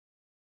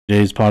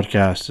Today's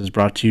podcast is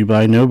brought to you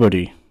by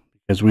nobody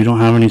because we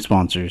don't have any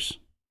sponsors.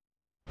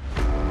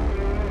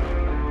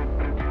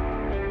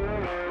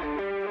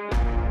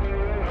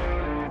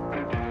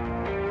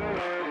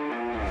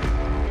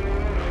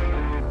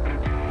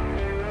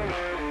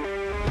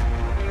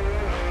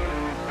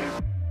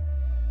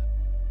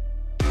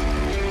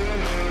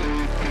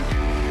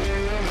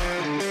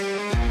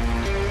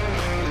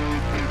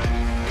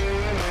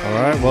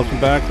 Alright, welcome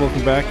back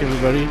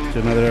everybody to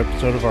another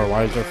episode of Our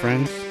Wives Are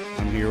Friends.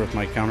 I'm here with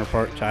my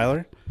counterpart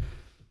Tyler.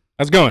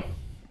 How's it going?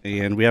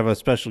 And we have a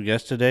special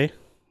guest today,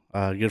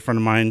 a good friend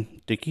of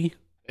mine, Dickie.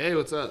 Hey,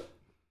 what's up?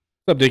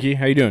 What's up, Dickie?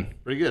 How you doing?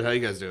 Pretty good. How you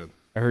guys doing?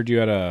 I heard you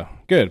had a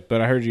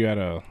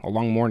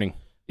long morning.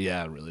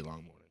 Yeah, really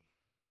long morning.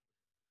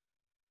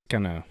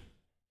 Kind of,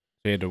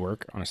 you had to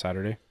work on a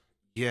Saturday.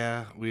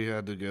 Yeah, we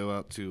had to go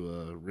out to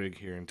a rig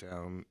here in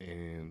town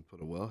and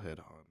put a wellhead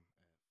on at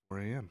 4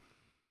 a.m.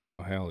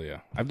 Oh, hell yeah.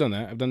 I've done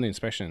that. I've done the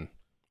inspection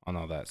on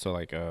all that. So,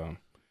 like,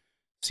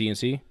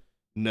 CNC?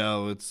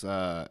 No, it's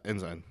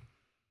Enzyme.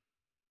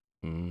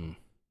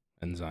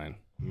 Enzyme.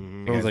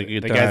 Mm-hmm. Sounds like a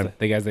good the time.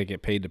 guys that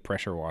get paid to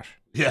pressure wash.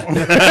 Yeah.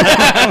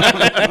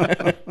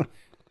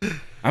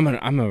 I'm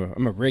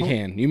a rig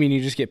hand. You mean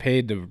you just get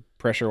paid to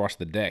pressure wash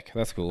the deck?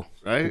 That's cool.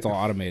 Right? It's all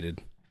automated.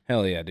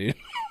 Hell yeah, dude.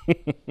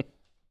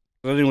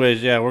 So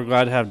anyways, yeah, we're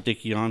glad to have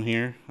Dickie on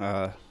here.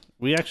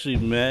 We actually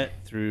met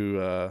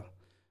through a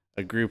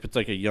group. It's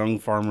like a young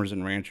farmers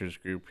and ranchers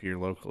group here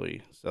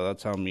locally. So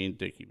that's how me and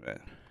Dickie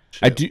met.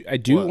 I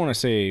do want to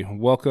say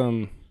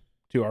welcome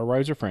to Our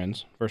Wives Are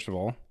Friends, first of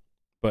all.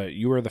 But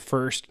you are the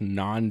first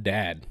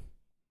non-dad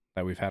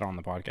that we've had on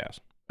the podcast.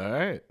 All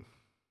right.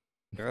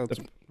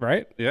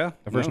 Right? Yeah.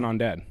 The first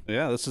non-dad.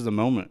 Yeah, this is a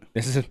moment.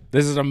 This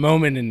is a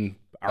moment in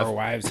our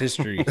wives'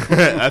 history.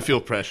 I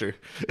feel pressure.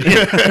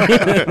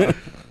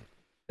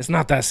 It's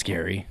not that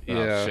scary. Yeah.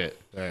 Oh,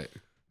 shit. All right.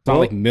 It's not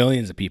like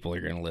millions of people are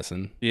going to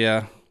listen.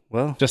 Yeah.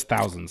 Well, Just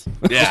thousands.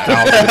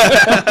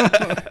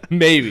 Yeah.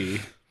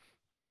 Maybe.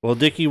 well,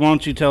 Dickie, why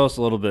don't you tell us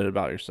a little bit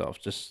about yourself?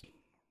 Just,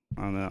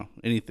 I don't know,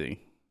 anything.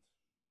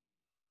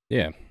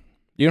 Yeah.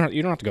 You don't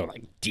have to go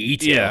like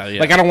detail. Yeah, yeah.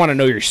 Like I don't want to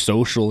know your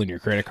social and your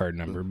credit card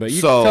number, but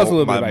you So, tell us a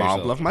little bit my about mom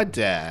yourself. loved my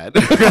dad.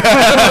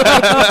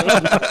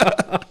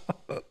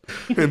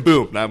 And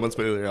boom, 9 months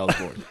later, I was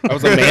born. I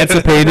was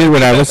emancipated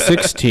when I was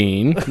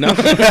 16. No.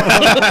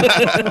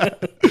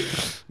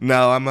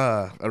 No, I'm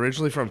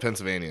originally from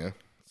Pennsylvania.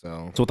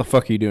 So So what the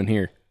fuck are you doing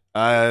here?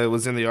 I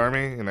was in the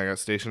Army, and I got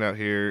stationed out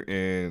here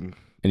in,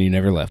 And you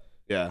never left.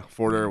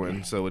 Fort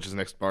Irwin, which is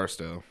next to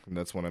Barstow. And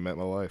that's when I met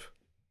my wife.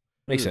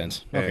 Makes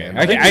sense. Yeah, Okay.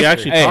 yeah. I think we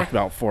actually hey, talked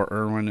about Fort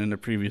Irwin in the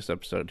previous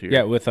episode here.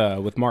 Yeah, with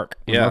Mark.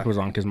 When Yeah. Mark was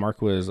on, because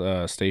Mark was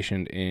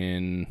stationed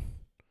in,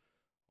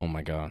 oh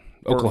my God,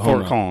 Fort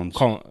Oklahoma. Collins.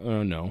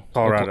 No.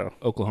 Colorado.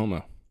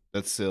 Oklahoma.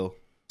 That's Sill.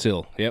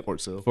 Sill. Yep.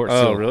 Fort Sill. Fort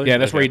Oh, Sill. really? Yeah,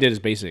 that's where Okay. he did his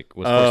basic.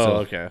 Was Fort Oh, Sill.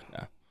 okay.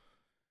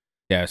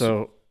 Yeah.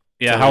 So,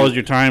 yeah, So how he- was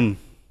your time?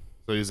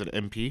 So he's an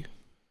MP?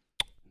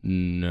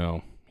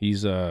 No,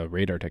 he's a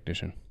radar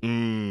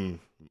technician.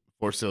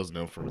 Fort Sill's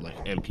known for,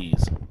 like,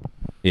 MPs.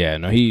 Yeah,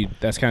 no,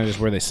 that's kind of just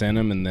where they sent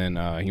him, and then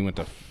he went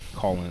to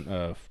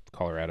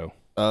Colorado.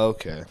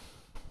 Okay.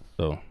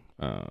 So,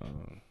 yeah,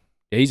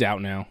 he's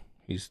out now.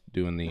 He's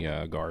doing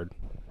the guard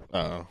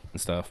Oh. and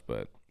stuff,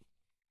 but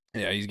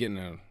yeah, he's getting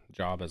a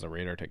job as a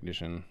radar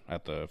technician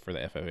for the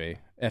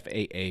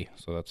FAA.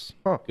 So that's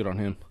good on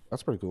him.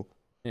 That's pretty cool.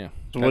 Yeah.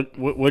 So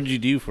what did you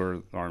do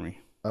for the Army?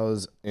 I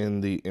was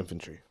in the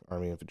infantry,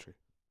 Army infantry.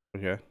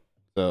 Okay.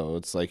 So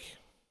it's like,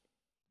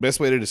 best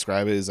way to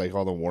describe it is like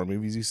all the war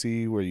movies you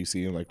see where you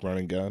see him like run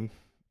and gun.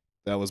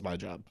 That was my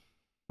job.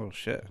 Oh,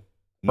 shit.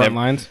 Front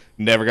lines.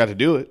 Never got to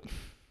do it.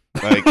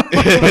 Like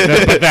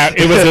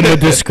It was in the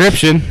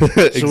description. So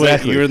wait,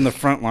 Exactly. you're in the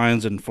front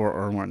lines in Fort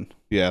Irwin.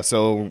 Yeah.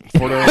 So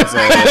Fort Irwin's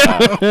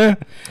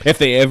If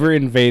they ever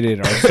invaded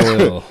our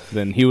soil,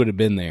 then he would have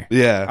been there.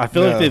 yeah. I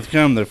feel like they've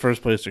come. The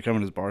first place they're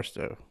coming is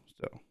Barstow.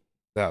 So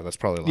Yeah, that's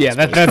probably the Yeah,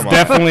 last place. that's Come on.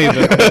 definitely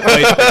the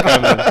place to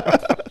come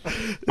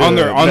in. On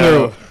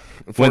their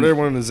Fort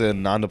Irwin is a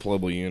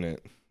non-deployable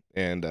unit,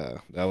 and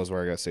that was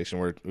where I got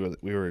stationed.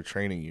 We were a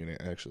training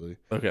unit actually.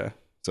 okay.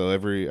 So I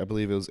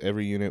believe it was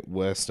every unit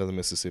west of the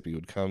Mississippi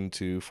would come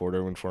to Fort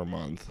Irwin for a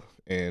month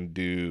and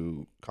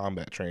do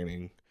combat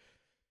training,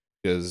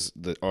 because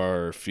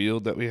our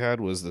field that we had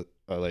was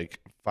like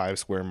 5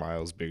 square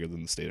miles bigger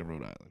than the state of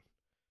Rhode Island.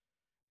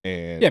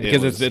 And yeah,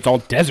 because it's all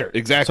desert.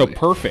 Exactly. So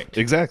perfect.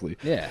 exactly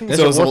Yeah. So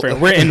Desert it's a-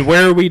 warfare.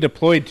 Where are we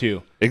deployed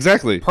to?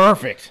 exactly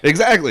Perfect.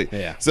 exactly.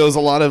 Yeah. So it was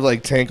a lot of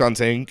like tank on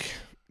tank,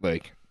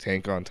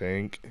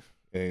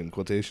 in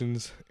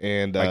quotations,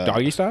 and Like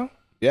doggy style?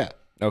 yeah.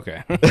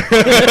 Okay.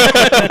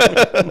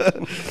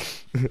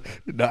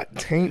 Not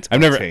taint.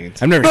 I've never taint.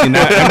 seen that.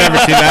 I've never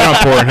seen that on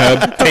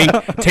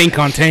Pornhub. Tank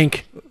on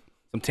tank.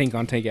 Some tank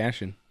on tank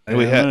action. I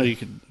We don't had- know,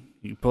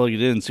 you plug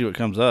it in and see what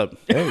comes up.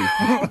 Hey,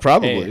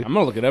 probably. Hey, I'm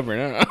gonna look it up right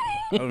now.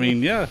 I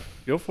mean, yeah,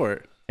 go for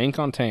it. Tank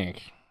on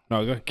tank.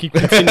 No, go keep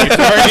continuing.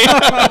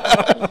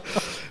 Sorry.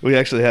 We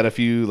actually had a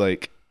few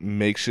like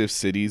makeshift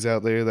cities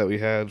out there that we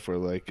had for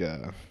like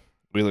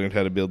we learned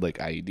how to build like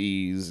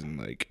IEDs and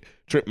like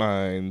trip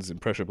mines and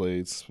pressure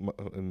plates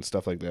and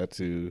stuff like that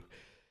to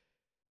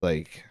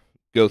like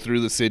go through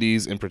the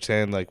cities and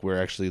pretend like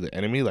we're actually the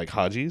enemy, like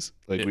Hajis.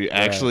 Like we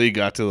actually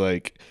got to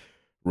like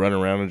run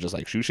around and just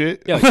like shoot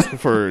shit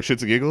for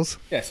shits and giggles.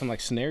 Yeah, some like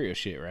scenario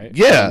shit, right?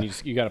 Yeah. I mean,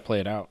 you got to play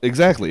it out.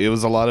 Exactly. It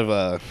was a lot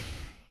of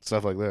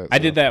stuff like that. I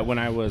did that when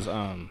I was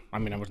I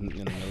wasn't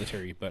in the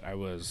military, but I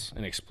was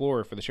an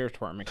explorer for the sheriff's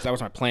department because that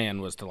was my plan,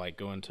 was to like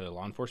go into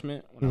law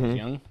enforcement when I was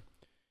young.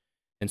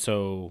 And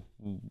so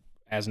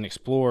as an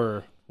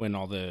explorer, when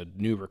all the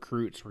new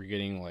recruits were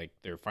getting like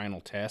their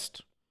final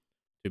test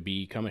to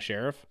become a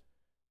sheriff,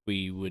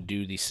 we would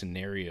do these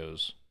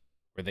scenarios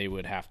where they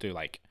would have to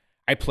like,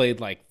 I played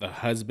like the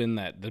husband,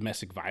 that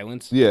domestic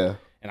violence. Yeah.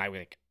 And I would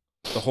like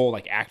the whole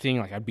like acting,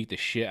 like I'd beat the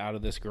shit out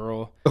of this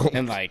girl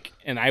and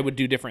I would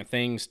do different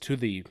things to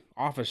the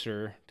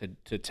officer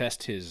to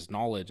test his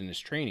knowledge and his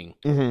training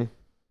to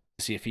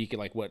see if he could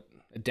like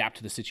adapt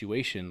to the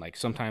situation. Like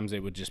sometimes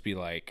it would just be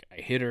like,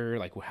 I hit her,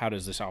 like how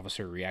does this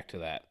officer react to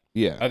that?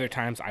 Yeah. Other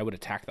times I would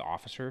attack the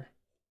officer.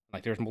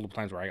 Like there's multiple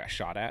times where I got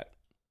shot at.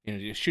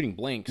 Just shooting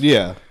blanks.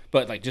 Yeah.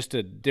 But like just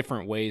to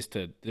different ways,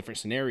 to different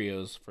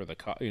scenarios for the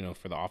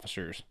for the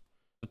officers.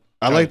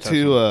 I like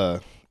to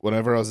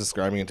whenever I was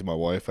describing it to my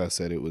wife, I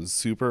said it was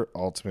super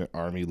ultimate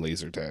army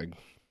laser tag.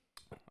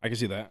 I can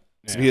see that.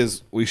 Yeah.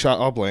 Because we shot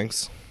all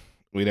blanks.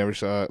 We never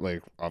shot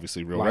like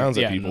obviously real rounds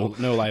at people.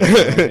 No live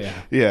rounds, yeah.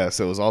 Yeah,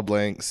 so it was all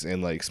blanks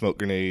and like smoke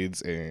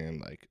grenades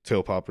and like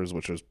toe poppers,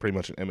 which was pretty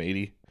much an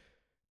M80.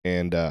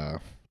 And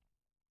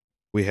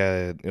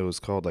it was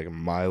called like a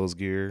Miles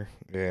gear,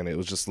 and it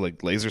was just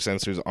like laser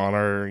sensors on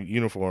our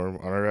uniform,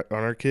 on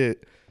our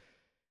kit,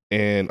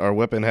 and our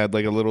weapon had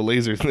like a little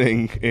laser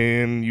thing,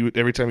 and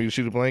every time you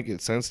shoot a blank,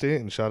 it sensed it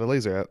and shot a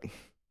laser out.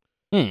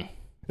 It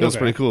was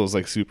pretty cool. It was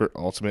like super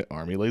ultimate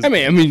army laser. I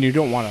mean, you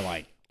don't want to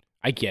like.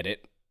 I get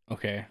it.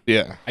 Okay.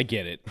 Yeah. I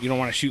get it. You don't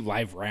want to shoot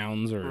live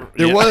rounds or.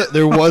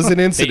 There was an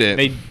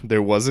incident.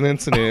 There was an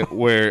incident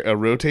where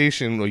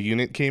a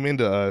unit came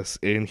into us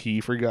and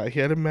he forgot he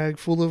had a mag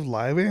full of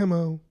live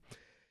ammo,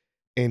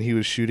 and he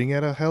was shooting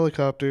at a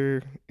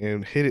helicopter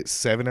and hit it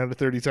 7 out of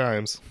 30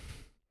 times.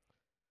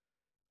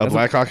 A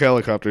Black Hawk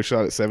helicopter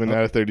shot it 7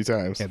 out of 30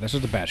 times. Yeah, that's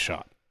just a bad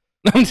shot.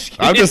 I'm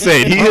just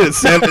saying, he hit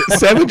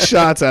seven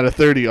shots out of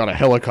 30 on a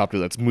helicopter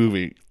that's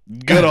moving.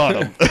 Good on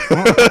him.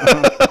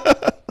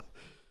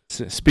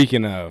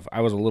 Speaking of,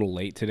 I was a little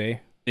late today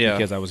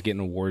because I was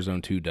getting a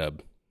Warzone 2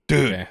 dub.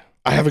 Dude, okay.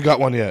 I haven't got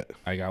one yet.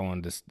 I got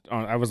one.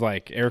 I was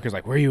like, Erica's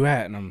like, where are you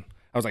at? And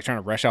I was like trying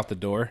to rush out the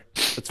door.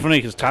 It's funny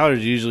because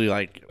Tyler's usually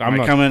like,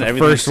 I come in,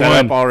 everything's set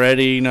up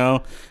already,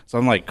 So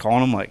I'm like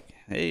calling him like,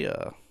 hey,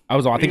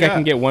 I think I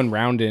can get one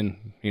round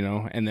in,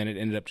 and then we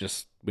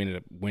ended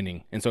up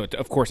winning. And so,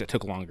 of course, it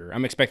took longer.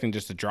 I'm expecting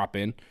just to drop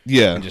in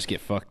and just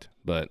get fucked.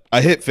 But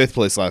I hit 5th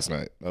place last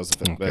night. That was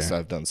the best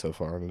I've done so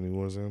far in the new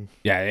Warzone.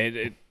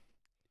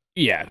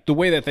 Yeah, the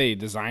way that they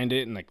designed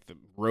it and like the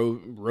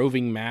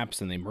roving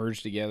maps and they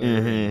merged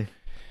together,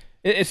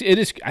 it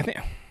is.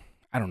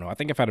 I don't know. I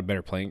think I've had a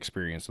better playing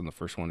experience than the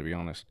first one, to be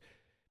honest.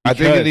 I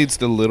think it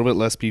needs a little bit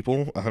less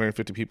people.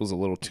 150 people is a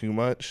little too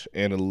much,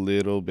 and a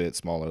little bit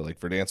smaller. Like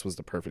Verdansk was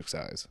the perfect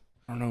size.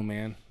 I don't know,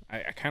 man.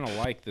 I kind of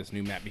like this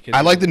new map because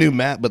I like the new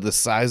map, but the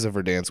size of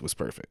Verdansk was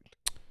perfect.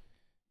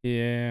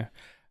 Yeah.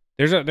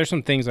 There's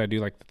some things I do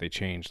like that they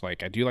changed.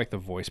 Like I do like the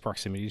voice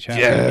proximity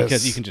chat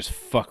because you can just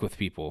fuck with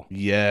people.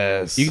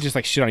 Yes. You can just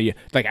like shit on you.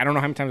 Like I don't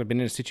know how many times I've been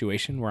in a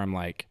situation where I'm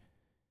like,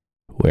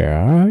 where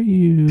are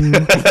you?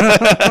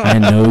 I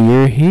know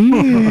you're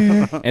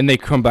here. And they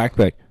come back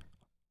like,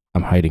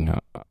 I'm hiding.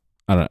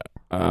 I'm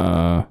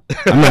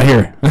not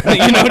here. Just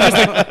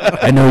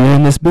like, I know you're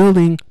in this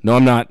building. No,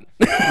 I'm not.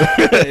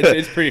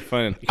 It's pretty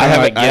fun.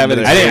 I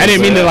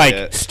didn't mean to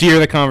like steer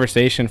the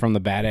conversation from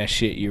the badass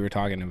shit you were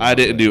talking about. I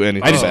didn't do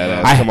anything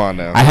badass. Come on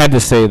now. I had to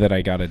say that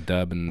I got a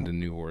dub in the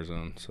new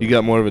Warzone. So. You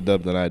got more of a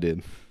dub than I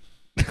did.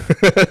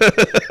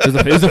 It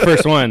was the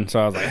first one, so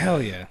I was like,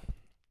 hell yeah.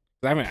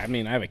 I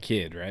have a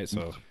kid, right?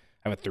 So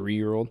I have a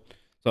 3-year-old.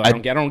 So I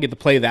don't get to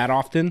play that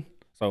often.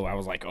 So I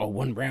was like, oh,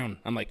 one round.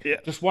 I'm like,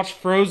 just watch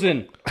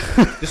Frozen.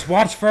 Just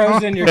watch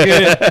Frozen. You're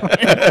good.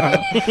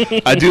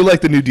 I do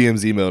like the new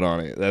DMZ mode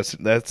on it.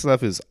 That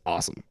stuff is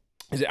awesome.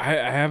 I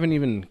haven't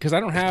even, because I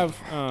don't have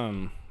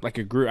like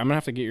a group. I'm gonna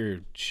have to get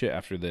your shit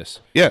after this.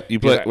 Yeah, you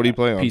play. What do you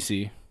play on?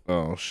 PC.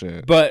 Oh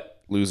shit.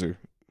 But loser.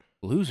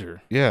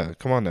 Yeah,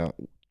 come on now.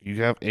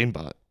 You have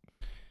aimbot.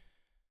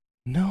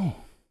 No.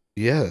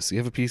 Yes, you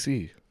have a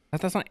PC.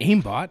 That's not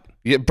aimbot.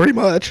 Yeah, pretty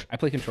much. I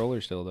play controller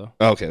still though.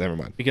 Okay, never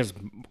mind. Because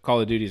Call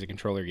of Duty is a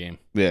controller game.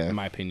 Yeah. In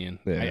my opinion.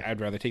 Yeah.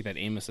 I'd rather take that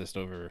aim assist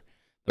over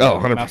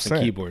 100%. mouse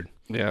and keyboard.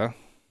 Yeah.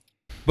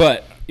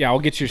 But yeah, I'll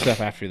get your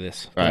stuff after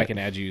this. Right. I can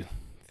add you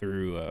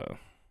through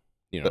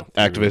through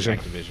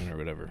Activision or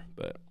whatever.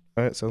 But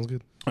all right, sounds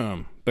good.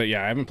 But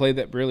yeah, I haven't played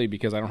that really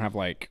because I don't have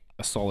like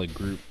a solid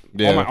group.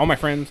 Yeah. All my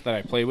friends that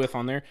I play with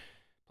on there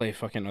play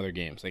fucking other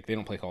games. Like they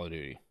don't play Call of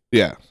Duty.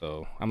 Yeah.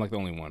 So I'm like the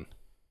only one.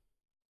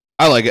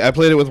 I like it. I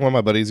played it with one of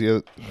my buddies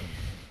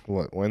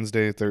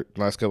Wednesday,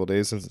 last couple of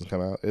days since it's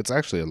come out. It's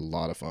actually a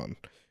lot of fun.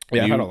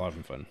 Yeah, I've had a lot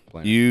of fun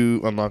playing.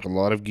 You unlock a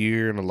lot of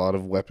gear and a lot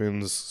of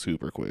weapons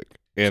super quick,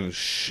 and a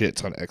shit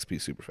ton of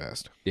XP super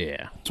fast.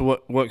 Yeah.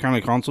 So what kind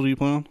of console do you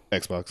play on?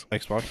 Xbox.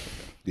 Xbox.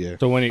 Yeah.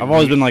 So when I've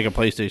always been like a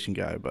PlayStation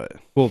guy, but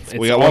it's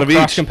We got all one of each.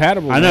 cross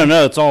compatible. I know,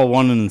 no, it's all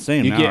one and the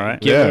same You now, get, right?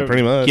 get Yeah, whatever,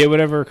 pretty much. Get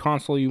whatever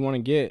console you want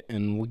to get,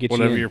 and we'll get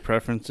Whatever you in. your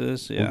preference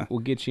is, yeah. We'll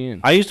get you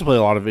in. I used to play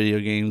a lot of video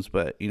games,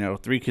 but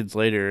 3 kids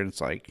later, it's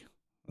like,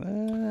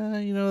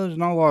 there's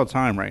not a lot of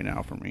time right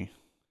now for me.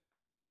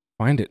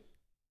 Find it.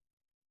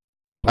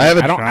 I have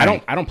a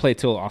I don't play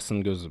till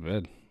Austin goes to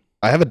bed.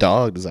 I have a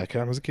dog. Does that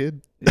count as a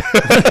kid?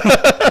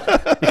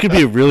 It could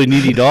be a really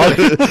needy dog.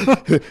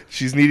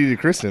 She's needy to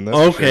Kristen. That's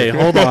Okay, for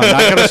sure. hold on.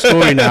 I got a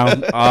story now.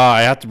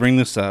 I have to bring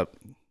this up.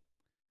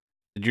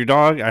 Did your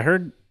dog? I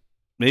heard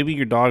maybe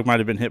your dog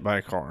might have been hit by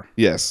a car.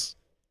 Yes,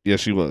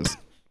 she was.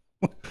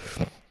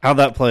 How'd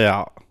that play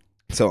out?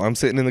 So I'm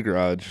sitting in the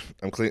garage.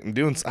 I'm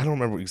doing. I don't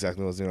remember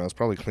exactly what I was doing. I was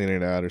probably cleaning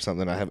it out or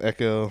something. I have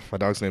Echo. My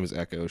dog's name is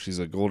Echo. She's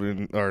a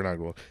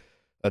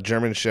a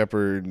German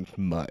Shepherd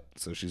mutt.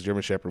 So she's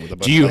German Shepherd with a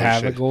bunch Do you of other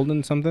have a shit.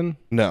 golden something?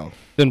 No,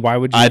 Then why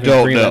would you? I even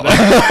don't bring know.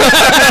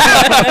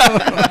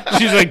 that up?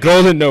 She's like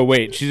golden. No,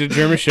 wait. She's a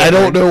German Shepherd.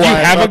 don't know Do why you I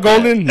have a thought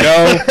golden?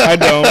 No, I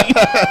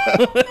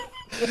don't.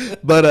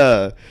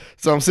 But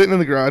so I'm sitting in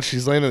the garage.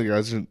 She's laying in the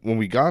garage. And when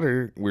we got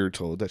her, we were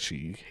told that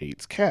she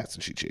hates cats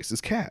and she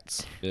chases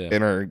cats. Yeah.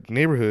 And our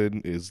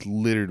neighborhood is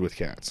littered with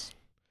cats.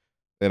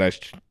 And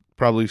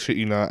probably shit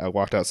you not, I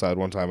walked outside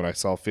one time and I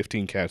saw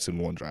 15 cats in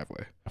one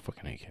driveway. I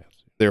fucking hate cats.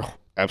 They're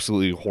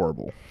absolutely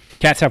horrible.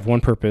 Cats have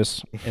one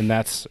purpose, and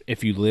that's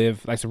if you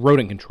live. That's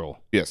rodent control.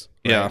 Yes.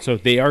 Yeah. So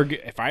they are.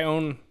 If I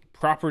own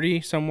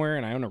property somewhere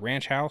and I own a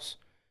ranch house,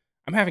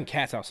 I'm having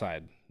cats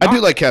outside. I do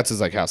like cats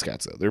as like house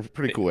cats though. They're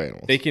pretty cool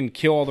animals. They can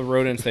kill all the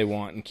rodents they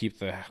want and keep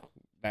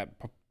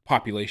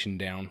population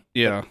down.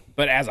 Yeah.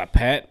 But as a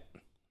pet,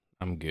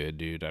 I'm good,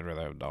 dude. I'd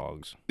rather have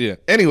dogs. Yeah.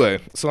 Anyway,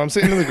 so I'm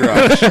sitting in the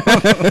garage.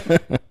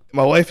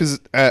 My wife is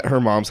at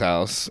her mom's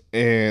house,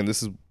 and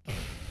this is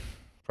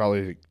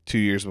probably 2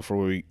 years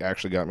before we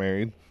actually got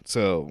married.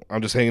 So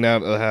I'm just hanging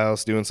out at the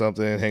house, doing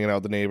something, hanging out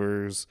with the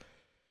neighbors,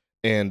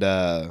 and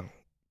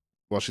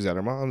while she's at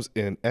her mom's,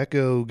 and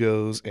Echo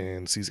goes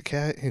and sees a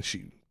cat, and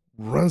she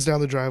runs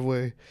down the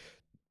driveway.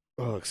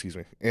 Oh, excuse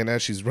me. And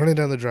as she's running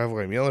down the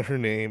driveway, I'm yelling her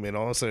name, and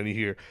all of a sudden you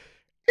hear,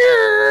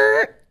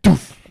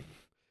 doof.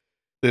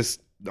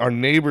 Our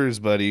neighbor's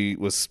buddy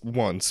was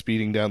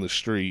speeding down the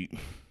street,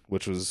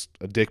 which was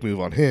a dick move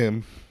on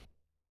him.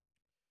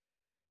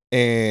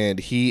 And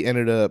he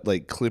ended up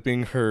like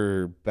clipping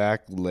her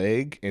back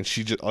leg, and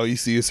she just all you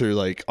see is her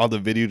like on the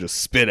video just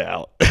spit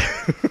out.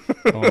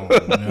 Oh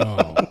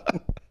no!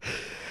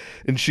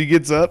 And she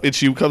gets up and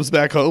she comes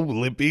back home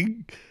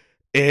limping,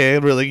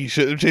 and we're like, you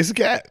shouldn't have chased a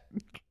cat.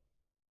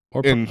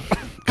 And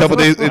a couple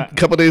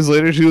days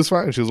later, she was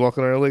fine. She was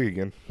walking on her leg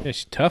again. Yeah,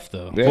 she's tough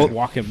though. Yeah.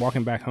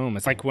 Walking back home.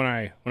 It's like when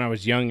I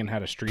was young and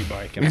had a street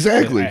bike. And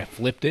Exactly. I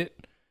flipped it,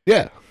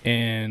 Yeah.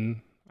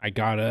 and I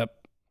got up.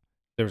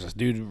 There was this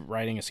dude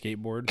riding a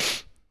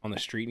skateboard on the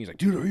street, and he's like,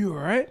 "Dude, are you all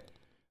right?"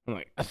 I'm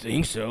like, "I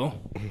think so."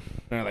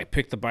 And I like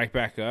picked the bike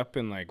back up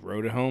and like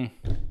rode it home.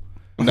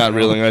 Not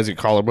realizing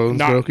your collarbone's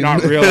broken.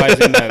 Not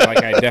realizing that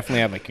like I definitely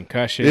had like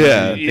concussion.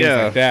 Yeah. And things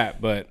Yeah. like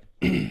that. But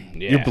yeah,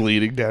 You're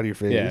bleeding down your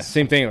face. yeah,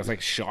 same thing. It was like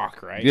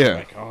shock, right? Yeah.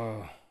 Like,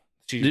 oh,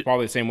 she's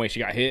probably the same way. She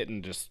got hit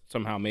and just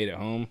somehow made it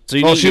home. So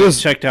you she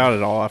was checked out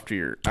at all after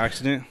your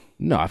accident?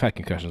 No, I've had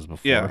concussions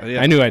before.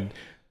 Yeah. I knew I'd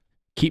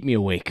keep me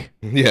awake.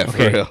 Yeah, for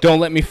Okay, real. don't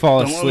let me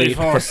fall Don't let me asleep.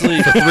 fall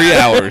asleep. For 3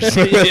 hours.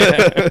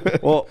 Yeah.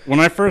 Well,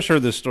 when I first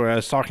heard this story, I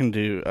was talking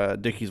to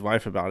Dickie's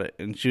wife about it,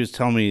 and she was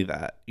telling me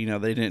that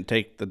they didn't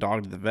take the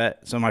dog to the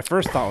vet. So my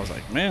first thought was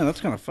like, man, that's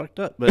kind of fucked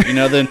up. But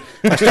then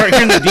I start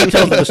hearing the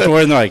details of the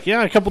story, and they're like,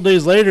 yeah, a couple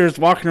days later, it's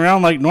walking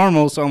around like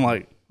normal. So I'm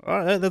like,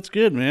 all right, that's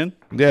good, man.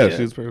 Yeah,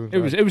 she was perfect.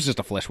 It was just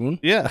a flesh wound.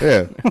 Yeah.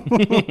 Yeah.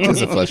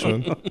 It's a flesh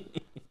wound.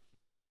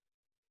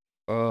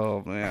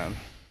 Oh man.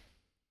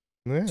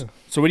 Yeah.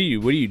 So what do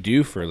you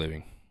do for a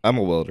living? I'm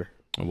a welder.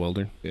 A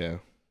welder. Yeah.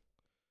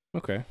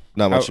 Okay.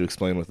 Not much to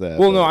explain with that.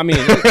 Well, but- no, I mean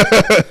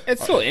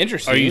it's still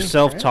interesting. Are you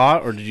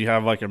self-taught, or did you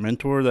have like a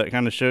mentor that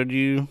kind of showed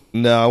you?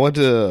 No, I went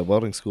to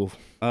welding school.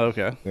 Oh,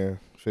 okay. Yeah.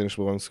 Finished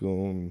welding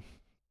school and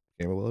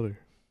became a welder.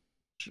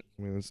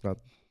 I mean, it's not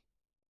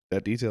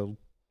that detailed.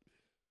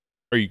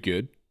 Are you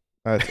good?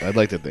 I'd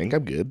like to think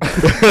I'm good.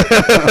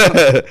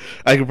 I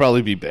could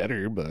probably be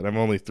better, but I'm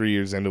only 3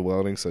 years into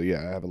welding, so yeah,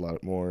 I have a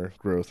lot more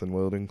growth in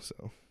welding.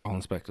 So I'll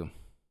inspect them.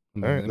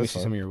 All right, Let me that's see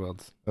fine. some of your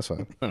welds. that's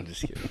fine. I'm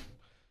just kidding.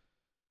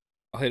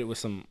 I'll hit it with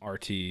some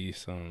RT,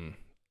 some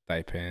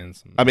dye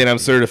pans. I mean, I'm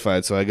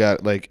certified, so I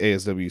got like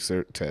ASW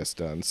cert test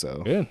done.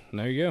 So Good.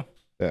 There you go.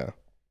 yeah.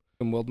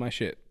 Can weld my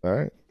shit. All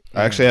right.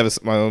 I actually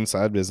have my own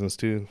side business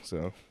too.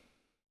 So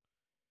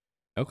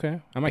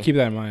Okay. I might keep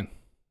that in mind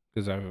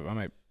because I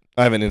might.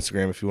 I have an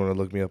Instagram if you want to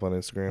look me up on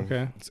Instagram.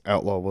 Okay. It's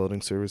Outlaw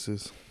Welding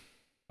Services.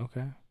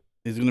 Okay.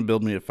 He's gonna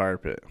build me a fire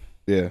pit.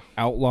 Yeah.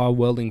 Outlaw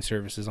Welding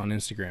Services on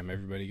Instagram.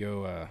 Everybody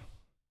go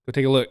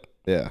take a look.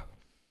 Yeah.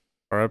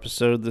 Our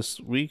episode this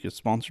week is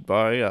sponsored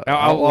by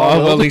Outlaw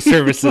Welding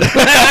Services.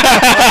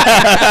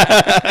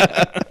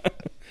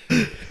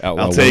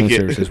 Outlaw I'll take Welding it.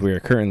 Services. We are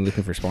currently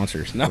looking for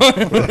sponsors. No, no,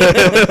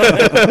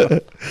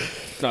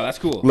 that's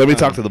cool. Let me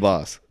talk to the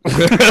boss.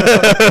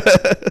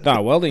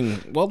 No,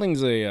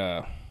 welding's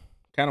a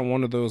kind of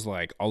one of those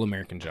like all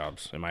American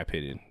jobs, in my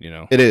opinion. You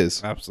know, It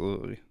is.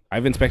 Absolutely.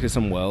 I've inspected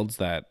some welds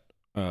that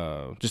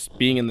just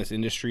being in this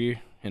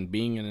industry and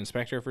being an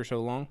inspector for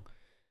so long,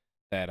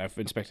 that I've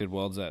inspected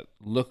welds that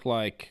look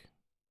like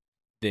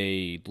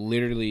they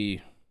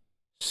literally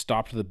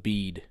stopped the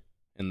bead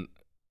and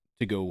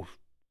to go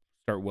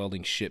start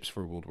welding ships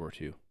for World War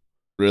II.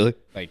 Really?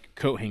 Like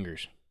coat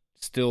hangers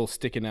still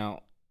sticking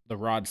out, the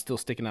rod still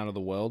sticking out of the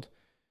weld,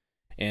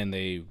 and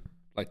they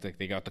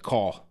they got the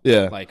call.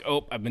 Yeah. Like,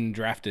 oh, I've been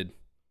drafted.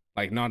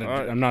 Like,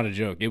 Alright. I'm not a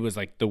joke. It was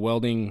like the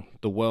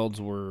welds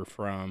were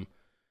from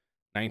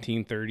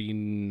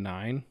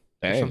 1939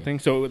 or Dang. something.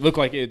 So it looked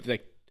like it,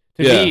 like,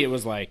 to Yeah. me, it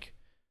was like,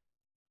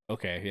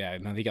 okay, yeah,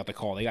 no, they got the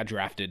call. They got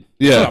drafted.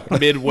 Yeah. Stopped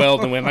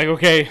mid-weld and went like,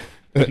 okay,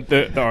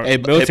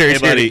 the military's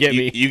here to get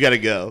me. You gotta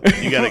go.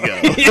 You gotta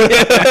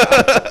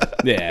go.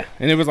 Yeah,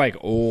 and it was like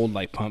old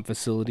like pump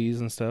facilities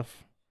and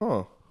stuff.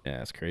 Oh,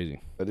 Yeah, it's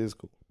crazy. that is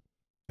cool.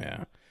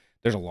 Yeah,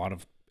 there's a lot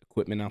of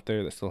equipment out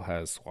there that still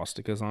has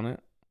swastikas on it.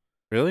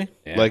 Really?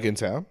 Yeah. Like in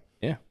town?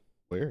 Yeah.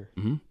 Where?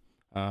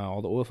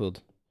 All the oil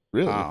fields.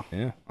 Really? Wow.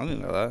 Yeah, I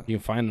didn't know that. you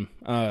can find them.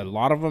 A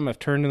lot of them have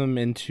turned them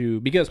into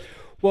because,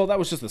 well, that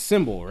was just a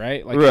symbol,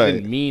 right? Like Right. it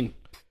didn't mean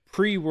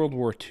pre-World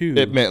War II.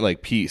 It meant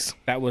like peace.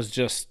 That was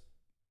just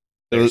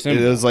It their was,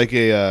 symbol, it was like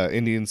a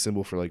Indian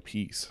symbol for like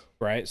peace.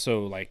 right?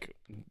 So like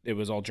it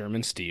was all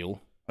German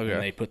steel. Okay.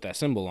 And they put that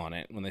symbol on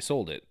it when they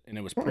sold it, and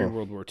it was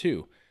pre-World War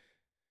II.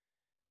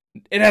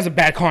 It has a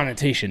bad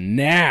connotation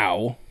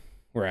now,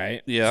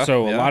 right? Yeah,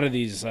 So a yeah. lot of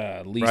these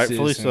leases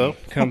Rightfully and so.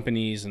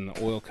 companies and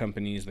the oil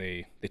companies,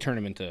 they turn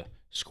them into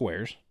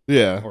squares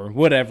Yeah. or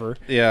whatever.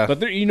 Yeah.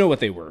 But you know what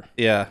they were.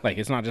 Yeah. Like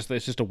it's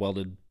just a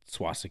welded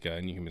swastika,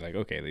 and you can be like,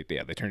 okay,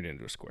 they turned it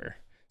into a square.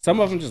 Some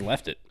of them just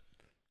left it.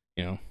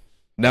 You know.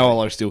 Now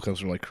all our steel comes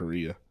from like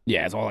Korea.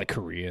 Yeah, it's all like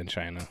Korea and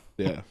China.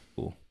 Yeah.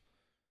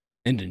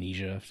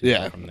 Indonesia, I've seen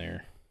Yeah. stuff from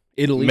there.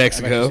 Italy,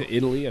 Mexico.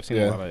 I've seen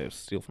Yeah. a lot of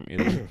steel from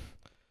Italy.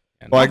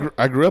 And Well,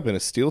 I grew up in a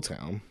steel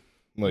town.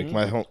 Like Mhm.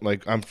 my home,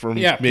 like I'm from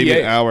Yeah, maybe PA.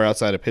 an hour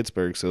outside of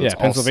Pittsburgh, so Yeah, it's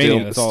all Pennsylvania,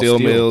 steel, it's all steel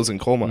steel. mills and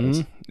coal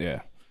mines. Mhm.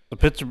 Yeah, So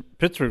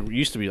Pittsburgh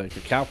used to be like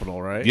the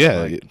capital, right? Yeah,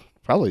 Like, it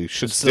probably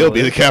should it still still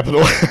be the is.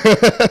 capital.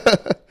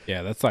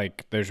 yeah. That's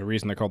like there's a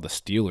reason they're called the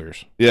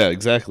Steelers. Yeah,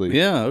 exactly.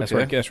 yeah. Okay. That's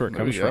where it There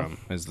comes we go. from.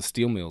 Is the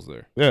steel mills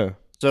there? Yeah.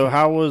 So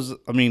how was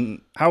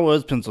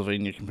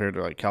Pennsylvania compared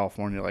to like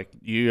California? Like,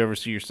 you ever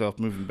see yourself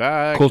moving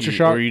back? Culture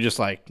shock? Or are you just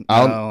like, no,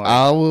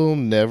 I will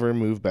never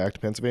move back to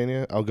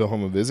Pennsylvania. I'll go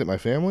home and visit my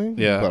family.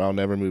 Yeah. But I'll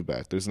never move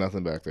back. There's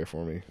nothing back there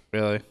for me.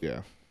 really?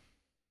 Yeah.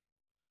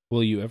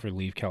 Will you ever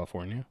leave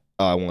California?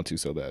 Oh, I want to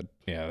so bad.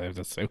 Yeah,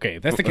 that's okay.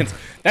 That's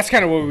that's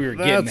kind of what we were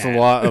getting That's at. a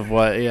lot of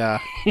what. Yeah.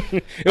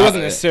 It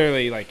wasn't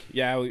necessarily like,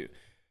 yeah, we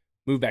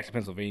move back to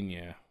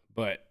Pennsylvania,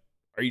 but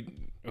are you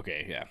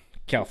okay? Yeah,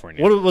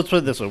 California. Let's put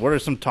it this way. What are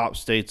some top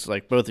states,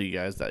 like both of you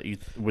guys, that you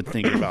would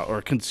think about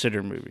or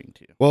consider moving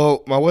to?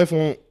 Well, my wife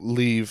won't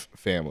leave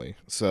family.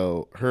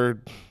 So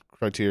her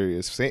criteria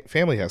is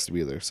family has to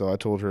be there. So I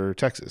told her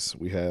Texas.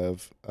 We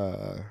have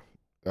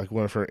like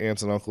one of her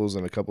aunts and uncles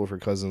and a couple of her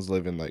cousins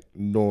live in like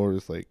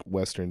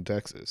western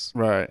Texas,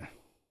 Right.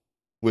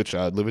 which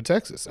I'd live in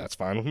Texas. That's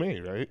fine with me,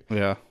 right?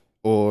 Yeah.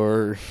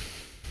 Or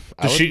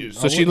She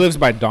lives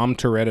by Dom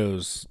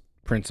Toretto's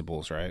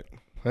principles, right?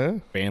 Huh?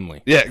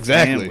 Family. Yeah,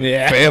 exactly. Family.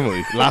 Yeah.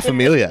 Family. La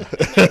familia.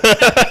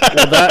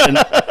 Well, that and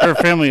her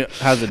family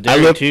has a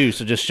dairy live- too,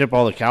 so just ship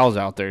all the cows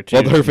out there too.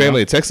 Well, her you know?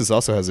 family in Texas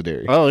also has a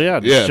dairy. Oh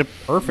yeah, just Yeah. ship,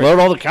 Perfect. load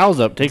all the cows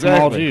up, take them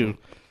all Exactly. too.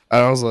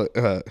 And I was like,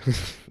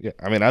 yeah,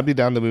 I mean, I'd be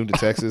down to move to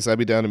Texas. I'd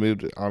be down to move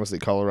to, honestly,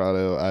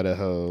 Colorado,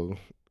 Idaho,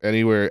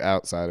 anywhere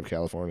outside of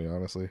California,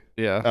 honestly,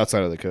 Yeah.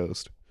 outside of the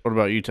coast. What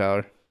about you,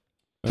 Tyler?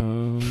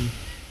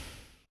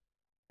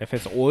 If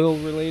it's oil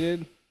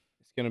related,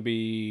 it's gonna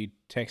be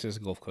Texas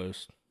Gulf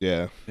Coast.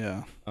 Yeah.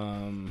 Yeah.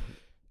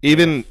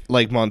 Even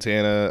like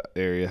Montana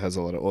area has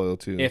a lot of oil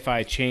too. If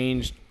I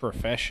changed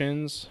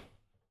professions,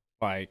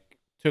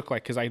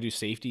 because I do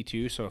safety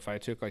too, so if I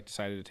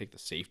decided to take the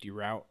safety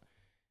route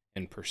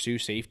and pursue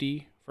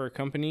safety for a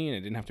company and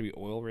it didn't have to be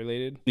oil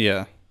related,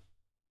 Yeah.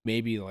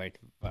 maybe like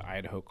the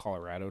Idaho,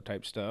 Colorado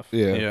type stuff.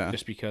 Yeah. Yeah.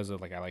 Just because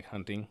of like I like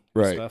hunting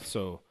Right. and stuff.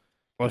 So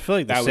Well, I feel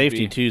like the That would safety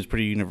be- too is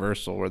pretty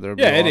universal, where there'll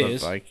be Yeah, a it lot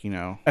is. of like, you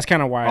know, that's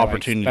kind of why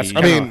Opportunities. That's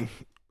I kinda, mean,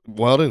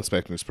 weld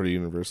inspecting is pretty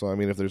universal. I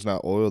mean, if there's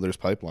not oil, there's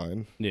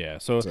pipeline. yeah.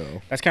 So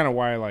So that's kind of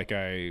why like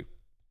I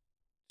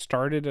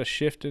started a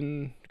shift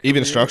in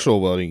even career.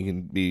 structural welding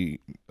can be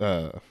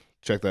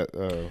check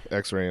that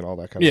X-ray and all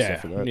that kind of Yeah.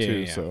 stuff for that Yeah, too.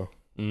 yeah. So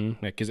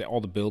Because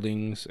all the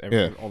buildings,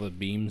 Yeah. all the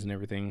beams and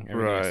everything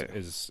Right.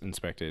 is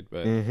inspected.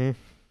 But mm-hmm.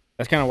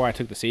 that's kind of why I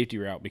took the safety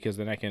route, because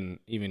then I can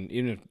even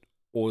if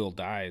oil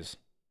dies,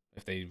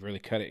 if they really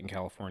cut it in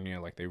California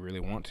like they really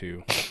want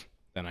to,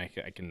 then I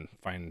can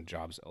find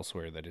jobs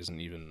elsewhere that isn't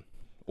even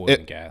oil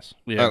and gas.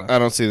 Yeah. I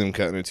don't see them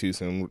cutting it too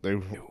soon.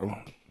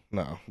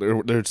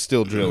 They're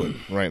still drilling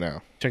right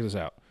now. Check this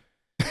out.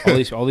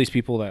 All these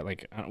people that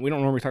like we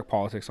don't normally talk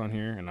politics on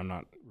here, and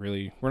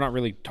we're not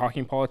really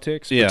talking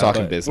politics. Yeah. We're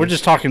talking but business. We're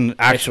just talking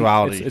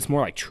actuality. It's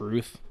more like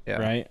truth, Yeah.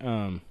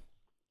 right?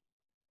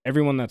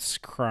 Everyone that's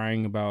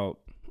crying about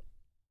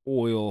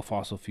oil,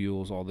 fossil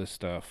fuels, all this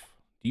stuff.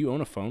 Do you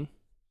own a phone?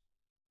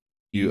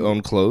 You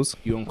own clothes,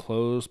 You own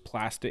clothes,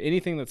 plastic,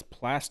 anything that's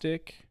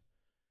plastic.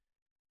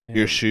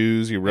 your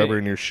shoes, your rubber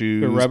in your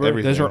shoes, The rubber,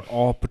 everything. those are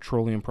all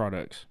petroleum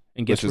products.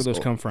 And guess Which where is those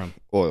oil. come from?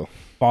 oil.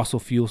 Fossil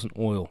fuels and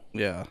oil.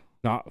 Yeah.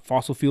 Not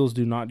fossil fuels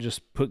do not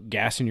just put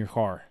gas in your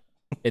car.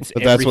 It's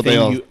But that's what they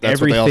all. That's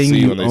what they all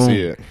see when they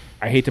see it.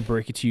 I hate to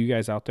break it to you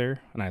guys out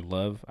there, and I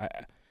love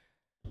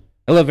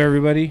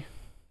everybody,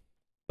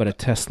 but a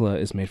Tesla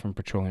is made from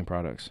petroleum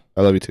products.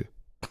 I love you too.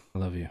 I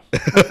love you.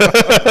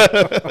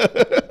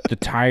 The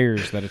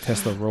tires that a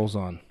Tesla rolls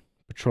on,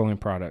 petroleum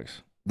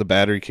products. The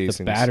battery casings.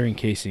 The battery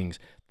casings,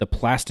 the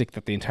plastic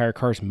that the entire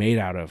car is made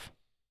out of,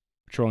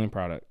 petroleum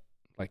product.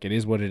 Like, it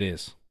is what it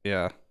is.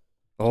 Yeah.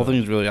 The whole thing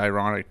is really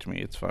ironic to me.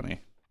 It's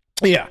funny.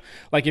 Yeah.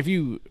 Like, if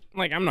you,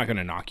 like, I'm not going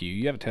to knock you.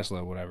 You have a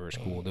Tesla, whatever, it's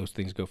cool. Those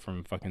things go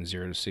from fucking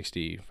 0 to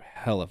 60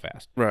 hella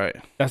fast. Right.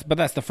 But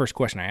that's the first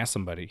question I ask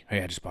somebody.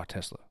 Hey, I just bought a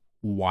Tesla.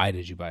 Why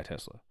did you buy a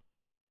Tesla?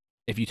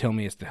 If you tell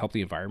me it's to help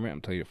the environment,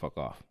 I'm telling you to fuck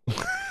off.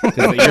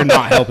 'Cause you're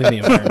not helping the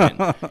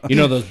environment. You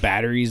know those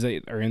batteries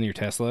that are in your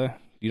Tesla?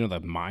 You know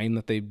the mine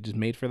that they just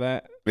made for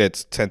that?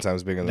 It's 10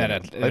 times bigger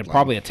than That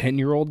probably a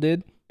 10-year-old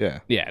did? Yeah.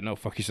 Yeah, no,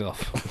 fuck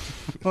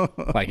yourself.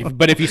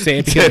 But if you say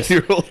it because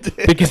 10-year-old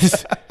did.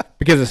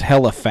 because it's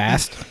hella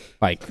fast,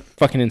 like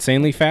fucking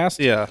insanely fast,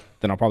 Yeah.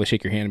 then I'll probably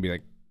shake your hand and be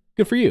like,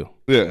 good for you.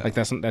 Yeah. Like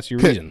that's your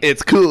reason.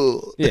 It's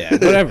cool. Yeah,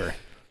 whatever.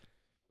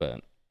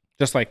 But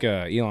just like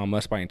Elon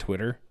Musk buying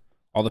Twitter,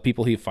 all the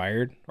people he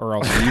fired are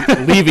all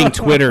leaving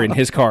Twitter in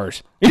his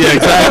cars. Yeah,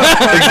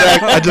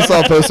 exactly. I just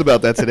saw a post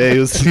about that today. It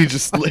was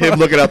him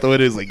looking out the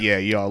window. He's like, "Yeah,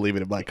 you all leave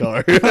it in my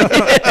car."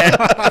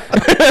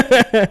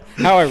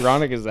 How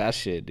ironic is that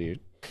shit, dude?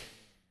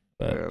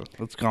 But Yeah,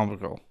 that's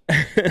comical.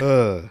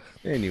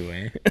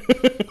 anyway,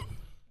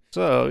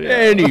 So, yeah.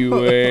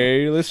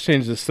 anyway, let's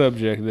change the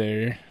subject.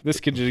 There, this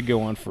could just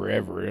go on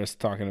forever. Us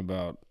talking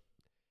about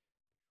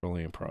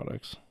petroleum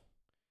products.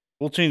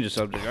 We'll change the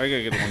subject. I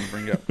gotta get one to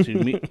bring up to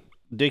me.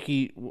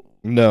 Dickie, why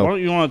No.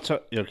 don't you want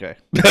to? Okay.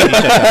 You shut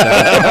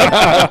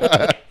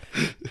that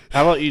down.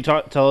 How about you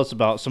tell us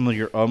about some of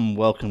your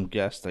unwelcome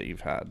guests that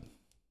you've had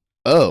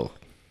Oh.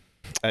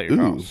 at your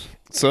Ooh. house?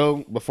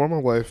 So before my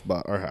wife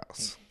bought our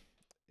house,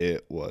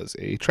 it was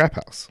a trap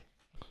house.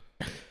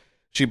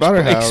 She bought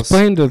her house.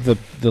 Explain to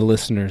the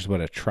listeners what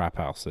a trap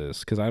house is,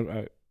 because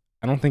I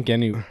don't think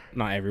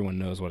not everyone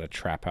knows what a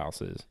trap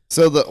house is.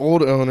 So the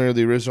old owner,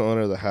 the original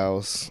owner of the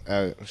house,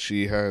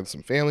 she had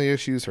some family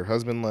issues. Her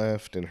husband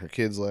left and her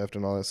kids left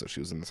and all that, so she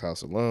was in this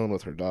house alone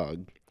with her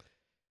dog.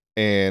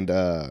 And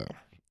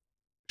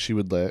she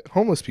would let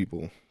homeless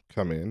people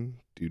come in,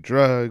 do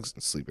drugs,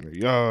 and sleep in her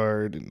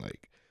yard. And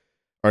like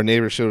our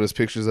neighbor showed us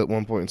pictures at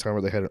one point in time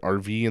where they had an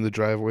RV in the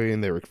driveway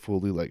and they were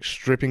fully like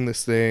stripping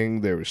this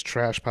thing. There was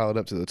trash piled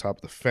up to the top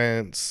of the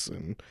fence,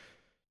 and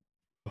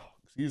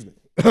excuse me.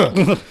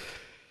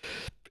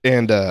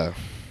 And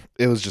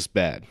it was just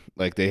bad.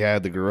 Like they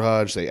had the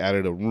garage, they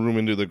added a room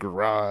into the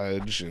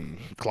garage and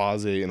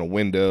closet and a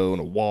window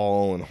and a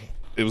wall, and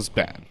it was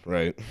bad,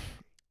 right?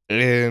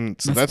 And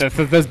so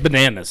that's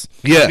bananas.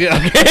 yeah.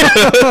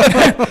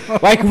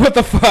 Like, what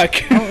the fuck?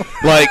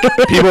 Like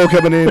people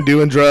coming in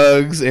doing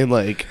drugs and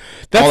like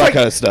all that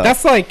kind of stuff.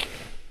 That's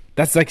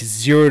like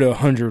 0 to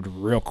 100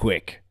 real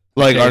quick.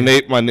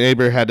 Like my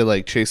neighbor had to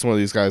like chase one of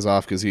these guys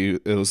off because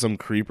it was some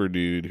creeper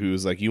dude who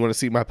was like, "You want to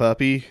see my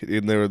puppy?"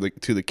 And they were like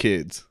to the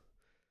kids.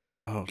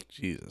 Oh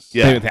Jesus!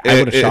 Yeah,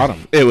 I would have shot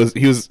him. He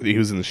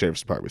was in the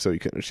sheriff's department, so he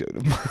couldn't have shot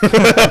him.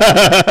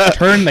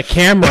 Turn the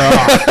camera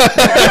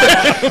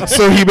off.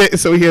 so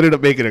he ended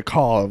up making a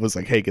call and was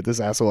like, "Hey, get this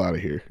asshole out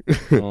of here."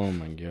 Oh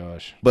my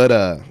gosh!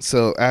 But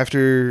so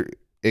after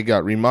it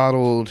got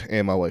remodeled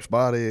and my wife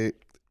bought it,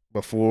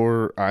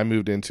 before I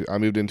moved into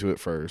it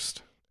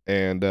first,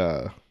 and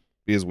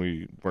because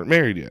we weren't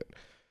married yet,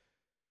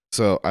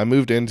 so I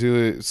moved into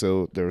it.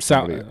 So there was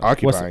somebody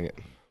occupying it.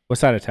 What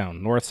side of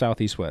town? North, south,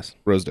 east, west?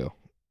 Rosedale.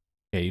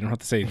 Yeah, you don't have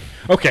to say.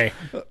 Okay,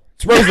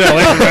 it's Rosedale,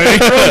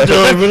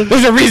 everybody.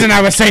 There's a reason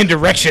I was saying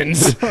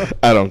directions.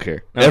 I don't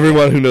care. Okay.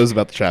 Everyone who knows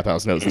about the trap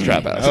house knows the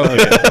trap house. Oh,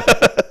 okay.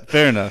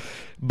 Fair enough.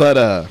 But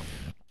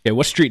Okay,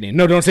 what street name?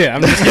 No, don't say it.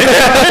 I'm just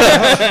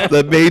kidding.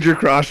 the major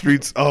cross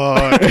streets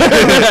are.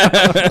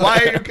 Why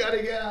are you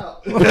cutting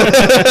out?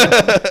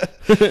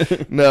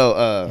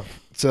 No.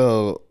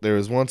 So there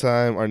was one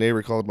time our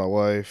neighbor called my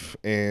wife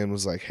and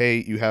was like,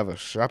 "Hey, you have a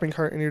shopping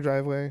cart in your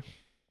driveway?"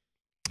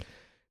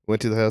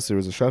 Went to the house. There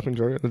was a shopping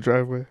cart in the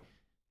driveway.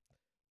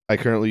 I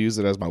currently use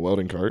it as my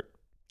welding cart.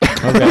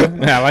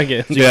 Okay, I like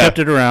it. So you kept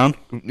it around.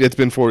 It's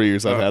been 4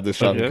 years I've had this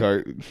shopping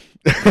cart.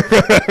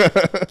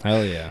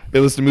 Hell yeah. It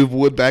was to move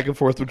wood back and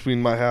forth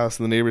between my house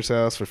and the neighbor's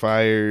house for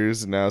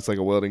fires, and now it's like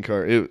a welding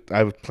cart. I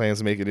have plans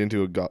to make it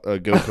into a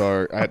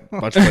go-kart. I had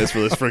a bunch of plans for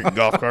this freaking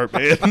golf cart,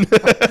 man.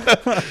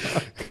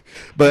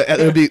 But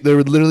there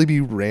would literally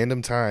be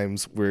random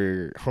times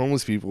where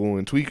homeless people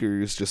and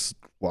tweakers just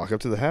walk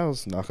up to the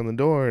house, knock on the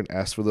door, and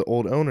ask for the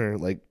old owner.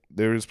 Like,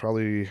 there was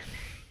probably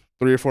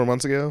 3 or 4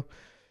 months ago,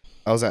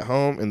 I was at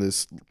home, and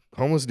this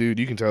homeless dude,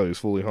 you can tell he was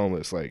fully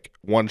homeless, like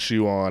one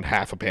shoe on,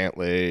 half a pant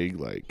leg,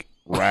 like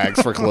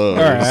rags for clothes.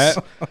 All right.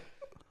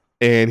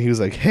 And he was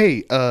like,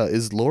 hey,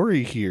 is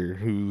Lori here,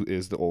 who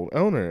is the old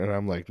owner? And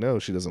I'm like, no,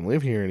 she doesn't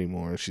live here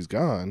anymore. She's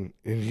gone.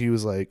 And he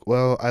was like,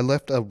 well, I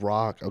left a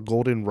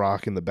golden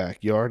rock in the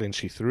backyard, and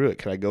she threw it.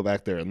 Can I go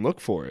back there and look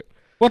for it?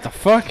 What the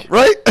fuck?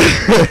 Right?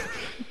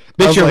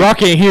 Bitch, your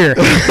rock ain't here.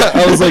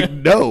 I was like,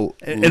 no.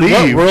 In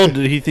what world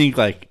did he think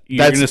like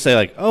you're going to say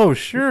like, oh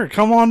sure,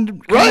 come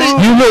on, Right.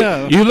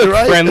 on. You look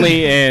Right.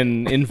 friendly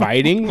and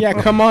inviting. Yeah,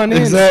 come on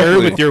in, Exactly.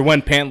 sir, with your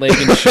one pant leg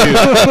and shoe.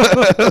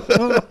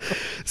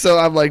 So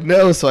I'm like,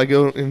 no. So I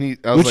go, and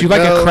I was Would you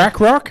like no. a crack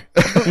rock?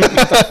 What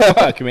the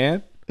fuck,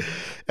 man?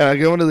 And I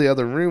go into the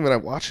other room, and I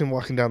watch him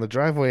walking down the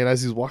driveway. And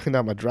as he's walking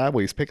down my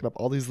driveway, he's picking up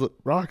all these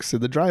rocks in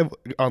the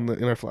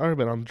in our flower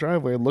bed on the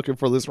driveway, and looking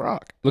for this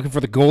rock. Looking for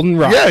the golden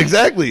rock. Yeah,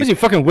 exactly. Was he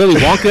fucking Willy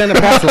Wonka in the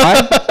past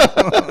life?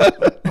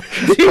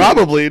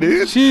 Probably,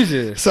 dude.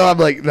 Jesus. So I'm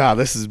like, nah,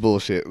 this is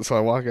bullshit. So I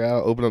walk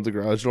out, open up the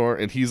garage door,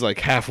 and he's like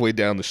halfway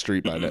down the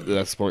street by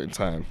that point in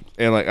time.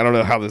 And like, I don't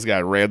know how this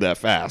guy ran that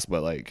fast,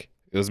 but like,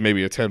 it was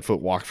maybe a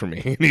 10-foot walk for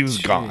me, and he was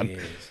gone.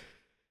 Jeez.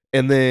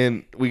 And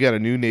then we got a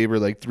new neighbor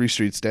like 3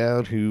 streets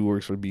down who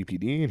works for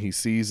BPD, and he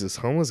sees this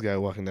homeless guy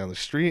walking down the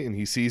street, and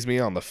he sees me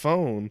on the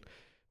phone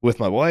with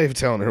my wife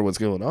telling her what's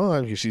going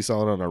on because she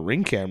saw it on a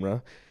Ring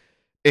camera.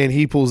 And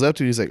he pulls up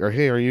to me, he's like,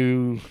 hey,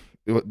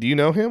 do you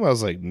know him? I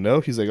was like, no.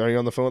 He's like, are you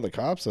on the phone with the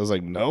cops? I was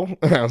like, no.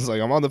 I was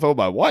like, I'm on the phone with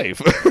my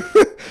wife.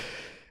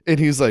 And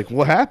he's like,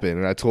 what happened?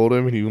 And I told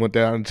him, and he went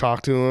down and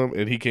talked to him,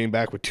 and he came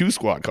back with 2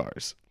 squad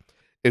cars.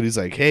 And he's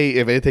like, hey,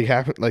 if anything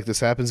like this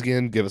happens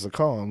again, give us a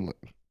call. I'm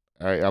like,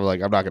 all right. I'm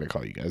like, I'm not going to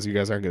call you guys. You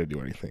guys aren't going to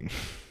do anything.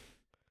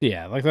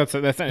 Yeah, like that's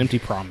an empty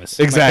promise.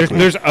 Exactly.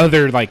 Like, there's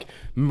other like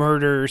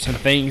murders and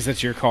things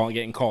that you're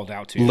getting called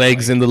out to.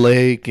 Legs like, in the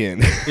lake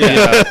and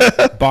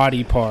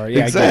body part.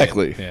 Yeah,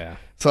 exactly. Yeah.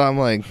 So I'm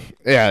like,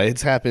 yeah,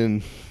 it's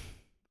happened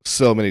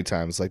so many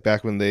times. Like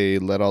back when they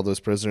let all those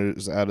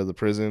prisoners out of the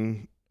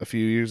prison a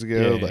few years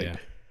ago,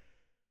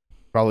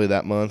 probably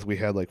that month we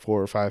had like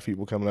 4 or 5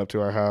 people coming up to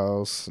our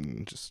house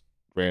and just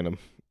random.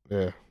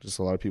 Yeah, just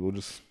a lot of people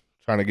just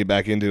trying to get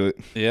back into it.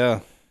 Yeah.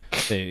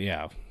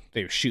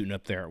 They were shooting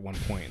up there at one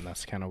point, and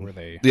that's kind of where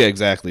they. Yeah,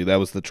 exactly. That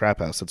was the trap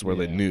house. That's where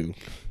they knew.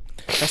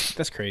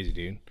 That's crazy,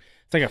 dude.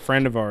 It's like a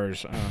friend of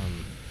ours,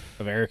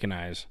 of Eric and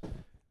I's.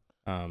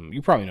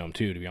 You probably know him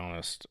too, to be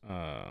honest.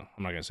 I'm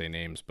not gonna say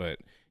names, but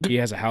he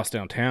has a house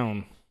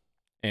downtown,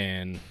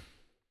 and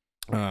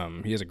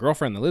he has a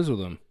girlfriend that lives with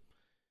him,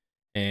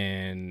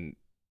 and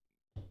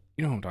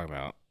you know who I'm talking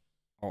about.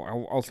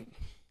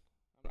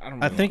 I don't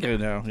know. I think I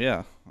know.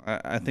 Yeah.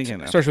 I think I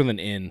know. It starts with an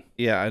N.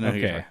 Yeah, I know who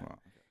you're Okay. talking about.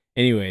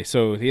 Anyway,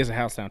 so he has a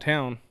house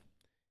downtown,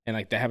 and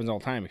like that happens all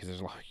the time because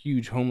there's a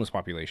huge homeless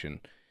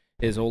population.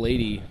 His old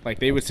lady, like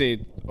they would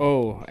say,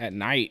 oh, at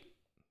night,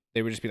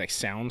 they would just be like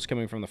sounds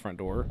coming from the front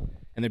door,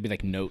 and there'd be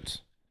like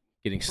notes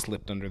getting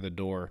slipped under the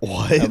door.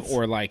 What?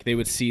 Or like they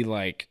would see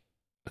like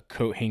a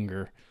coat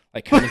hanger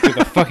like coming through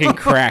the fucking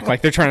crack,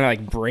 like they're trying to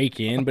like break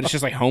in, but it's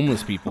just like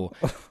homeless people.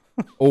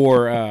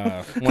 Or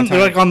one time,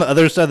 They're like on the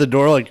other side of the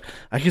door, like,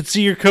 I can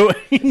see your coat.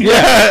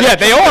 yeah,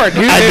 they are,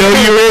 dude. I know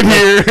you're in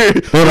here.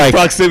 They're like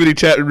proximity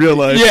chat in real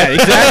life. Yeah,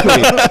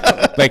 exactly.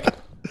 Like,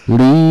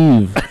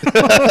 leave.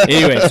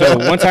 Anyway, so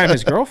one time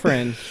his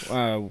girlfriend,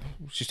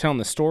 she's telling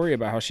the story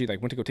about how she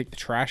like went to go take the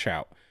trash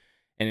out.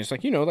 And it's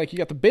like, you know, like you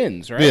got the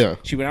bins, right? Yeah.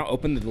 She went out,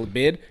 opened the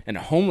bin, and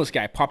a homeless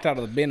guy popped out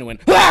of the bin and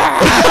went,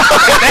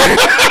 ah!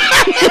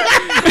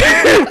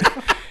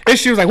 And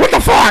she was like, what the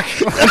fuck?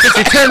 And so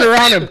she turned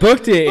around and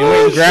booked it and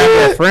went and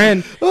grabbed her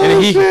friend.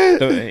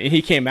 And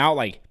he came out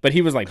like, but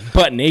he was like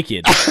butt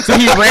naked. So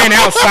he ran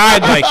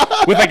outside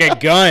like with like a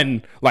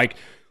gun, like,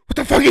 what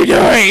the fuck are you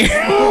doing?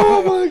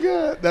 Oh my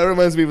god, that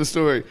reminds me of a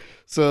story.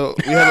 So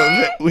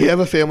we have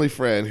a family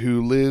friend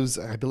who lives,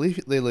 I believe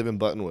they live in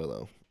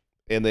Buttonwillow,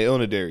 and they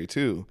own a dairy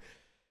too,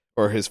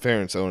 or his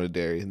parents own a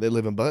dairy. They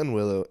live in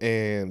Buttonwillow,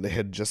 and they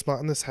had just bought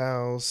in this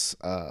house,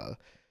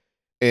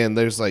 and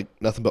there's like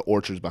nothing but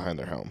orchards behind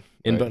their home.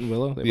 In right?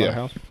 Buttonwillow, they bought a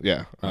house.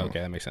 Yeah. Oh,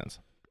 okay, that makes sense.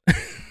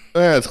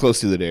 It's close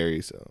to the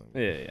dairy, so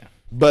Yeah.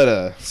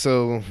 But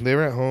so they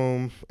were at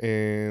home,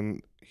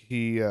 and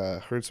he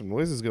heard some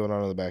noises going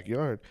on in the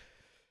backyard.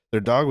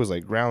 Their dog was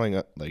like growling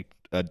up like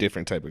a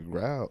different type of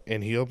growl,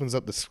 and he opens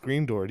up the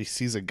screen door and he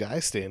sees a guy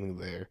standing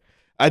there.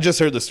 I just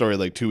heard the story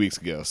like 2 weeks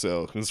ago,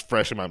 so it was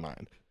fresh in my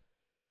mind.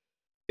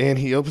 And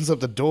he opens up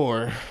the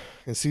door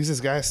and sees this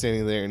guy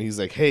standing there, and he's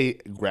like, hey,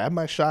 grab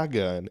my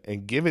shotgun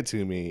and give it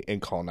to me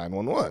and call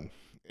 911.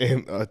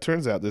 And it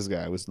turns out this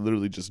guy was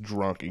literally just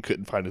drunk and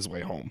couldn't find his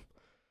way home.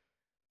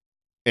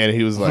 And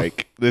he was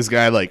like, this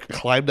guy like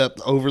climbed up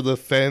over the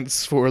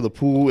fence for the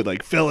pool and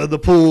like fell in the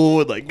pool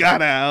and like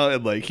got out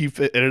and like he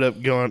ended up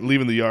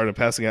leaving the yard and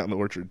passing out in the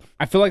orchard.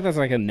 I feel like that's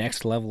like a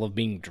next level of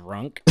being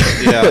drunk.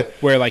 Yeah.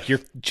 Where like you're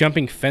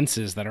jumping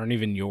fences that aren't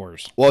even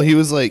yours. Well, he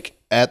was like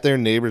at their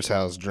neighbor's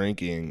house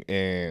drinking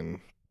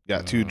and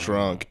got too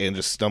drunk and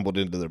just stumbled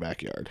into their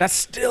backyard. That's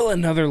still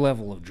another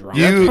level of drunk.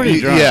 That's pretty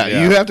drunk, yeah,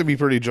 yeah. you have to be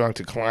pretty drunk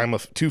to climb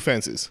 2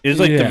 fences. It was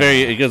like Yeah.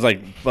 it goes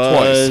like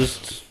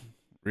buzzed,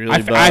 really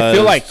buzzed. I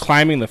feel like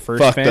climbing the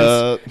first Fucked fence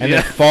up. and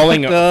then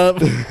falling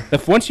up.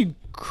 Once you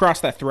cross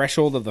that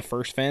threshold of the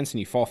first fence and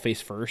you fall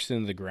face first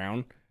into the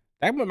ground,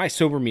 that might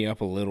sober me up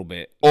a little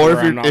bit. Or Where if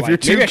you're- I'm not if you're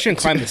too- maybe I shouldn't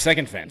climb the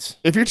second fence.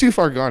 If you're too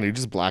far gone, you're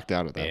just blacked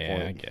out at that Yeah, I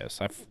point. guess.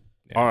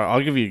 All right,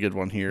 I'll give you a good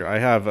one here. I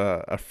have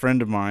a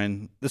friend of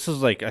mine. This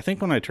is like, I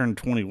think when I turned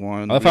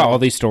 21. I love how all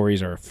these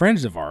stories are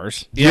friends of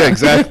ours. Yeah,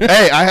 exactly.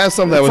 Hey, I have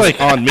some that was like-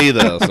 on me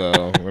though.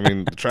 So I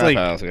mean, the trap like-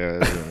 house. Yeah.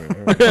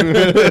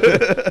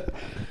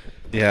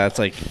 Yeah, it's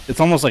like, it's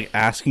almost like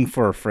asking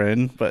for a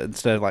friend, but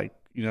instead of like,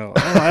 oh,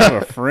 I have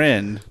a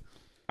friend.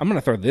 I'm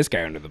gonna throw this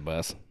guy under the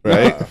bus.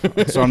 Right.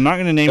 So I'm not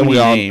going to name And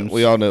any we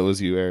names. all know it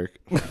was you, Eric.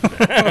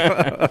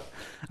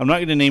 I'm not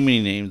going to name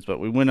any names, but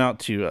we went out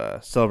to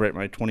celebrate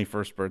my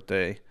 21st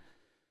birthday.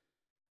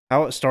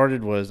 How it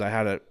started was I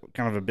had a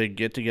kind of a big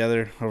get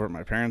together over at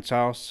my parents'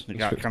 house. It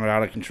got kind of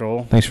out of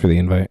control. Thanks for the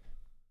invite.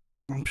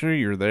 I'm sure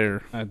you were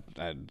there. I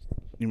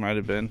You might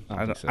have been. I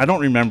don't think so. I don't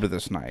remember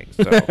this night.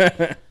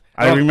 So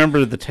I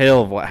remember the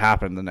tale of what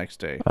happened the next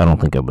day. I don't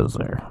think I was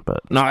there, but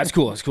No, it's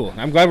cool. It's cool.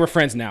 I'm glad we're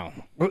friends now.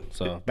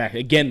 So back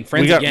again,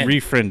 friends We got again.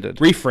 refriended.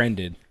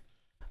 Refriended.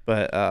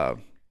 But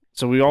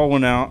so we all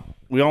went out.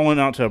 We all went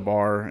out to a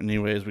bar.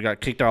 Anyways, we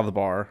got kicked out of the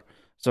bar.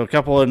 So a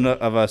couple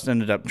of us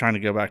ended up trying to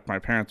go back to my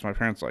parents. My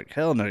parents were like,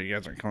 hell no, you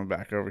guys aren't coming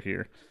back over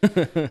here.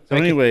 So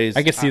anyways,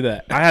 I can see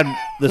that. I had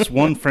this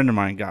one friend of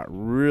mine got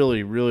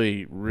really,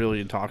 really,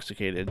 really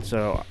intoxicated.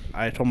 So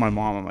I told my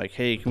mom, I'm like,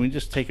 hey, can we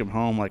just take him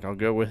home? Like, I'll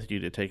go with you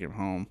to take him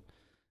home.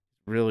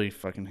 Really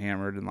fucking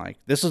hammered. And like,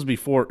 this was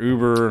before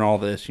Uber and all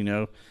this,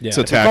 Yeah.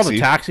 So If we called a taxi.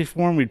 taxi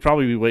for him, we'd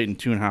probably be waiting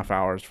 2.5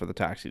 hours for the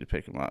taxi to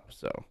pick him up.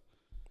 So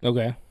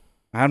Okay.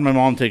 I had my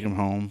mom take him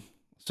home.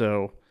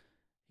 So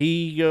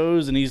he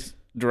goes and he's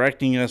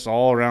directing us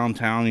all around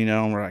town,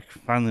 and we're like,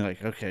 finally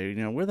like, okay,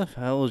 where the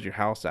hell is your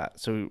house at?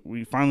 So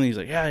we finally, he's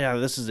like, yeah,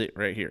 this is it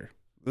right here.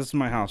 This is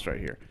my house right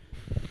here.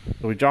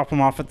 So we drop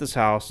him off at this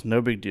house. No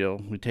big deal.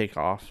 We take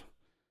off.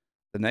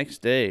 The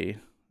next day,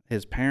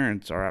 his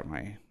parents are at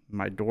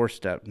my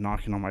doorstep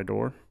knocking on my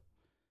door.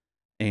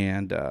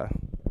 And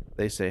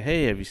they say,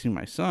 hey, have you seen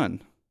my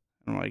son?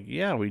 And I'm like,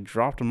 yeah, we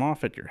dropped him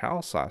off at your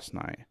house last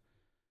night.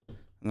 And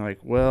they're like,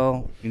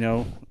 well,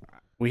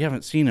 we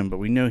haven't seen him, but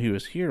we know he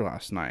was here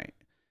last night.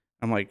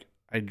 I'm like,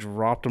 I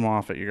dropped him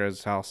off at your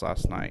guys' house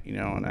last night,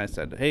 and I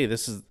said, hey,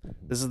 this is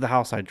the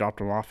house I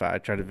dropped him off at. I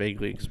tried to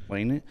vaguely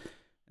explain it.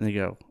 And they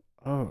go,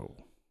 oh,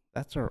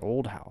 that's our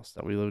old house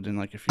that we lived in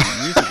like a few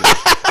years ago.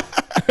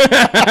 So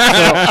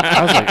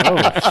I was like,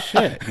 oh,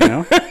 shit,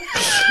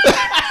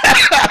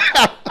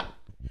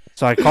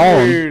 So I call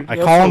him. Dude, I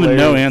that's call him and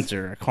no hilarious.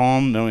 answer. I call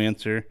him, no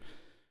answer.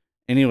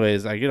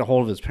 Anyways, I get a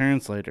hold of his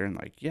parents later and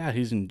like, yeah,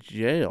 he's in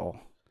jail.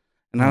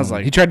 And I was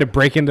like, he tried to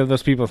break into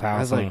those people's I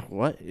was house. like,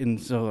 what? And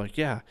so like,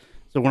 yeah.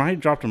 So when I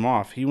dropped him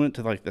off, he went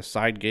to like the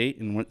side gate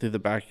and went through the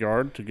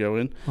backyard to go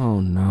in. oh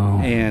no.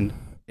 And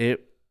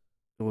it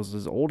was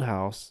his old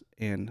house,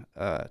 and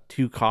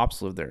 2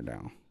 cops live there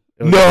now.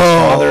 It was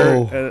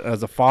No!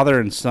 as a father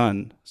and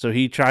son. So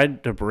he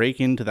tried to break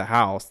into the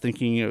house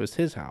thinking it was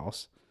his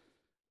house.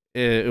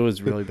 It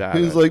was really bad.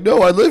 He was like,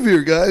 "No, I live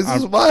here, guys.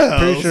 This is my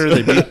house." Pretty sure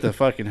they beat the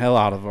fucking hell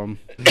out of him,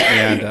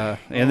 and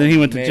then he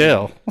went to Man.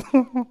 jail.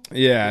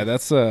 yeah,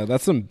 that's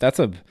some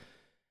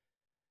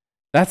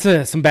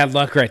bad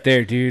luck right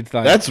there, dude.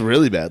 Like, That's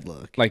really bad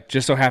luck. like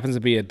just so happens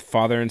to be a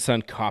father and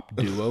son cop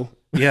duo.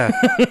 Yeah.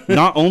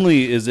 Not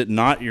only is it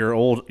not your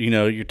old,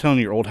 you're telling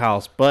your old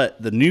house,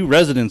 but the new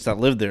residents that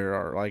live there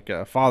are like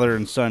a father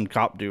and son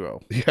cop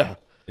duo. Yeah.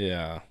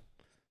 Yeah.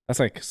 That's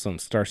like some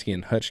Starsky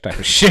and Hutch type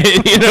of shit.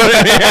 You know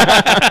what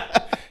I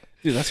mean?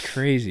 Dude, that's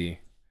crazy.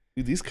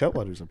 Dude, these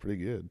Cutwaters are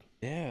pretty good.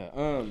 Yeah.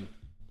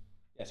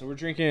 Yeah, so we're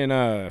drinking,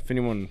 if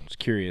anyone's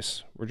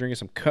curious, we're drinking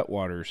some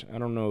Cutwaters. I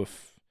don't know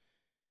if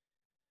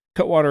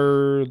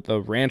Cutwater,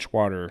 the ranch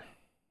water,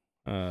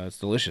 it's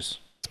delicious.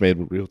 It's made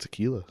with real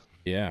tequila.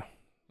 Yeah.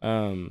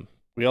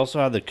 We also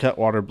had the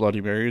Cutwater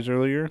Bloody Marys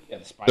earlier. Yeah,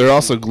 the spicy. They're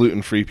also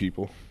gluten-free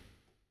people.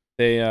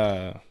 They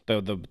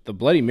the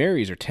Bloody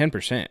Marys are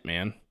 10%,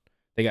 man.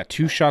 They got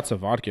 2 shots of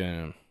vodka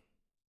in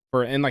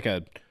them, in like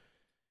a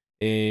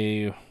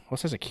what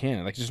size a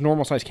can? Like just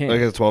normal size can.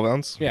 Like a 12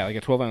 ounce. Yeah, like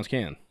a 12-ounce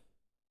can.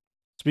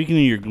 Speaking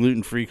of your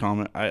gluten-free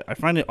comment, I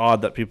find it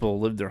odd that people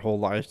live their whole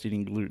lives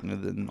eating gluten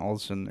and then all of a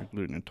sudden they're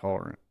gluten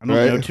intolerant. I don't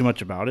Right. know too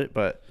much about it,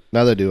 but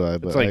Neither do I.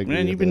 But it's I like, agree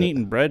man, with you've been that.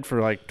 eating bread for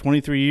like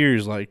 23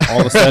 years. Like all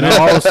of a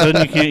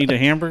sudden you can't eat a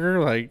hamburger.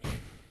 Like,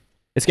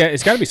 It's got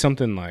to be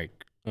something like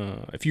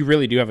if you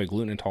really do have a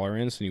gluten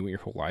intolerance and you went your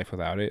whole life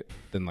without it,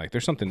 then like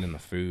there's something in the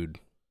food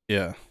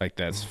Yeah. like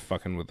that's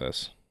fucking with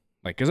us.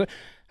 Like, cause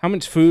how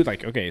much food?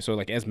 Like, okay, so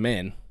like as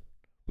men,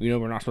 we know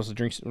we're not supposed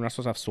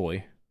to have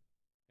soy,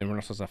 and we're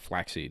not supposed to have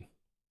flaxseed.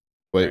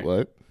 Wait, Right.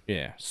 what?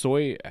 Yeah,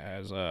 soy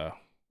has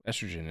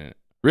estrogen in it.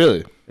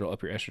 Really? It'll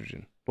up your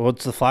estrogen. Well,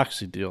 what's the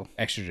flaxseed deal?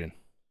 Estrogen.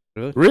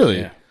 Really? Really?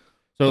 Yeah.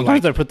 So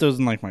Sometimes like, I put those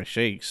in like my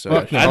shakes, so I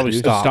fuck should no, probably dude.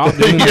 stop. Stop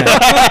doing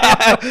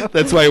that.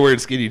 That's why you're wearing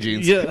skinny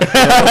jeans. Yeah.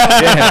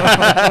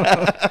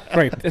 Yeah.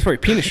 Right. That's why your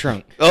penis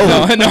shrunk.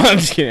 Oh. No, I'm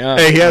just kidding.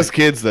 Hey, he has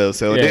kids though,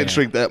 so it yeah. didn't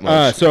shrink that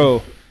much.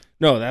 So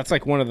no, that's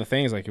like one of the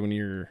things. Like when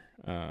you're,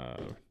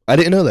 I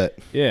didn't know that.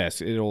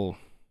 yes, it'll.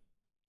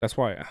 That's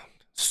why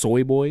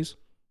soy boys,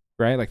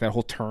 right? Like that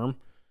whole term.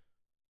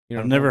 You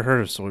know, I've never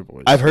heard of soy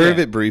boys. I've heard of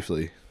Yeah. it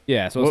briefly.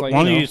 Yeah, so it's like, Why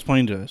you don't know, you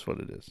explain to us what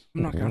it is?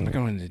 I'm not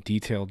going into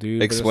detail,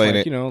 dude. Explain but it's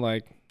like, it. You know,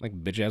 like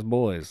bitch ass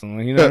boys. You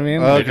know what I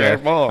mean? Like, Okay.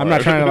 I'm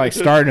not trying to like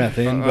start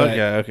nothing, but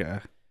Okay.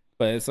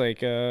 but it's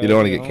like You don't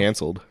want to get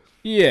canceled.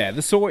 Yeah,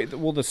 the soy.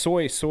 Well, the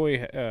soy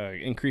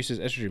increases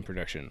estrogen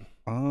production,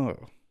 Oh.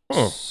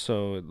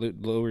 so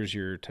it lowers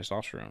your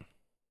testosterone.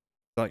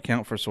 Does that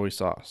count for soy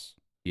sauce?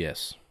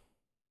 Yes,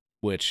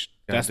 which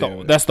God damn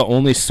it. that's the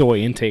only soy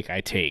intake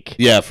I take.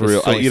 Yeah, for Is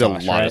real. I soy eat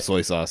sauce, a lot right? of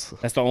soy sauce.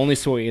 That's the only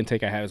soy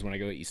intake I have is when I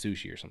go eat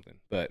sushi or something.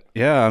 But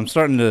Yeah, I'm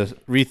starting to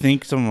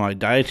rethink some of my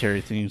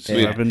dietary things.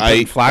 Yeah. I've been I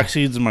putting eat- flax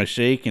seeds in my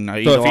shake, and I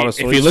eat so a lot of if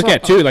soy you look sauce.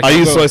 at too, like I I'll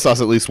use go- soy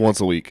sauce at least once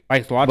a week.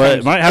 like a lot of But it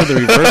times, might have the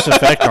reverse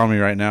effect on me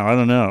right now. I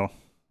don't know.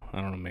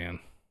 I don't know, man.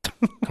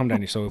 Calm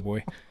down, you soy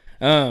boy.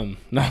 No,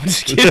 I'm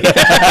just kidding.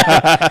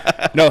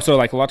 No, so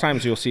like a lot of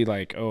times you'll see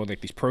like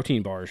like these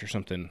protein bars or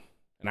something,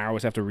 and I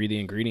always have to read the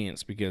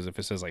ingredients because if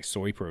it says like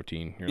soy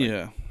protein, you're like,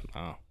 Yeah.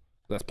 oh,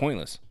 that's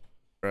pointless.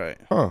 Right.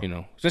 Huh. You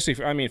know, especially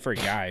for a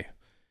guy.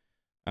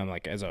 I'm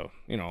like, as a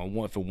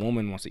if a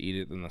woman wants to eat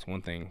it, then that's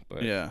one thing.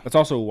 But Yeah. that's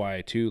also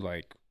why too.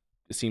 Like,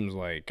 it seems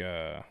like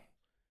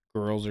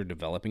girls are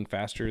developing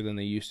faster than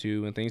they used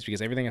to and things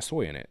because everything has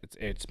soy in it.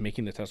 It's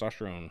making the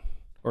testosterone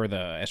or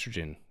the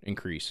estrogen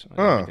increase and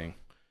Huh. everything.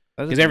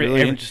 That is Because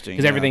really interesting.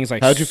 Because everything's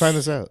like. How'd you find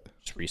this out?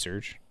 Just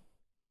research.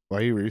 Why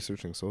are you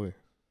researching soy?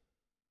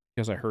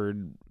 Because I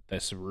heard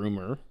this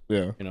rumor.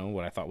 Yeah. You know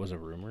what I thought was a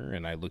rumor,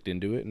 and I looked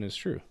into it, and it's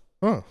true.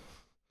 Huh.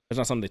 It's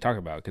not something they talk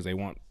about because they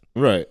want.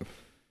 Right.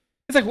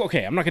 It's like, well,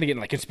 okay, I'm not gonna get in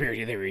like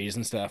conspiracy theories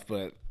and stuff,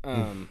 but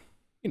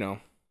you know,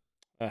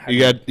 You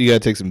got to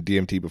take some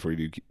DMT before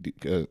you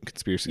do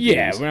conspiracy yeah,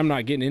 theories. well, I'm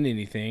not getting into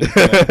anything.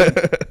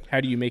 But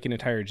how do you make an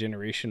entire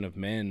generation of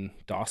men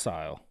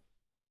docile?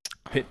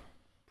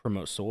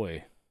 Promote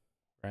soy,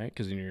 right?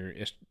 Because you're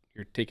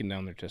taking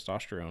down their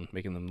testosterone,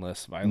 making them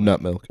less violent.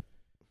 Nut milk.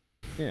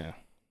 Yeah,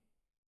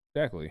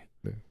 exactly.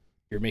 Yeah.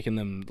 You're making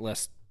them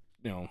less,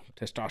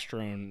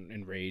 testosterone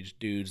enraged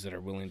dudes that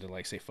are willing to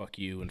like say fuck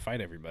you and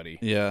fight everybody.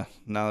 Yeah.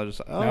 Now they're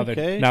just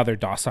okay. Now they're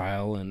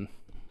docile and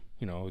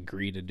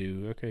agree to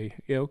do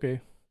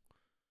okay.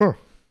 Huh.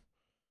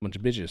 Bunch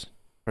of bitches.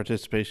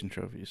 Participation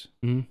trophies.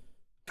 Mm-hmm.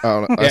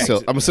 I don't know. Yeah,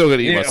 I'm still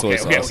gonna eat my soy okay,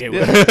 sauce. okay.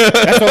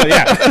 That's all,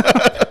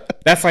 yeah.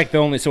 That's like the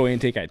only soy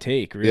intake I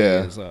take. Really,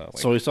 Yeah. is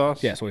Soy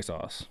sauce. yeah, soy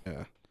sauce.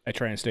 Yeah. I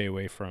try and stay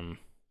away from.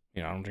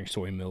 I don't drink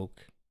soy milk.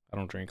 I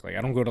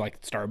don't go to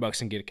like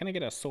Starbucks and can I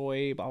get a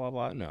soy blah blah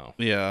blah? No.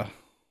 Yeah.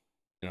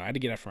 I had to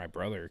get that for my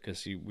brother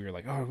because we were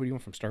like, oh, what do you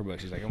want from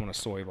Starbucks? He's like, I want a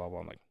soy blah blah.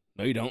 I'm like,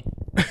 no, you don't.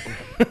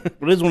 But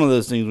it is one of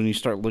those things when you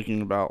start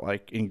looking about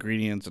like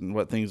ingredients and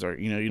what things are,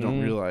 you don't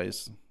Mhm.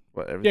 realize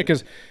what everything. Yeah,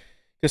 because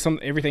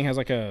everything has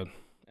like an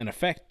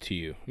effect to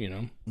you,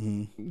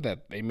 Mhm.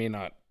 that they may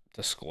not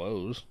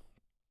disclose,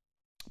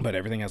 but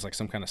everything has like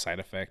some kind of side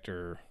effect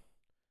or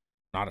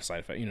not a side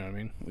effect. You know what I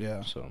mean?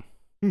 Yeah. So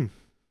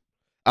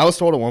I was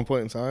told at one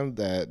point in time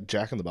that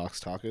Jack in the Box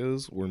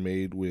tacos were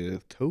made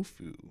with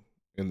tofu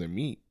in their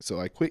meat. So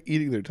I quit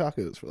eating their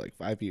tacos for like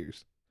 5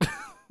 years.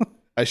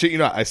 I shit you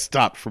not, I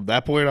stopped from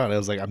that point on. I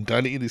was like, I'm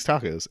done eating these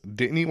tacos.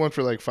 Didn't eat one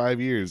for like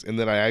 5 years. And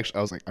then I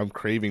was like, I'm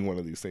craving one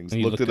of these things.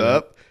 And you Looked it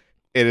up.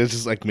 And it's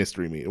just like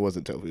mystery meat. It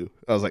wasn't tofu.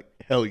 I was like,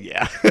 hell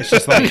yeah. it's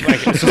just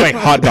like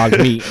hot dog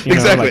meat.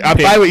 Exactly. Like I'm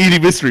fine with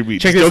eating mystery meat.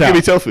 Check Just this don't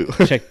give me out.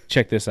 tofu.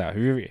 check this out. Do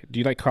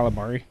you like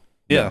calamari?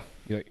 Yeah.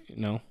 You like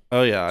no?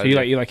 Oh yeah. So I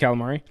you do. like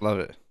calamari? Love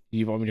it.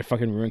 You want me to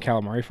fucking ruin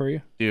calamari for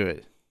you? Do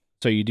it.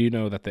 So you do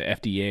know that the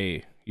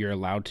FDA, you're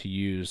allowed to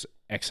use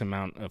X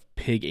amount of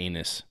pig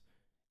anus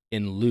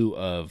in lieu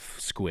of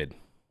squid.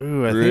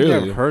 Ooh, I think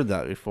Really? I've heard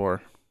that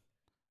before.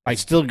 Like-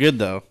 It's still good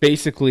though.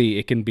 Basically,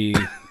 it can be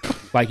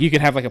like you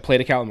can have like a plate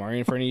of calamari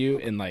in front of you,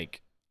 and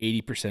like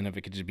 80% of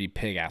it could just be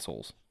pig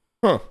assholes.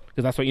 Huh.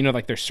 Because that's what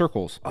like they're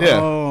circles. Yeah.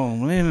 Oh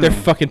man. They're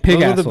fucking pig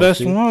Those are assholes. the best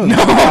dude. ones. No.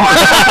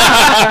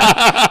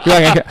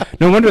 You're like,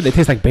 no wonder they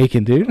taste like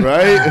bacon, dude.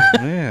 Right?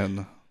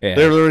 Man. Yeah.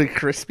 They're literally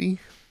crispy.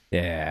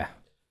 Yeah.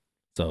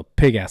 So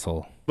pig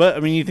asshole. But I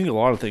mean, you think a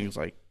lot of things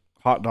like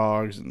hot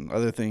dogs and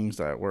other things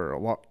that were a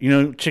lot.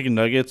 Chicken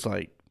nuggets.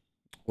 Like,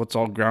 what's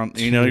all ground?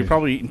 You're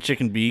probably eating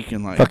chicken beak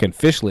and like. Fucking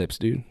fish lips,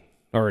 dude.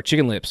 Or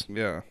chicken lips.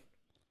 Yeah.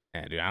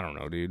 Yeah, dude. I don't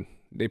know, dude.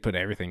 They put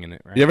everything in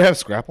it, right? You ever have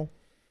scrapple?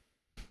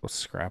 What's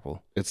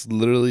Scrapple? It's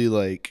literally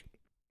like,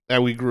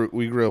 we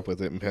grew up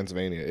with it in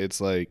Pennsylvania. It's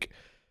like,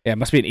 Yeah, it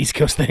must be an East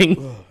Coast thing.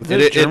 Is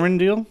it a German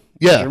deal?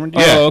 yeah, German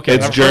deal? yeah. Oh, okay.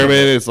 It's I've heard of German.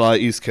 it. It's a lot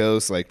East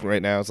Coast. Like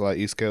right now, it's a lot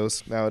East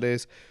Coast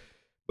nowadays.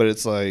 But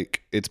it's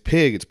like it's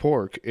pig, it's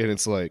pork, and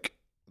it's like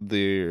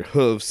their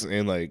hoofs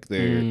and like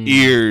their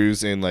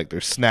ears and like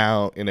their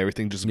snout and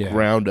everything just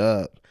ground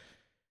up.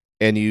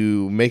 And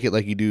you make it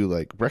like you do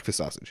like breakfast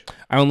sausage.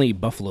 I only eat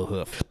buffalo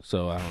hoof,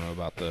 so I don't know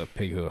about the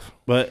pig hoof.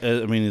 But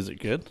I mean, is it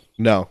good?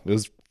 No, it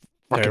was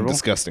fucking Terrible?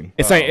 disgusting.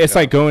 It's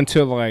like going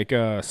to like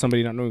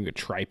somebody not knowing what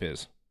tripe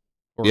is,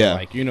 or Yeah.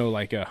 like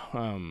like a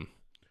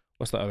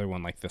what's the other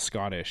one, like the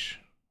Scottish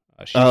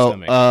sheep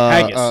stomach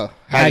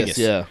haggis,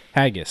 yeah.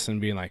 haggis,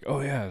 and being like, oh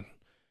yeah,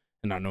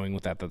 and not knowing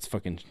what that's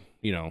fucking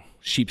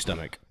sheep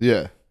stomach.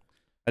 Yeah.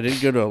 I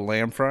did go to a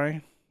lamb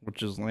fry,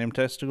 which is lamb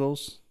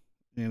testicles,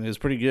 and it was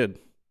pretty good.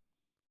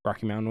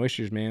 Rocky Mountain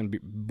oysters, man,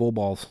 bull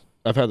balls.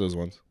 I've had those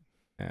ones.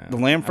 Yeah. The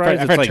lamb fries,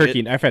 I've it's had like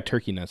turkey. I've had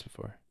turkey nuts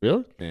before.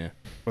 Really? Yeah.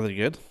 Are they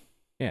good?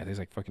 Yeah, it tastes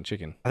like fucking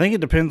chicken. I think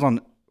it depends on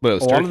But it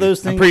was a lot of those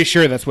I'm things. pretty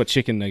sure that's what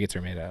chicken nuggets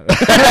are made out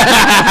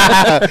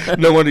of.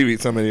 No wonder you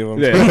eat so many of them.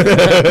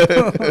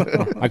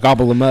 Yeah. I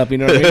gobble them up, you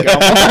know what I mean?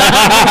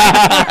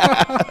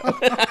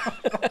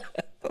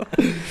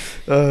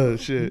 Oh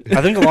shit.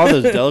 I think a lot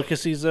of those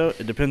delicacies, though,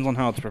 it depends on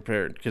how it's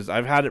prepared. Because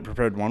I've had it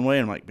prepared one way,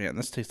 and I'm like, man,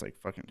 this tastes like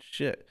fucking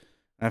shit.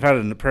 And I've had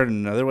it prepared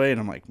another way, and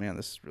I'm like, man,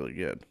 this is really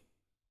good.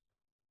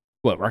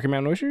 What, Rocky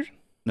Mountain oysters?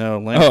 No,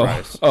 lamb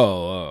fries.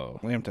 Oh.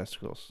 Lamb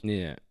testicles.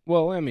 Yeah.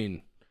 Well, I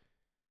mean,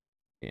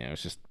 yeah,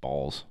 it's just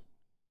balls.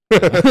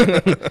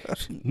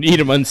 Eat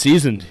them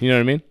unseasoned. You know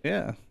what I mean?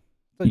 Yeah.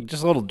 It's like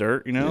just a little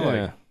dirt, you know? Yeah.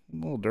 Like, a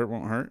little dirt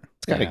won't hurt.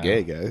 It's kind of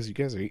Yeah. gay, guys. You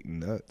guys are eating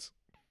nuts.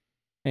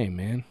 Hey,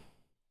 man.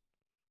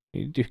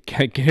 You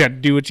gotta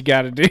do what you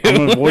gotta do.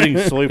 I'm avoiding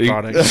soy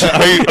products.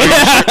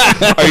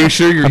 Are you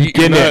sure you're eating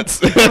getting it. nuts?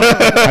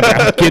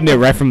 I'm getting it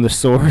right from the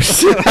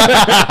source.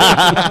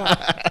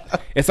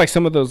 It's like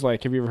some of those,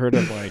 like, have you ever heard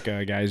of like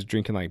guys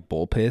drinking like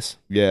bull piss?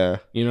 Yeah.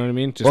 You know what I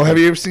mean? Just Well, have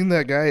like- you ever seen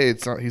that guy?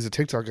 He's a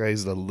TikTok guy.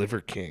 He's the liver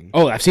king.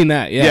 Oh, I've seen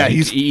that. Yeah, Yeah, he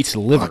he's eats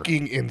liver.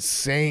 Fucking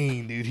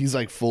insane, dude. He's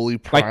like fully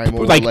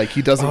primal. like- Like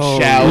he doesn't Oh,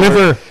 shower.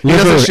 liver, He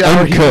doesn't liver, shower.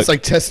 He uncooked. has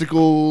like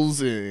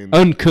testicles and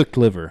Uncooked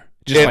liver.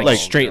 Just Yeah, like, like,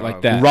 straight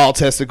like that. raw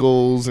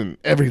testicles and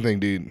everything,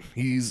 dude.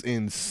 He's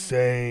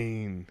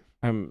insane.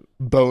 I'm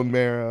Bone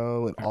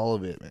marrow and all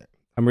of it, man.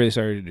 I'm really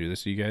sorry to do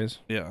this to you guys,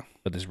 Yeah.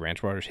 but this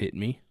ranch water's hitting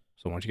me.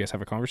 So why don't you guys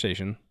have a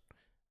conversation?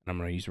 And I'm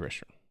gonna use the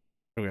restroom.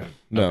 Okay.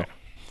 No.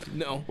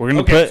 No, We're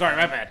gonna okay, put- Sorry,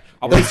 my bad.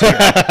 I'll put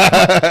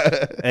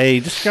here. Hey,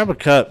 just grab a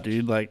cup,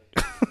 dude. Like,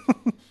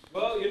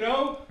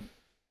 Well,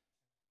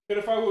 but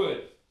if I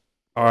would.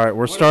 all right,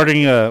 we're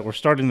starting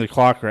the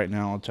clock right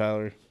now,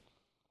 Tyler.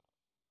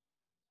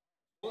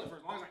 Well, for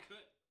as long as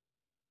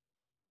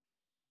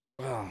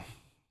I could. Wow.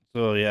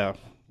 So yeah,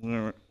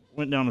 we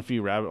went down a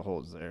few rabbit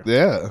holes there.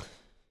 Yeah.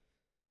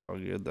 All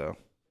good though.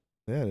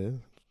 Yeah, it is.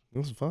 It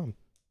was fun.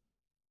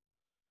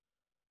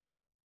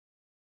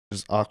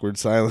 Just awkward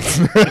silence.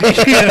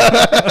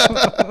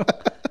 I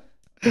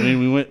mean,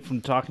 we went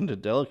from talking to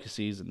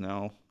delicacies, and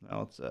now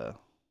it's I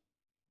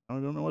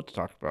don't know what to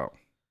talk about.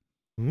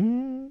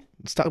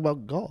 Let's talk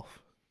about golf.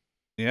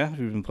 Yeah, have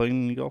you been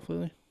playing any golf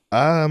lately?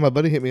 My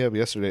buddy hit me up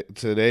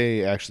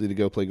today, actually, to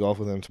go play golf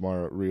with him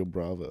tomorrow at Rio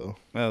Bravo.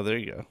 Oh, there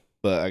you go.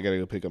 But I gotta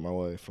go pick up my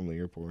wife from the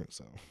airport,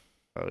 so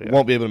Oh yeah.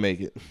 won't be able to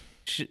make it.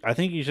 I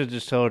think you should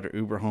just tell her to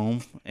Uber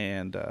home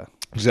and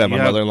Just have my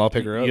you have- mother-in-law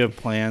pick her up. you have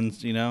plans,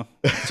 see how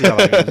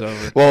that goes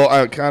over. Well,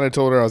 I kind of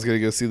told her I was gonna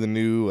go see the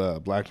new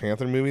Black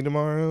Panther movie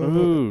tomorrow.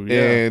 Ooh,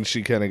 yeah. And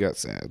she kind of got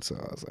sad, so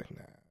I was like,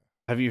 nah.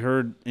 Have you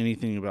heard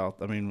anything about?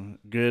 I mean,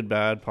 good,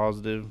 bad,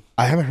 positive?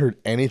 I haven't heard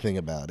anything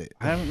about it.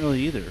 I haven't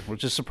really either,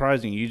 which is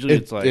surprising. Usually,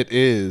 it's like it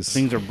is.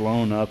 things are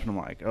blowing up, and I'm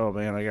like, oh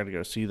man, I got to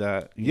go see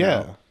that. you Yeah.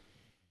 know?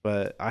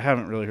 But I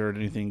haven't really heard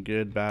anything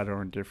good, bad,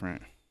 or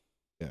indifferent.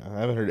 Yeah, I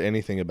haven't heard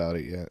anything about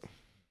it yet.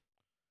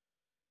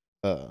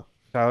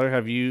 Tyler,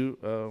 have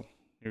you?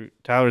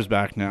 Tyler's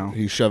back now.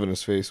 He's shoving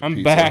his face. with I'm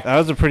pizza. back. That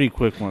was a pretty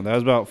quick one. That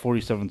was about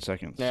 47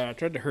 seconds. Yeah, I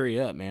tried to hurry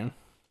up, man.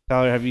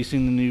 Tyler, have you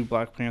seen the new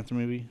Black Panther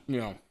movie?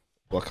 Yeah.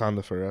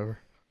 Wakanda forever.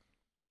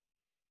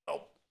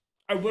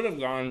 I would have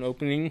gone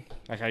opening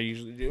like I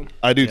usually do,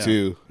 I do Yeah.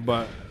 too.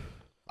 but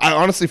I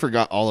honestly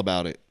forgot all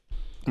about it.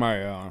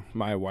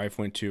 my wife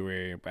went to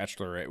a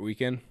bachelorette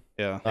weekend,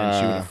 Yeah. and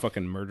she would have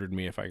fucking murdered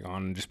me if I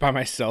gone just by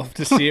myself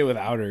to see it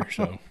without her.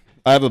 So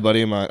I have a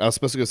buddy of mine. I was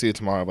supposed to go see it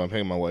tomorrow, but I'm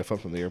picking my wife up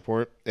from the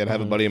airport. And I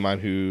have a buddy of mine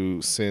who,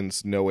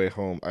 since No Way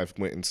Home, I've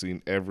went and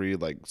seen every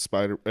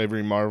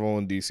every Marvel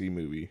and DC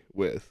movie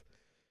with,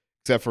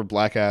 except for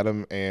Black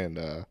Adam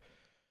and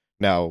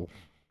now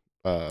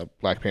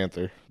Black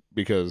Panther,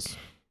 because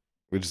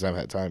we just haven't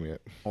had time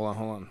yet. hold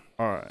on.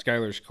 All right.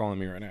 Skylar's calling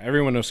me right now.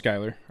 Everyone knows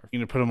Skylar. You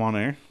gonna put him on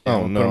air? Oh,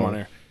 We'll no. Put him on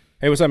air.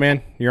 Hey, what's up,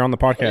 man? You're on the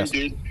podcast.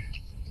 Hey, dude.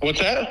 What's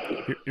that?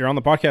 You're on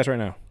the podcast right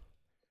now.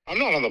 I'm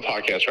not on the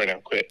podcast right now.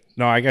 Quit.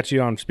 No, I got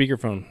you on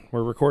speakerphone.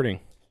 We're recording.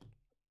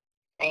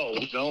 Oh,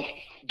 no.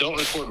 Don't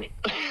record me.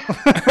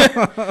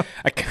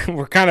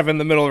 We're kind of in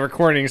the middle of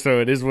recording, so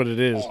it is what it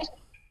is.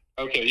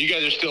 Okay, you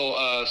guys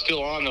are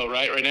still on though,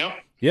 right now?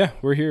 Yeah,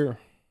 we're here.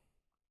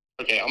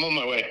 Okay, I'm on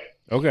my way.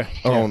 Okay.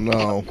 Oh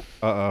no.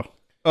 Uh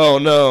Oh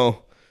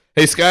no.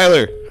 Hey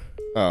Skylar.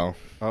 Oh.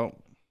 oh.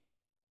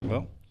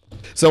 Well.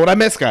 So when I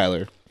met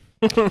Skylar,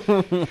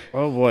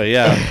 Oh boy.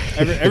 Yeah.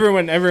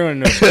 Everyone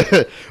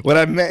knows. when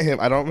I met him,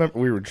 I don't remember.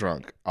 We were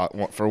drunk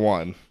for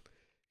one,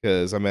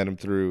 because I met him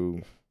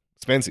through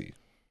Spency.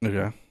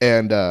 Okay.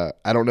 And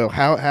I don't know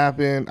how it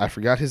happened. I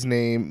forgot his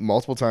name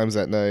multiple times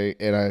that night.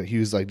 And he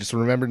was like, just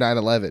remember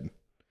 9/11.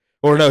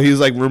 Or no, he was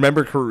like,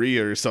 remember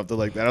Korea or something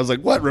like that. I was like,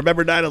 what?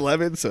 Remember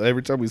 9/11? So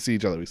every time we see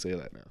each other, we say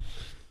that now.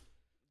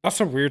 That's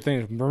some weird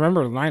thing.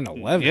 Remember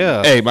 9/11?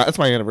 Yeah. Hey, that's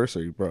my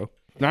anniversary, bro.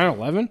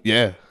 9/11?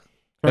 Yeah.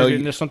 Trying Hell, to get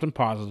into something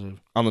positive.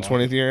 On the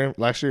 20th year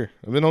last year.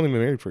 I've been only been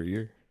married for a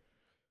year.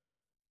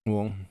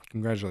 Well,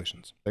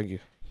 congratulations. Thank you.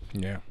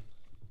 Yeah.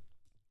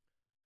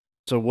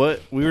 So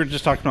what we were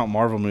just talking about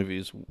Marvel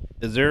movies.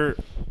 Is there?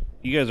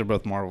 You guys are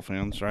both Marvel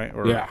fans, right?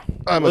 Or Yeah.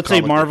 let's say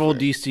Marvel,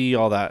 DC,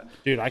 all that.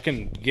 Dude, I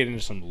can get into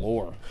some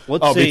lore.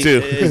 Let's Oh, say, me too.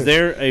 Is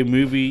there a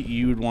movie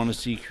you would want to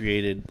see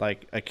created,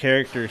 like a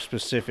character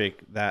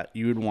specific that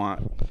you would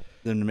want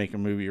them to make a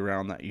movie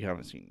around that you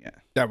haven't seen yet?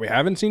 That we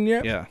haven't seen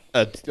yet? Yeah,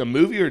 A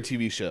movie or a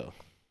TV show?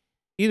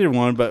 either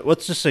one. But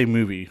let's just say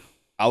movie.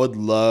 I would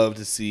love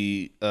to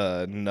see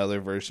another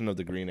version of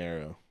the Green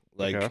Arrow.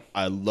 Like, Okay.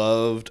 I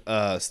loved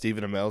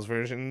Stephen Amell's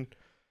version.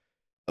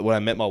 When I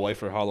met my wife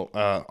for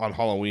on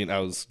Halloween, I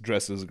was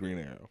dressed as a Green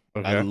Arrow.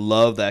 Okay. I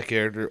love that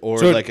character, or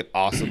So, like an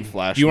awesome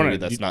Flash Do you movie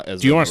want that's to? not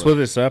as. Do you want to vanilla.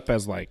 split this up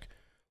as like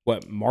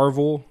what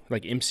Marvel,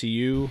 like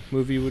MCU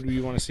movie would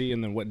you want to see,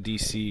 and then what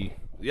DC?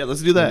 Yeah,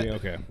 let's do that. Movie?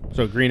 Okay.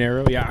 So Green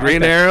Arrow, yeah. I Green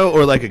like that. Arrow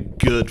or like a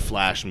good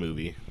Flash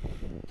movie,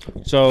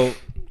 So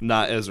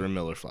not Ezra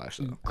Miller Flash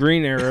though.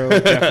 Green Arrow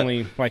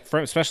definitely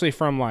especially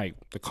from like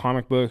the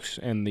comic books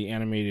and the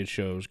animated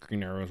shows.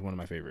 Green Arrow is one of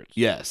my favorites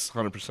Yes,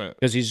 100%.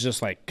 because he's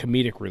just like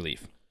comedic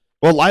relief.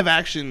 Well, live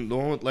action, the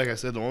one, like I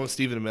said, the one with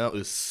Stephen Amell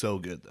is so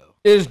good though.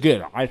 It is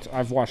good.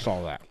 I've watched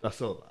all that. That's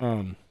so.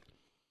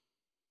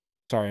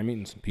 Sorry, I'm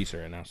eating some pizza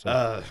right now.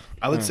 So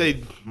I would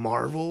say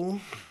Marvel.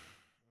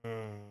 I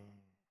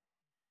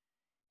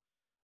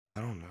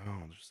don't know.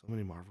 There's so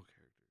many Marvel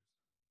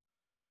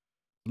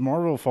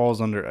Marvel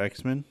falls under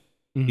X-Men.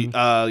 Mhm.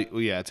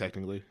 well, yeah,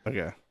 technically.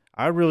 Okay.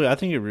 I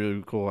think it'd really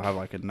be cool to have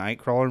like a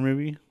Nightcrawler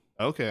movie.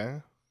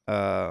 Okay.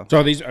 So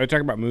are you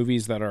talking about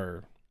movies that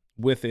are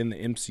within the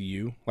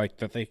MCU, like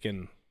that they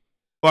can?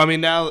 Well, I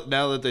mean, now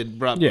that they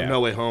brought Yeah. No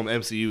Way Home,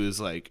 MCU is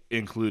like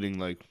including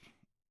like.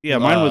 Yeah,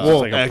 mine was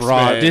Well, just like a X-Men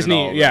broad. and Disney,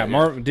 all yeah,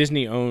 that, yeah.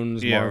 Disney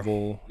owns Yeah.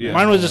 Marvel. Yeah.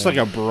 Mine was just like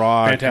a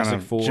broad Fantastic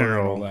kind of Four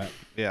general. and all that.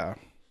 Yeah.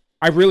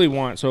 I really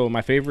want. So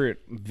my favorite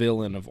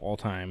villain of all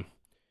time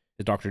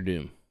is Doctor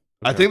Doom.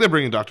 I think they're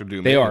bringing Doctor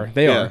Doom. They in. are,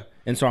 Yeah.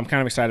 and so I'm kind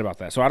of excited about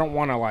that. So I don't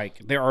want to like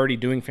they're already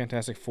doing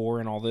Fantastic Four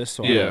and all this.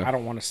 So Yeah. I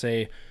don't want to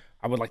say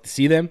I would like to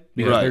see them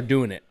because Right. they're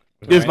doing it.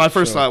 Because right? my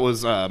first So- thought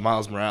was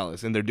Miles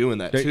Morales, and they're doing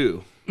that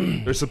too.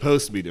 They're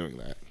supposed to be doing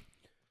that.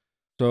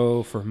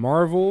 So for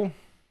Marvel,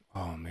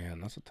 oh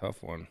man, that's a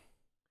tough one.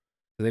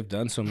 They've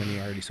done so many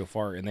already so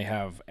far, and they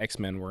have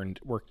X-Men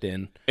worked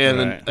in. And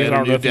Right. then Because and I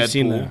don't know new if you've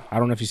seen Deadpool. I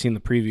don't know if you've seen the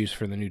previews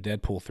for the new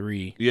Deadpool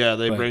 3. Yeah,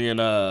 they but, bring in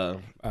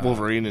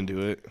Wolverine into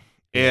it,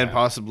 and yeah.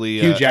 possibly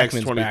Hugh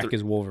Jackman's X-23 back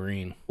as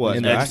Wolverine What,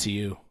 in the X-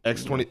 MCU.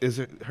 X20. Is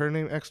it her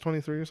name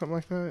X23 or something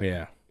like that?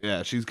 Yeah.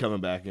 Yeah, she's coming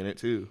back in it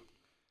too.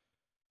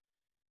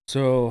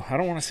 So I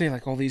don't want to say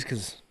like all these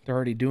because they're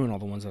already doing all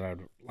the ones that I'd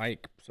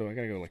like. So I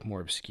gotta go like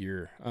more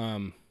obscure.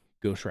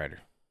 Ghost Rider.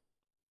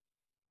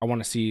 I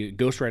want to see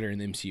Ghost Rider in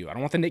the MCU. I don't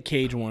want the Nick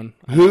Cage one.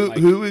 I don't like-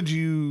 Who would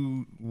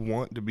you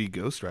want to be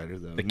Ghost Rider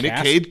though? The Nick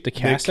cast- Cage. the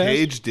cast Nick as?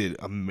 Cage did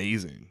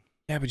amazing.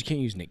 Yeah, but you can't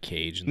use Nick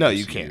Cage. In No, the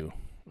you MCU.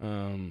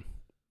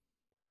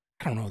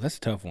 I don't know. That's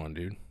a tough one,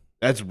 dude.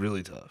 That's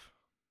really tough.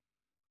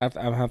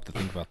 I'll have to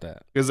think about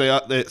that.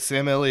 Because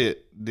Sam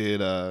Elliott did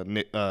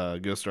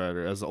Ghost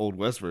Rider as the Old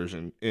West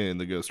version in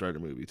the Ghost Rider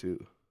movie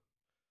too.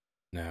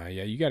 Nah,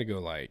 yeah, you got to go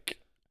like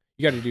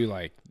you got to do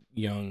like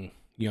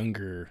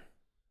younger.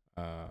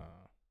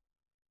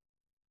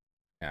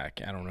 Yeah,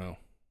 I don't know.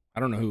 I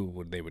don't know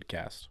who they would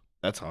cast.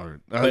 That's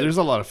hard. But- There's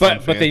a lot of fun.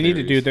 But they fan need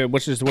to do theories. that,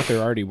 which is what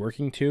they're already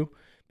working to,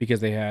 because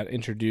they had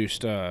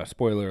introduced.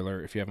 Spoiler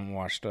alert: if you haven't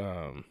watched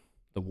the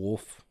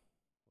Wolf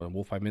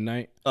by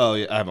Midnight, Oh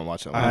yeah, I haven't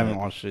watched that. I one haven't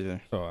yet. watched it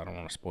either. so I don't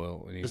want to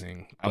spoil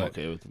anything. I'm But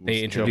okay with. they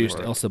listening. introduced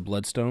for it. Elsa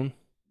Bloodstone,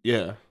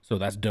 Yeah. so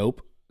that's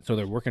dope. So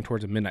they're working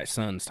towards a Midnight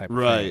Suns type of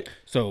Right. thing.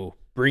 So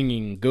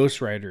bringing Ghost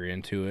Rider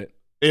into it,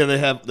 Yeah, they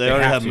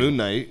already have have to. Moon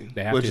Knight,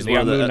 they have which to. is They one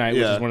got of the Moon Knight,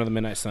 yeah, which is one of the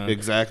Midnight Suns.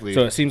 exactly.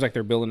 So it seems like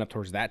they're building up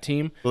towards that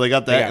team. well, they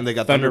got that, and they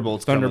got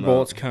Thunderbolts.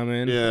 Thunderbolts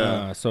coming.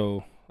 Yeah.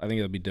 So I think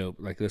it'll be dope.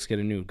 Like, let's get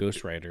a new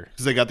Ghost Rider.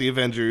 because they got the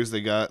Avengers.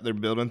 They're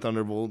building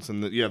Thunderbolts,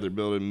 and they're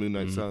building Moon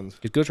Knight Suns.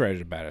 Because Ghost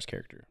Rider's a badass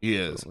character. He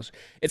is.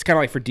 It's kind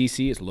of like for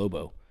DC, it's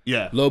Lobo.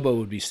 Yeah. Lobo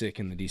would be sick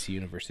in the DC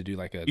universe to do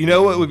like a. You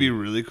know what would be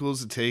really cool is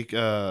to take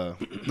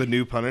the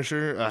new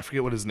Punisher. I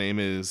forget what his name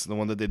is. The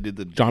one that they did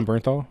the John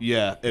Bernthal?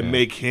 Yeah, and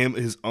make him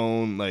his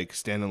own like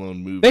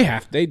standalone movie. They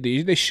have. They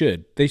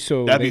should. They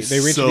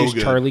reintroduced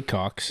good. Charlie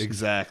Cox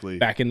Exactly.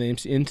 back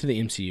into the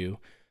MCU.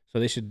 So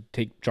they should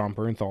take John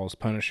Bernthal's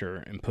Punisher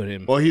and put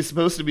him. Well, he's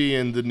supposed to be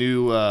in the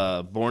new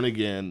Born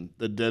Again,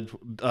 the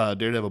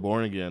Daredevil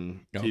Born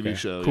Again TV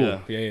show.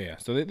 Cool. Yeah. Yeah.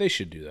 So they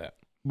should do that.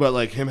 But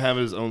like him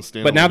having his own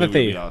standalone But now that movie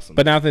would they, be awesome.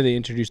 but now that they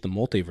introduced the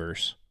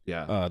multiverse,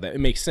 yeah. that it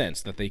makes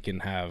sense that they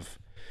can have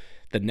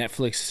the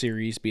Netflix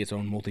series be its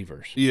own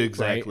multiverse. Yeah,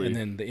 exactly. Right? And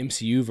then the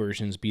MCU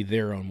versions be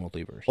their own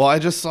multiverse. Well, I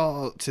just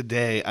saw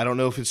today, I don't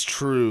know if it's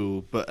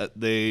true, but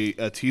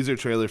a teaser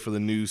trailer for the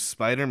new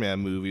Spider-Man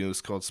movie. It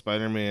was called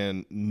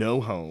Spider-Man No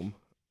Home.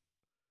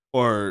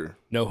 Or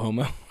No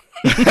homo.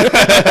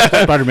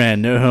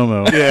 Spider-Man, no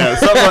homo. yeah,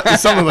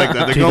 something like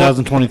that. They're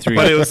 2023.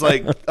 But it was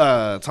like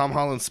Tom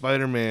Holland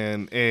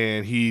Spider-Man,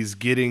 and he's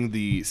getting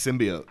the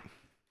symbiote.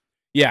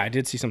 Yeah, I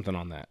did see something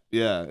on that.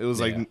 Yeah, it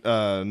was like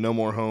No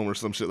More Home or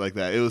some shit like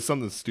that. It was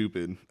something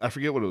stupid. I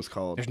forget what it was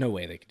called. There's no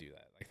way they could do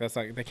that.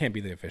 Like that can't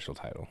be the official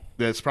title.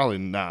 That's probably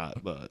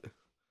not, but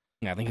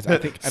Yeah, I think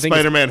it's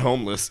Spider-Man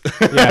Homeless.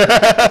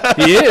 Yeah,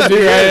 he is,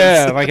 dude.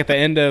 Yeah. Like at the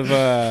end of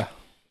the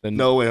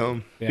No Way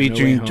Home. yeah,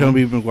 Featuring No Way Home.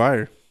 Tobey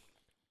Maguire.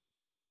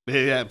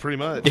 Yeah, pretty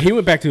much. He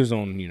went back to his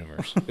own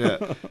universe.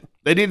 Yeah,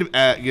 they need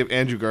to give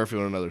Andrew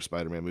Garfield another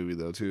Spider-Man movie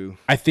though too.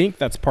 I think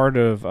that's part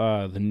of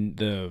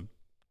the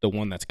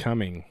one that's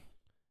coming,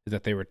 is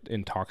that they were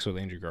in talks with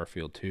Andrew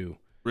Garfield too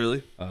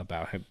Really?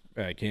 about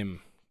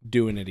him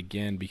doing it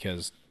again,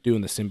 because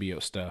doing the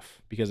symbiote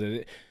stuff, because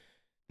the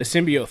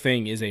symbiote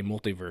thing is a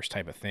multiverse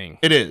type of thing.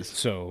 It is.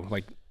 So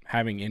like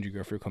having Andrew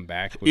Garfield come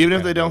back, would Even be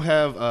if they kinda don't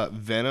dope. have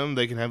Venom,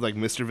 they can have like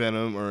Mr.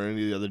 Venom or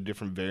any of the other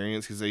different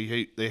variants because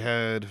they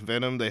had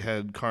Venom, they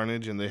had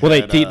Carnage, and they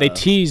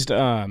teased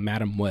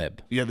Madam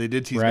Web, yeah, they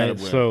did tease right? Madam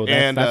Web. So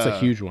and that's a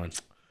huge one.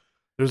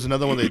 There's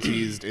another one they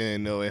teased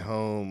in No Way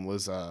Home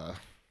was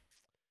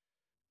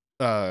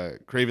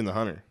Kraven the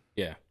Hunter.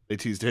 Yeah, They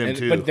teased him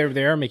too. But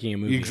they are making a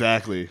movie,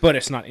 Exactly. but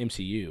it's not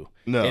MCU.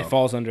 No. It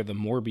falls under the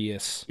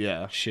Morbius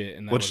Yeah. shit,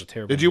 and that was a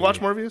terrible. Did you movie. watch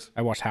Morbius?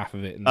 I watched half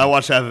of it. And I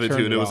watched half of it turned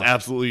too, and it was off.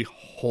 absolutely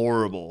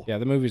horrible. Yeah,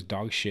 the movie's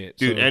dog shit.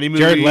 Dude, So, any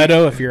Jared movie-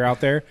 Leto, if you're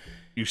out there,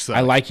 You suck.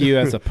 I like you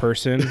as a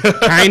person,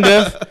 kind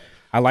of.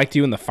 I liked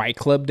you in the Fight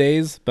Club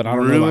days, but I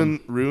don't know.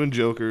 Ruin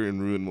Joker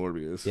and ruin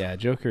Morbius. Yeah,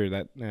 Joker.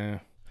 That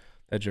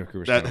Joker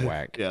was That kind of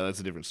whack. Yeah, that's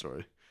a different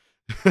story.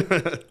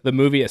 The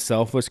movie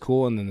itself was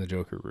cool, and then the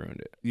Joker ruined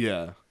it.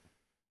 Yeah.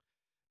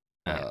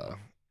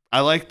 I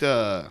liked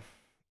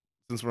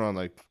since we're on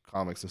like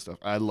comics and stuff,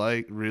 I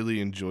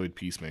really enjoyed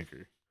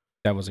Peacemaker.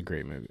 That was a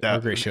great movie. A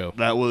great show.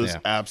 That was Yeah.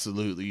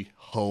 absolutely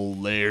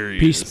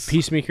hilarious.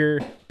 Peacemaker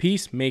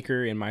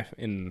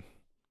in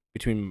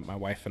between my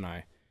wife and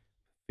I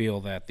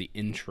feel that the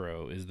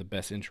intro is the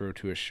best intro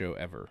to a show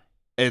ever.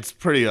 It's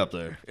pretty up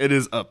there. It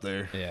is up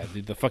there. Yeah,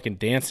 dude, the fucking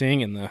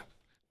dancing and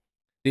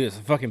it's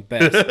the fucking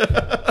best.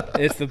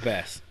 It's the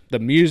best. The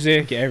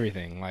music,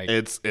 everything. Like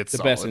It's the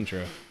solid. best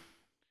intro.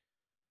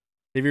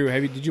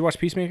 Did you watch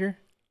Peacemaker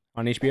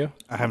on HBO?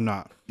 I have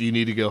not. You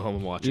need to go home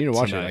and watch it. You need to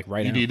watch it, tonight. like,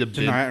 right You now. need to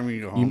Tonight I'm gonna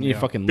go home. You need yeah. to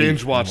fucking binge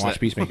leave watch and watch that.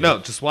 Peacemaker. No,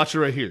 just watch it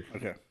right here.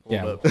 Okay.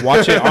 Yeah,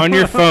 watch it on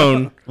your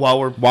phone While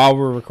we're while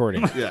we're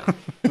recording. yeah.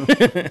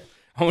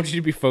 I want you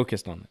to be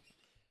focused on it.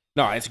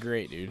 No, it's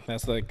great, dude.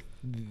 That's like,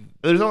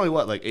 There's only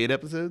like 8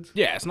 episodes?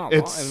 yeah, it's not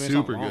It's long. I mean,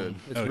 super not long. good.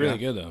 It's Okay. really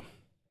good though.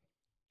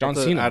 John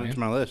Have to Cena. add it Man. to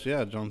my list.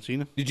 Yeah, John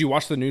Cena. Did you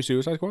watch the new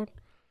Suicide Squad?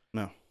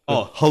 No.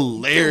 Oh,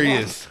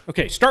 hilarious.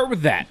 Okay, start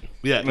with that.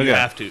 Yeah, you Okay.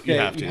 have to. Okay,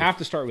 You have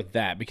to. start with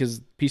that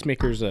because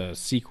Peacemaker's a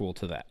sequel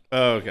to that,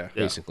 Oh, okay.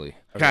 Yeah. basically.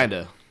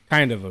 Kinda.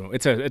 Kind of.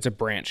 It's a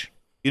branch.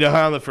 You know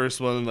how in the first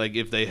one, like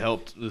if they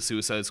helped the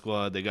Suicide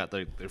Squad, they got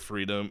their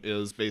freedom. It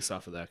was based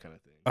off of that kind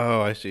of thing.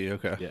 Oh, I see.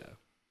 Okay. Yeah,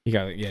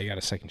 You got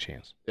a second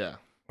chance. yeah.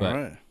 But-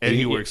 All right. And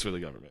he Yeah. works for the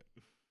government.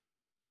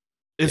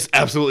 It's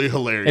absolutely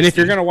hilarious. And if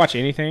you're gonna watch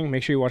anything,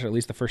 make sure you watch at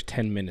least the first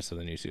 10 minutes of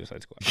the new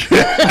Suicide Squad.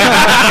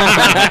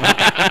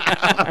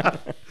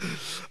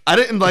 I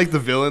didn't like the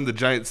villain, the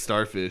giant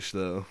starfish,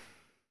 though.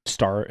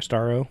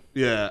 Starro.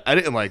 Yeah, I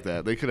didn't like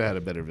that. They could have had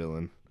a better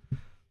villain.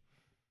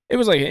 It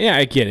was like, yeah,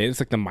 I get it. It's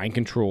like the mind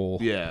control,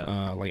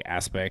 Yeah. like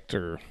aspect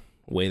or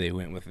way they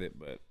went with it.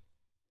 But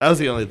That was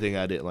the only thing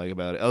I didn't like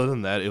about it. Other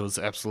than that, it was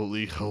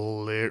absolutely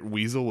hilarious.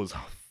 Weasel was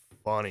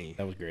funny.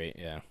 that was great.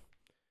 Yeah,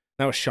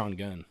 that was Sean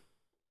Gunn.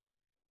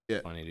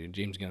 Yeah. Funny dude.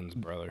 James Gunn's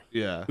brother,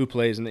 Yeah. who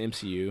plays in the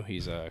MCU.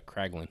 He's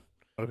Kraglin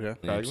Okay. in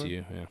the Kraglin?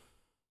 MCU. Yeah,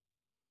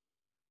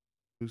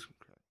 Who's-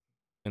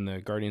 in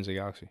the Guardians of the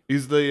Galaxy.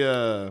 He's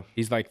the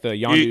He's like the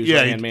Yondu's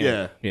right-hand man.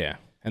 yeah. Yeah.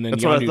 And then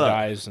That's what I Yondu thought.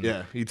 dies and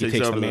Yeah, he he takes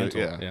takes over the the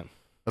mantle. yeah. Yeah.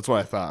 That's what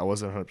I thought. I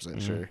wasn't 100%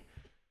 Mhm. sure.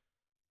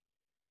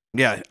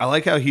 Yeah, I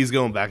like how he's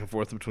going back and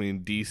forth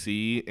between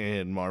DC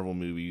and Marvel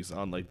movies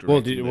on like Well,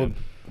 directing them.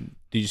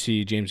 did you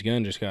see James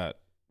Gunn just got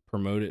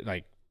promoted,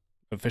 like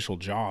official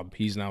job?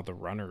 He's now the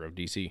runner of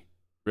DC.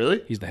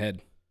 Really? He's the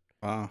head.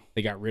 Wow.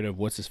 They got rid of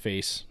what's his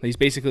face. He's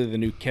basically the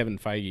new Kevin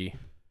Feige.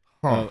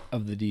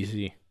 of the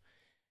DC.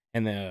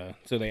 And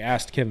so they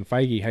asked Kevin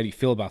Feige, "How do you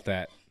feel about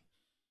that?"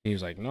 And he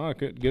was like, "No,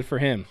 good for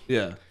him."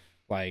 Yeah.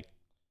 Like,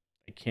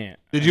 I can't.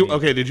 Did I you mean,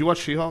 okay? Did you watch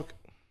She-Hulk?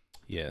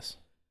 Yes.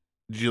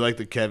 Did you like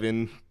the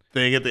Kevin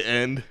thing at the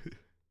end?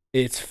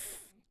 It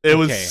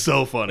was okay.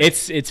 so funny.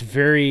 It's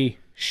very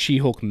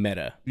She-Hulk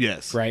meta,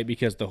 yes, right?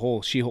 Because the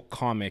whole She-Hulk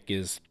comic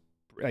is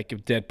like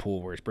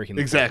Deadpool, where it's breaking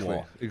the fourth exactly,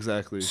 wall.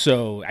 exactly.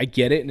 So I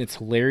get it, and it's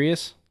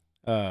hilarious.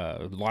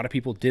 A lot of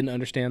people didn't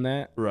understand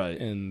that, Right.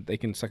 and they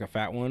can suck a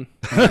fat one.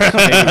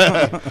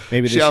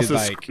 Maybe they she also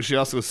should like. she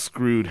also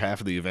screwed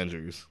half of the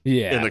Avengers.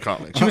 Yeah. In the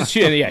comics.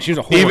 She was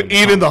a whole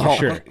even the Hulk.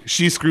 sure.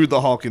 She screwed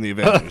the Hulk in the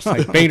Avengers.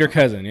 Like banged her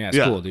cousin. Yeah, it's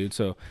Yeah. cool, dude.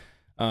 So,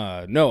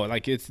 no,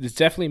 like it's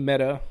definitely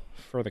meta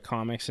for the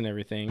comics and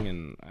everything,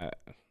 and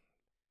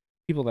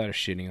people that are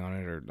shitting on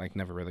it are like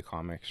never read the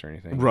comics or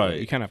anything. Right.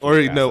 You kind of or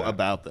you know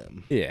about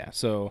them. Yeah.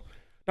 So,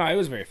 no, it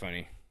was very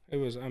funny. It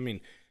was. I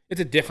mean, it's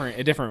a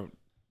different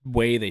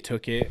way they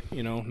took it.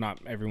 You know, not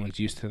everyone's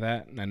used to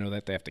that, and I know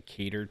that they have to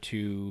cater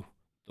to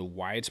the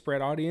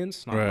widespread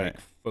audience, not Right. like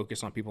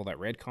focus on people that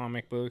read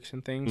comic books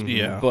and things.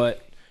 Yeah.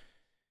 But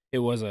it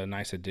was a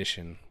nice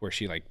addition where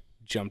she like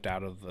jumped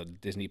out of the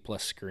Disney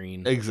Plus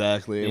screen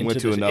Exactly. And went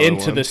into to another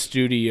one. the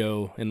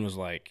studio and was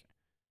like,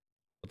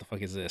 "What the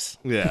fuck is this?"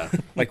 Yeah.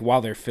 Like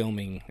while they're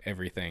filming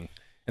everything,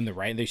 and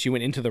she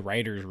went into the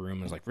writers' room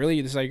and was like,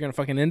 "Really, this is how you're gonna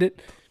fucking end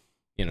it?"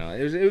 You know,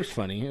 it was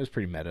funny. It was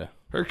pretty meta.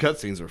 Her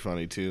cutscenes were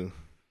funny too.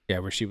 Yeah,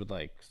 where she would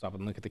like stop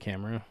and look at the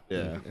camera,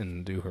 Yeah.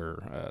 and do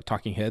her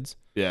talking heads.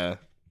 Yeah.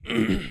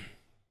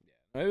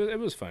 It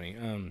was funny.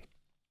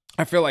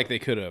 I feel like they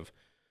could have.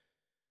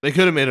 They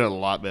could have made it a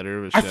lot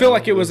better. Of a I feel show.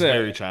 like it was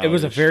very a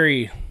childish.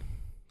 very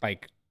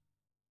like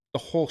the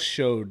whole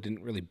show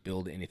didn't really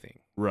build anything,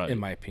 right. in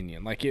my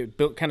opinion. Like it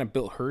kind of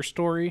built her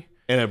story,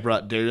 And it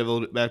brought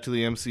Daredevil back to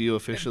the MCU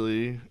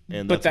officially,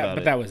 and but that's about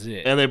it. that was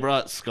it. And they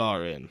brought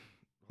Scar in,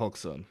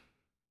 Hulk's son.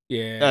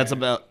 Yeah, That's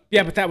about.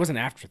 Yeah, but that was an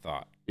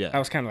afterthought. Yeah. That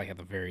was kind of like at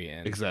the very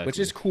end, Exactly. which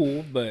is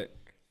cool. But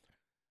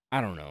I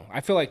don't know. I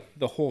feel like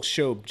the whole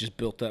show just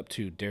built up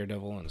to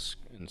Daredevil and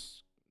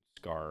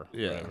Scar.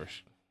 Yeah. Whatever.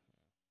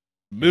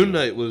 Moon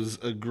Knight was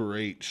a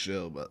great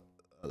show, but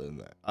other than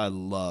that, I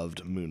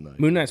loved Moon Knight.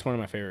 Moon Knight's one of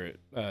my favorite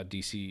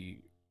DC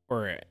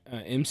or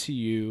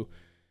MCU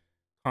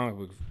comic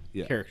book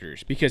Yeah.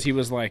 characters because he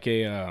was like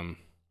a. I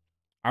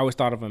always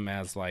thought of him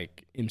as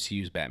like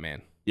MCU's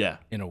Batman Yeah.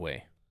 in a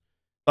way.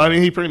 I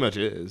mean, he pretty much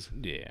is.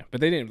 Yeah, but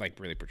they didn't like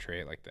really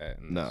portray it like that.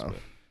 And No.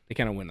 they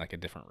kind of went like a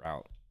different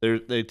route.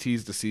 They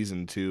teased a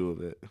season 2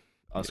 of it.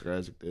 Oscar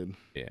Isaac did,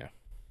 Yeah,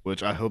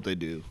 which I hope they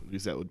do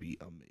because that would be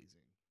amazing.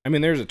 I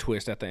mean, there's a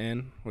twist at the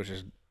end, which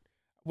is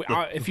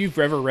if you've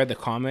ever read the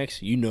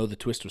comics, you know the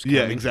twist was coming.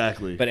 Yeah,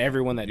 exactly. But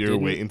everyone that You're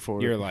didn't, waiting for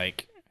it. you're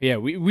like, yeah,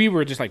 we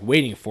were just like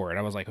waiting for it.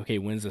 I was like, okay,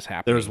 when's this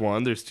happening? There's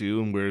one, there's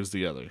two, and where's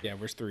the other? Yeah,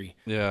 where's 3?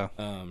 Yeah.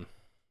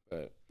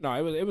 But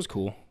no, it was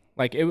cool.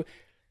 Like it,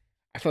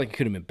 I feel like it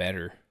could have been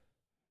better.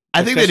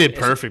 I think they did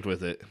Especially- perfect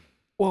with it.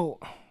 Well,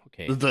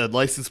 okay, The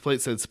license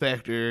plate said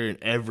Spectre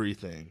and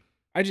everything.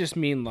 I just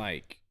mean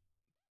like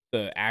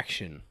the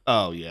action,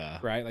 Oh yeah.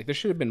 right? Like there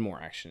should have been more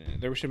action in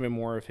it. There should have been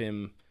more of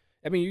him.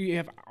 I mean, you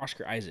have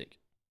Oscar Isaac,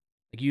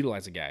 like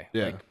utilize the guy,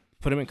 Yeah. like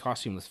put him in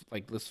costume.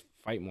 Let's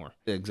fight more.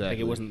 Exactly. Like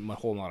it wasn't a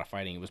whole lot of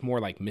fighting. It was more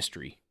like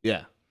mystery.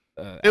 Yeah.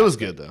 It was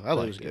good aspect. though. I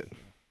It was liked it. good.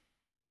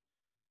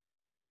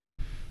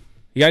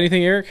 You got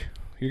anything, Eric?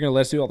 You're gonna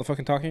let us do all the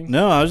fucking talking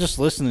No, I was just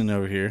listening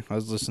over here. I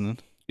was listening,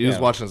 He was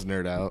Yeah. watching us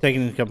nerd out.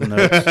 taking a couple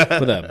notes.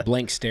 with a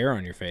blank stare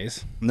on your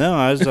face. No,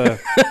 I was.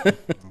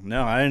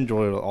 No, I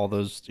enjoy all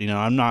those. You know,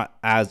 I'm not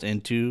as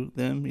into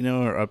them, you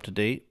know, or up to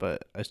date,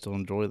 but I still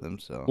enjoy them.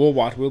 So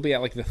We'll be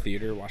at like the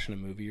theater watching a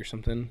movie or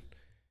something,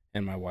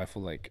 and my wife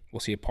will we'll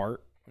see a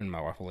part, and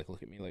my wife will like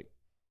look at me like,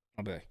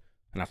 I'll be like,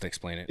 and I have to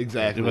explain it.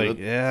 Exactly. like,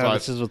 yeah, So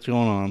this is what's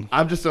going on.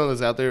 I'm just throwing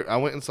this out there. I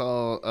went and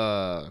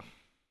saw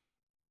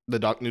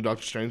the new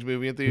Doctor Strange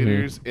movie in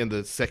theaters, and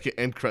the second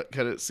end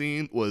credit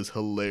scene was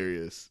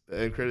hilarious.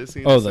 The end credit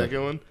scene, Oh, the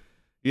second one.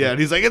 Yeah, and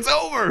he's like, "It's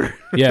over."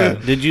 Yeah.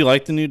 Did you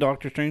like the new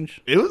Doctor Strange?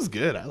 It was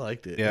good. I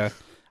liked it. Yeah,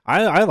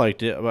 I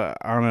liked it, but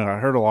I don't know. I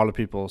heard a lot of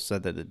people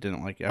said that it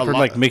didn't like it. I've heard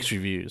like mixed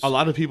reviews. A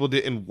lot of people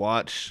didn't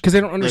watch Because they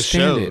don't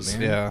understand it, shows.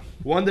 man. Yeah,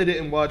 One, they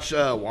didn't watch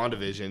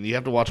WandaVision. You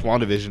have to watch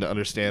WandaVision to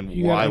understand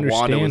You why gotta Wanda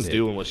understand was it.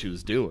 doing what she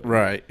was doing.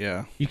 right.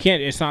 Yeah, You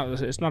can't. It's not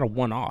a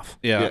one-off.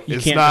 yeah. You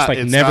It's can't not- just like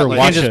it's never not like-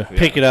 watch You a. can't just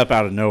pick it up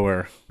out of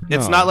nowhere.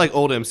 It's No. not like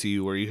old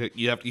MCU where you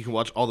can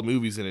watch all the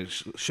movies and it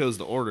shows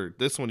the order.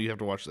 This one you have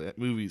to watch the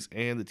movies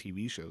and the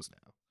TV shows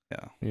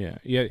now. Yeah.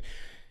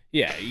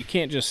 You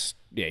can't just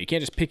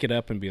pick it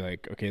up and be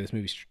like, okay, this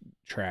movie's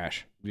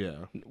trash.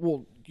 Yeah,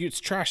 Well, it's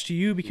trash to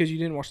you because you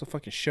didn't watch the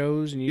fucking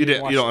shows and you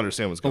didn't watch don't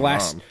understand what's the going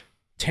last on.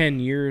 10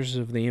 years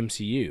of the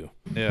MCU.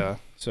 Yeah,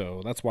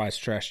 So that's why it's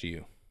trash to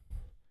you.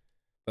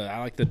 But I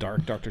like the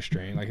dark Doctor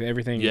Strange. Like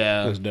everything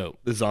Yeah. was dope.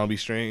 The Zombie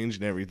Strange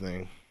and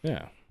everything.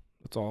 Yeah.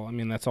 That's all. I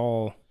mean, that's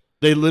all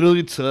They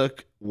literally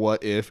took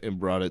What If and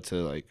brought it to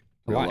like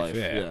real life. life.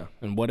 Yeah.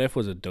 And What If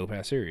was a dope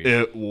ass series.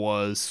 It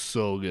was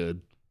so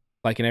good.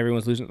 Like, and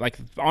everyone's losing. Like,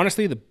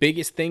 honestly, the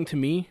biggest thing to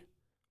me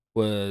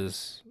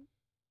was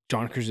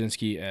John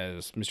Krasinski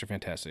as Mr.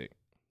 Fantastic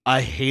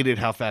I hated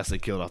how fast they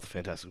killed off the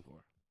Fantastic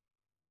Four.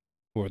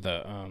 or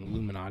the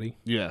Illuminati.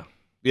 Yeah,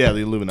 the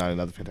Illuminati,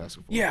 not the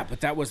Fantastic Four. Yeah,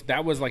 but that was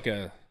like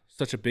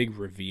such a big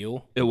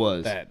reveal. It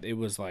was. That it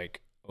was like,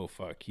 oh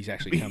fuck, he's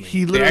actually coming.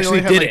 He They literally actually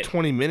only had did like it.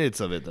 20 minutes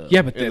of it though.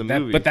 Yeah, but in the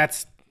movie.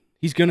 that's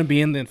he's gonna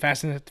be in the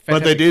Fast and Fantastic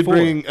But they did 4.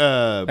 bring.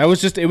 That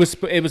was just it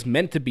was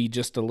meant to be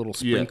just a little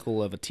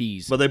sprinkle of a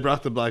tease. But they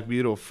brought the Black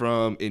Beetle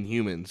from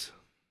Inhumans,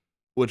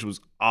 which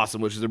was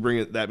awesome. Which is they're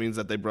bringing. That means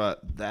that they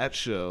brought that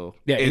show.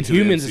 yeah, into the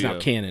Inhumans is MCU. now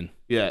canon.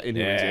 Yeah, Inhumans.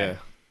 Yeah. Yeah.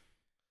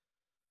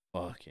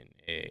 Fucking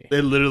A.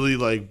 They literally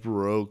like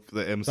broke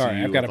the MCU.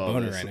 Sorry, I've got a with all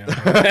boner this. right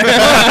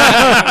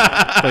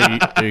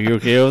now. Are you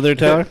okay over there,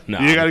 Tyler? No,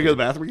 You gotta go to the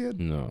bathroom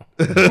again? No,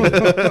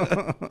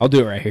 I'll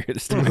do it right here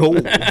this time. No.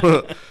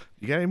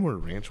 You got any more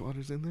ranch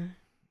waters in there?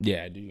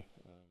 Yeah, I do.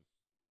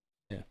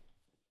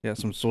 Yeah,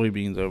 some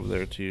soybeans over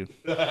there too.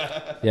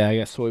 Yeah, I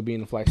got soybean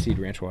and flaxseed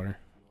ranch water.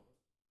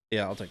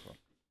 Yeah, I'll take one.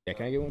 Yeah,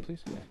 can I get one,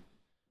 please? Yeah.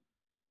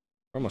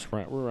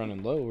 We're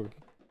running low. We're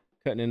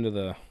cutting into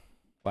the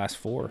last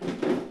 4.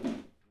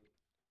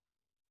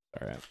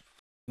 All right,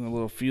 A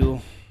little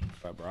fuel.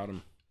 I brought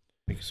them.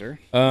 Thank you, sir.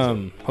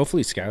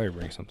 Hopefully Skylar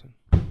brings something.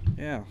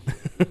 Yeah,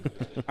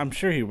 I'm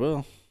sure he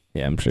will.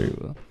 Yeah, I'm sure he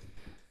will.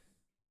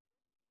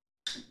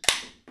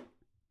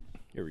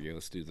 Here we go.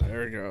 Let's do the.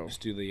 There we go. Let's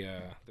do the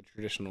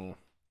traditional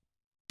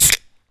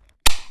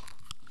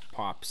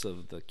pops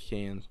of the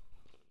cans.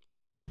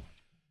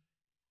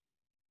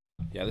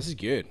 Yeah, this is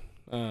good.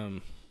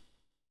 I've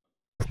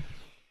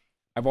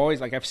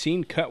always I've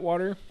seen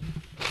Cutwater.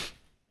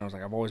 I was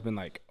like, I've always been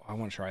like, oh, I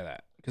want to try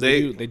that because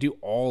they do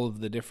all of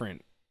the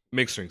different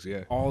Mixed drinks,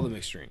 yeah. all the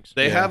mixed drinks.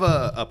 They have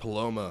a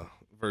Paloma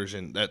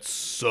version that's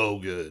so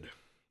good.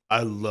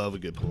 I love a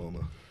good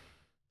Paloma.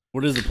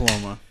 What is the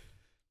Paloma?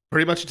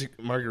 Pretty much a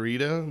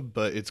margarita,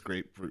 but it's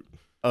grapefruit.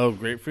 Oh,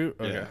 grapefruit.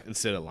 Okay. Yeah,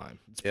 instead of lime.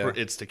 Yeah.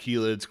 It's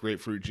tequila, it's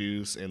grapefruit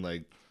juice, and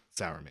like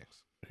sour mix.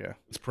 Okay.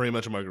 It's pretty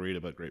much a margarita,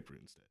 but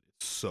grapefruit instead.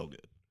 It's so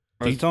good.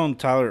 I was telling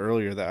Tyler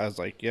earlier that I was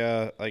like,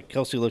 yeah, like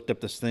Kelsey looked up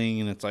this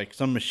thing and it's like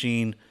some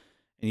machine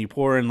and you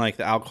pour in like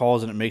the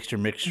alcohols and it makes your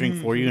mixed drink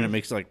for you and it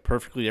makes it like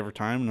perfectly every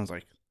time. And I was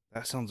like,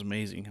 that sounds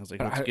amazing. I was like,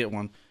 let's get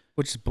one.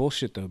 Which is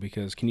bullshit though,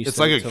 because can you? It's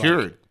set like it a to,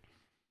 Keurig.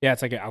 Yeah,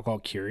 it's like an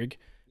alcohol Keurig.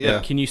 Yeah.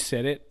 Can you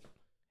set it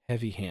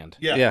heavy hand?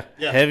 Yeah.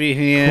 Heavy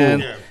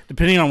hand. Cool. Yeah.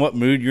 Depending on what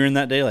mood you're in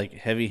that day, like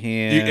heavy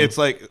hand. It's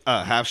like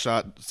half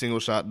shot, single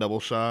shot, double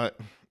shot,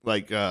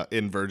 like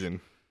in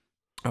Virgin.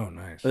 Oh,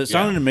 nice. It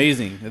sounded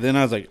amazing. And then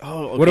I was like,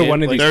 oh, okay. What do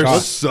one of like, these They're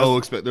cost? so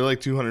expensive. They're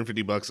like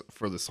 $250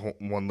 for this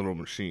one little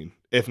machine,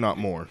 if not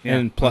more. Yeah.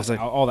 And plus I was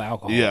like, all the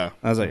alcohol. Yeah.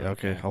 I was like,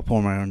 okay, I'll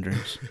pour my own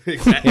drinks.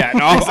 Yeah,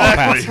 no, I'll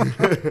pass.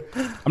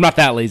 I'm not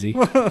that lazy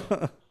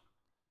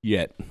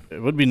yet.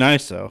 It would be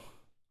nice though.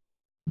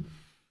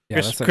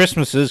 Yeah,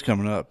 Christmas is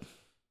coming up.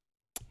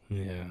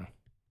 Yeah.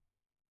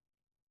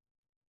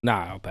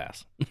 Nah, I'll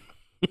pass.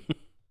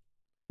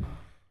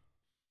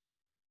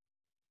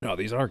 No,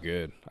 these are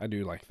good. I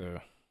do like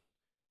the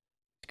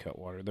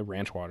Cutwater, the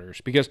ranch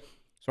waters, because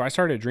so I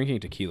started drinking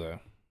tequila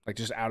like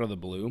just out of the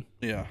blue,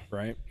 Yeah.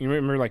 right? You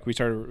remember like we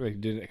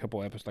started did a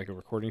couple episodes like a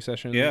recording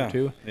session Yeah. or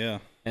two, Yeah.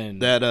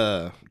 and That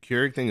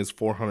Keurig thing is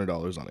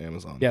 $400 on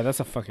Amazon. yeah, that's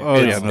a fucking Oh,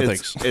 yeah, it's- no it's,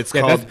 thanks. it's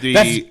yeah, called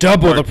that's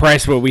double the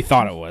price what we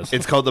thought it was.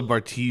 It's called the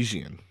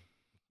Bartesian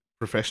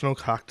Professional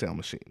Cocktail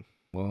Machine.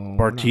 Well,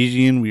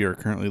 Bartesian, we are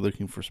currently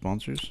looking for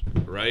sponsors.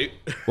 Right?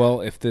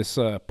 well, if this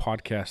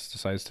podcast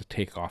decides to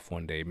take off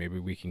one day, maybe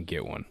we can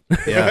get one.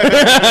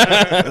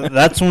 Yeah.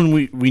 That's when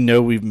we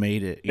know we've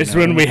made it. It's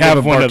when we have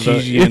a one of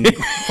those. Bartesian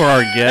for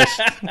our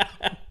guests.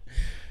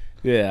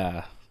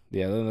 Yeah,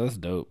 that's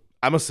dope.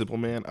 I'm a simple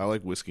man. I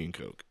like whiskey and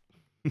Coke.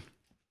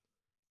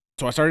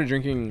 So I started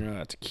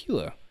drinking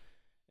tequila,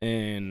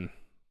 and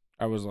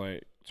I was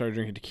like, started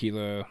drinking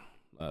tequila,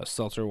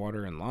 seltzer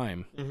water, and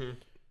lime. Mm-hmm.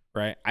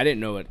 Right? I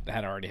didn't know it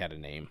had already had a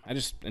name. I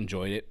just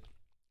enjoyed it.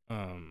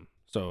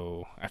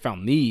 So I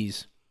found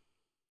these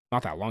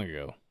not that long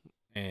ago,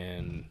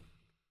 and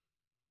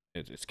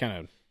it's kind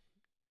of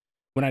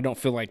when I don't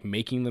feel like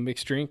making the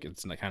mixed drink,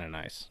 it's kind of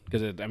nice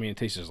because it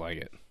tastes just like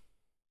it.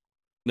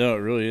 No,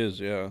 it really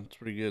is. Yeah, it's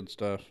pretty good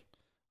stuff.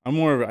 I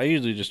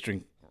usually just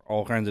drink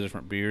all kinds of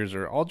different beers,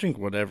 or I'll drink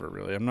whatever.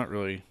 Really, I'm not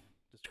really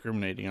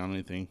discriminating on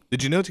anything.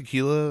 Did you know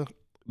tequila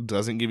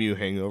doesn't give you a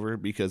hangover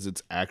because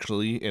it's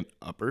actually an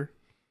upper?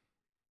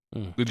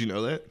 Did you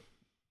know that?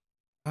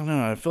 I don't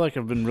know. I feel like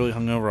I've been really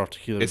hungover off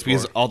tequila. It's before.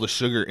 because all the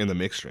sugar in the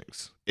mixed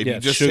drinks. If Yeah, you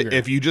it's just sugar.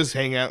 if you just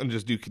hang out and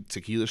just do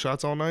tequila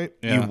shots all night,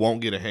 Yeah. you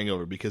won't get a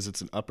hangover because it's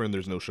an upper and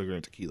there's no sugar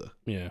in tequila.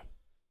 Yeah.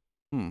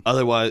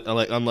 Otherwise,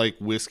 unlike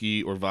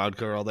whiskey or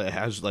vodka or all that, it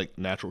has like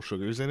natural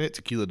sugars in it.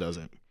 Tequila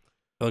doesn't. I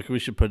feel like we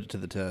should put it to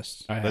the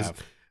test. I That's-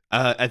 have.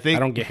 I think I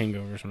don't get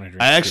hangovers when I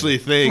drink. I actually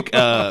think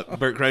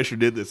Bert Kreischer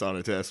did this on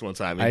a test one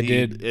time. And I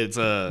did.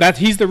 It's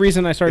he's the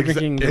reason I started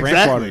drinking the ranch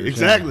exactly, waters.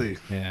 exactly.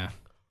 Yeah.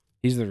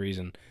 He's the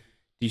reason.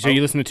 So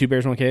you listen to Two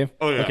Bears, One Cave?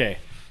 Oh, yeah. Okay.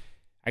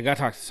 I gotta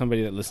talk to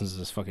somebody that listens to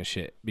this fucking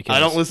shit because I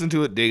don't listen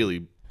to it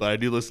daily, but I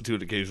do listen to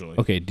it occasionally.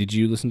 Okay, did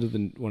you listen to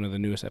one of the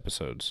newest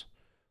episodes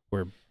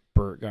where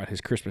Bert got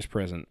his Christmas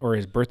present or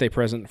his birthday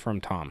present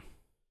from Tom?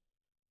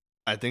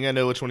 I think I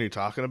know which one you're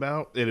talking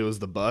about. And it was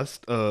the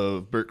bust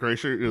of Bert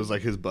Kreischer. It was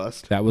like his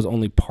bust. That was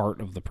only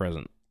part of the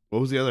present. What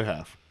was the other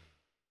half?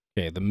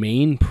 Okay, the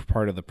main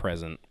part of the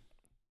present,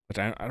 which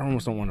I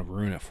almost don't want to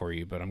ruin it for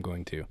you, but I'm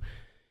going to.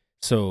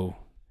 So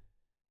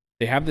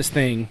they have this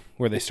thing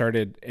where they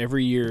started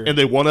every year, And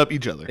they one up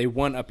each other. they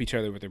one up each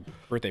other with their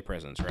birthday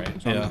presents,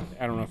 right? So Yeah.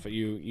 I don't know if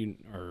you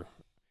or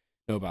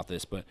know about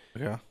this, but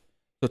Yeah.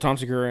 so Tom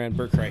Segura and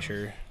Bert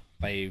Kreischer,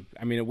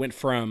 it went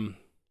from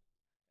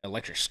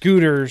electric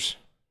scooters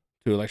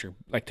to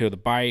the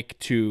bike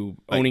to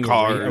Like owning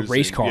cars a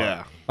race and- car,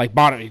 yeah. like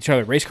bought each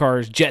other race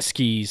cars, jet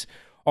skis,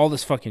 all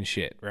this fucking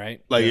shit,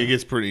 right? Like, it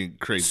gets pretty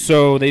crazy.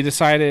 So they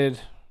decided,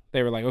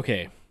 they were like,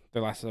 okay,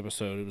 their last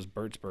episode, it was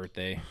Bert's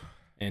birthday.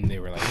 And they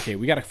were like, okay,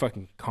 we got to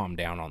fucking calm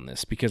down on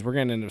this because we're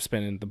going to end up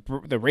spending,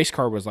 the race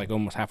car was like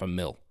almost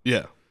 $500,000.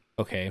 Yeah.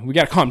 Okay, we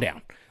got to calm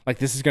down. Like,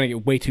 this is going to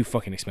get way too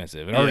fucking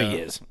expensive. It already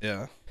is.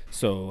 Yeah.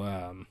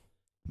 So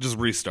Just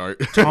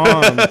restart.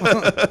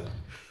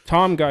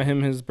 Tom got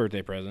him his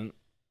birthday present.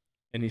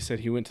 And he said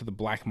he went to the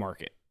black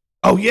market.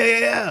 Oh,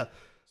 yeah.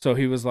 So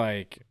he was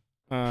like,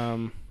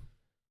 so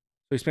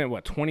he spent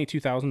what,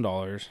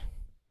 $22,000,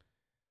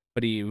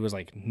 but he was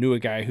like, knew a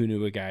guy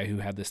who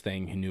had this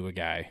thing, who knew a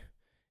guy,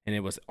 and it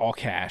was all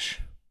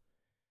cash.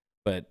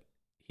 But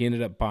he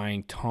ended up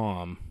buying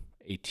Tom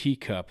a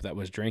teacup that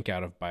was drank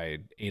out of by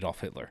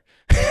Adolf Hitler.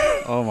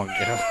 Oh my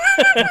god.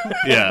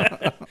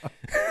 Yeah.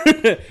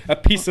 A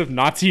piece of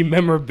Nazi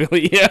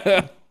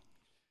memorabilia.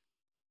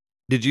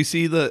 Did you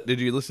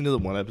listen to the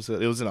one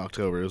episode? It was in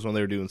October. It was when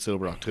they were doing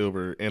Sober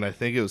October. And I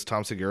think it was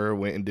Tom Segura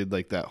went and did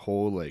like that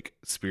whole like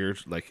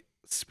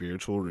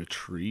spiritual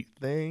retreat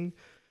thing.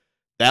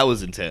 That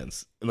was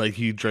intense. And like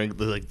he drank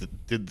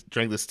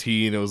drank this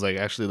tea, and it was like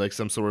actually like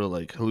some sort of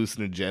like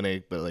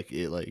hallucinogenic, but like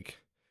it like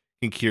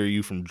can cure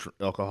you from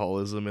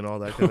alcoholism and all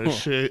that kind of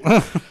shit.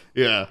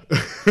 Yeah.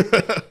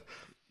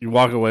 You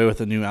walk away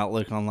with a new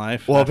outlook on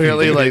life. Well, after you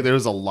apparently do like it. there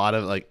was a lot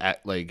of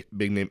like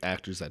big name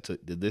actors that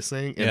did this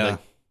thing, and Yeah. like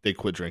they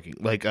quit drinking.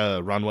 Like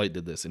Ron White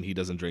did this, and he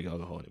doesn't drink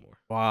alcohol anymore.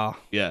 Wow.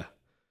 Yeah.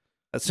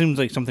 That seems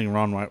like something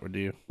Ron White would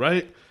do.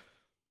 Right?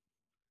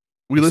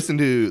 We listen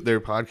to their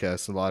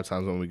podcasts a lot of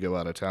times when we go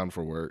out of town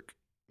for work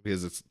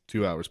because it's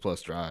 2 hours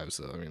plus drive.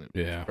 So, I mean, it's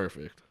Yeah.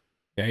 perfect.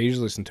 Yeah, I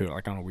usually listen to it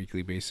like on a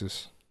weekly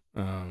basis.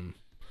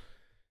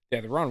 Yeah,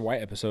 the Ron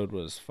White episode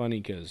was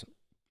funny because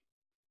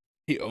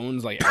he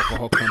owns like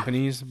alcohol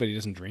companies, but he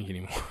doesn't drink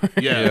anymore.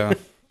 Yeah.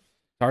 It's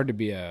hard to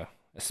be a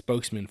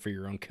spokesman for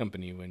your own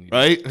company when you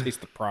Right?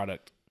 taste the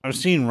product. I've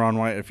seen Ron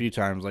White a few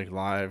times, like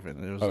live,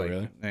 and it was Oh, like,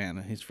 really?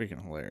 man, he's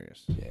freaking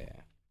hilarious. Yeah.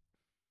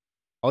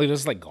 All he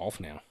does is like golf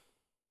now.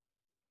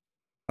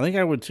 I think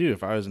I would too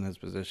if I was in his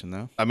position,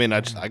 though. I mean,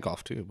 I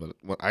golf too, but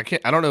I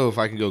don't know if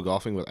I can go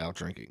golfing without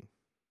drinking.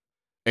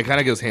 It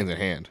kind of goes hand in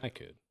hand. I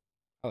could.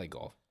 I like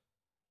golf.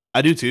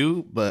 I do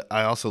too, but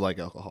I also like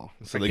alcohol.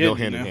 So they go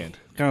hand in hand.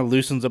 Kind of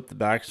loosens up the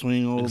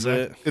backswing a little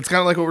bit. It's kind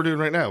of like what we're doing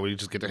right now. We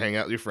just get to hang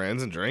out with your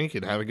friends and drink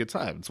and have a good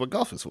time. It's what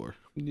golf is for.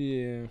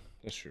 Yeah,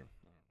 that's true.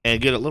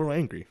 And get a little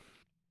angry.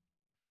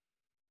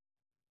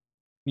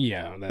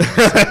 Yeah,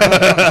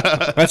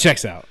 that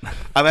checks out.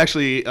 I'm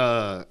actually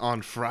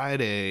on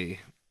Friday,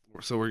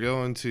 so we're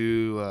going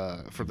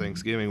to for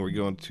Thanksgiving. We're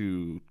going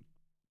to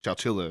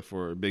Chowchilla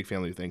for a big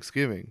family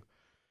Thanksgiving,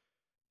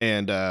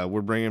 and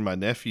we're bringing my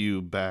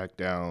nephew back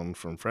down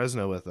from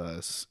Fresno with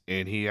us.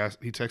 And he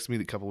texted me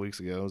a couple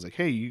weeks ago. I was like,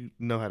 "Hey, you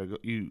know how to go?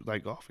 You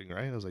like golfing,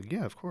 right?" I was like,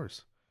 "Yeah, of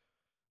course."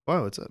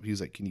 Wow, what's up?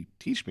 He's like, "Can you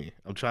teach me?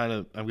 I'm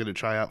gonna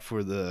try out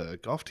for the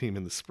golf team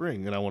in the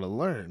spring, and I want to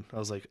learn." I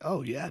was like,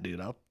 "Oh yeah,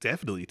 dude, I'll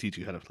definitely teach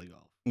you how to play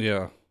golf."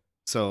 Yeah.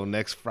 So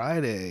next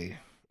Friday,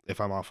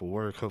 if I'm off of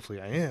work, hopefully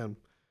I am.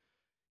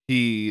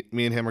 Me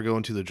and him are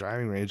going to the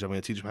driving range. I'm going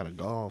to teach him how to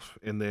golf,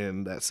 and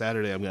then that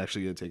Saturday, I'm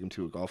actually going to take him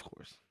to a golf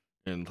course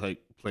and like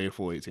play a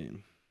full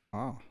 18.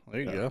 Oh,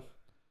 there you Yeah. go.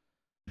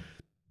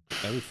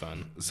 That'd be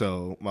fun.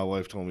 So my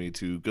wife told me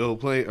to go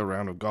play a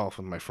round of golf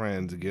with my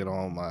friends to get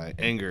all my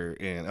anger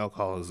and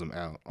alcoholism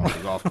out on the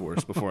golf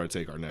course before I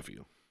take our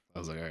nephew. I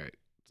was like, all right,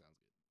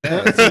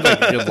 Yeah, that seems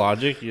like a good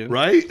logic. Yeah.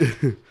 right?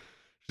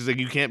 She's like,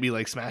 you can't be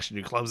like smashing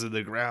your clubs in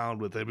the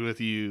ground with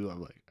you.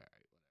 I'm like,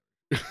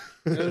 all right.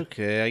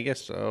 Okay, I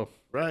guess so.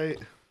 Right.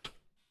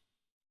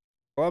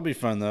 Well, that'll be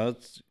fun though.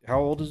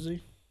 How old is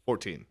he?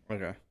 14.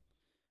 Okay.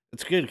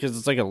 It's good because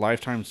it's like a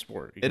lifetime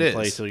sport. You It can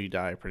play is. till you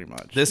die, pretty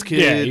much. This Yeah,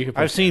 kid, you can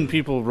play I've seen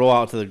people roll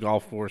out to the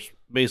golf course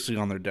basically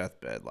on their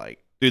deathbed,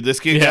 like dude, this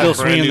kid still got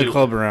brand swinging new. the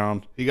club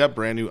around. He got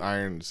brand new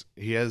irons.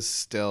 He has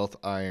stealth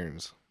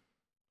irons.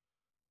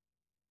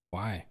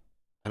 Why?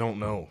 I don't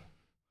know.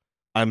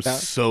 I'm That-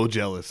 so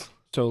jealous.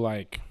 So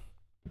like,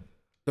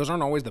 those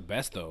aren't always the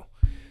best though.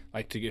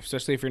 Like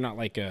especially if you're not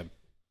like you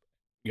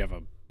have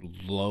a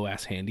low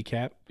ass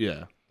handicap.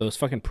 Yeah, Those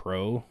fucking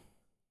pro.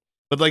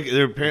 but like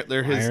they're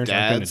his Irons aren't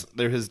dad's.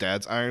 They're his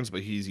dad's irons,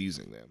 but he's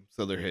using them,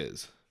 so they're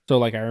his. So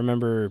like I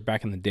remember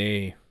back in the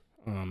day,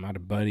 I had a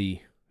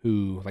buddy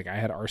who like I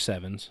had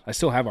R7s. I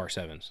still have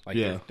R7s. Like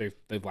Yeah.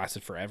 they've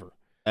lasted forever.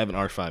 I have an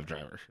R5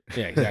 driver.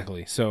 Yeah,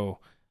 exactly. So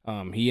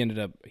he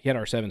had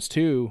R7s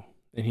too,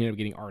 and he ended up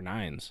getting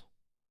R9s,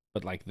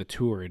 but like the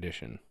tour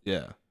edition.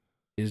 Yeah,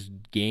 His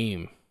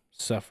game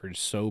suffered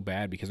so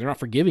bad because they're not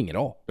forgiving at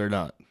all. they're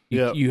not.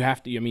 You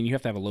have to. I mean, you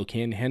have to have a low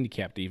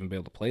handicap to even be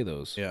able to play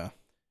those. Yeah.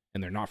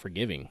 And they're not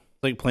forgiving.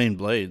 It's like playing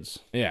blades.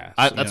 Yeah,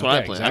 That's what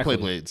I play. Exactly. I play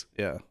blades,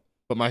 Yeah.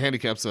 but my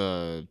handicap's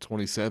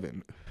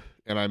 27,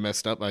 and I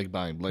messed up like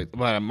buying blades.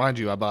 But mind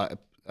you, I bought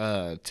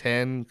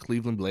 10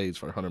 Cleveland blades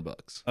for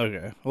 $100.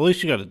 Okay. Well, at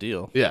least you got a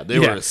deal. Yeah, they Yeah,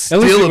 were at a least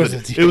steal it of was a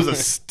a deal. It was a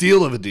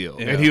steal of a deal.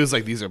 Yeah. And he was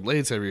like, "These are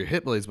blades. Have you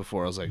hit blades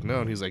before?" I was like,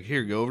 "No." And he's like,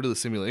 "Here, go over to the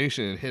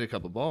simulation and hit a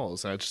couple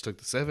balls." And I just took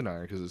the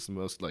 7-iron because it's the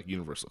most like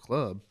universal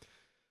club.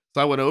 So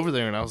I went over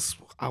there and I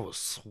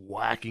was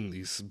whacking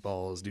these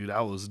balls, dude.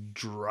 I was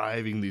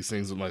driving these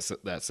things with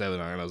that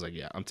 7-iron. I was like,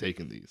 "Yeah, I'm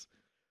taking these."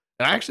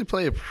 And I actually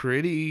play hit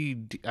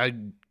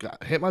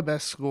my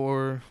best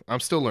score. I'm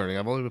still learning.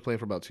 I've only been playing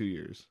for about 2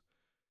 years,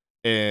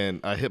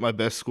 and I hit my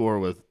best score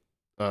with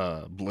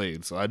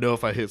blades. So I know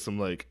if I hit some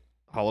like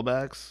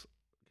hollowbacks,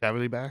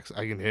 cavity backs,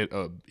 I can hit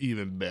a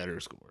even better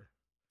score.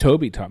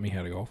 Toby taught me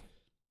how to golf.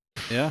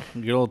 Yeah.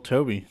 Good old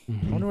Toby.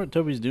 Mhm. I wonder what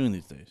Toby's doing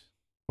these days.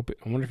 I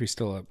wonder if he's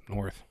still up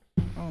north.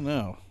 I don't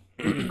know.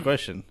 Good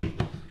question.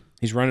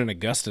 He's running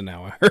Augusta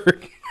now, I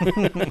heard.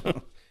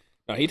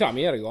 No, he taught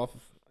me how to golf.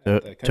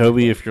 at the country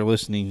Toby, club. if you're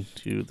listening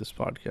to this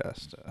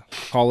podcast,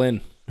 Call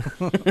in.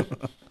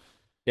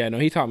 Yeah, no,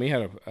 he taught me how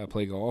to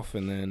play golf,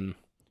 and then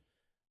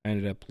I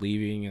ended up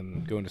leaving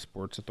and going to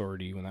Sports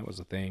Authority when that was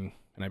a thing,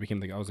 and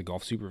I was a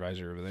golf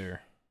supervisor over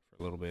there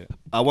for a little bit.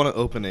 I want to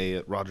open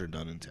a Roger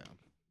Dunn in town.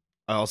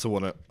 I also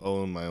want to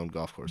own my own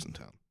golf course in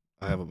town.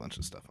 I have a bunch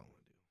of stuff I want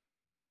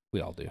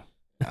We all do.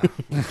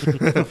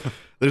 to do.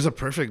 There's a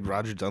perfect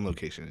Roger Dunn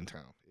location in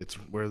town. It's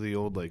where the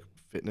old like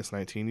Fitness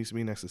 19 used to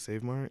be next to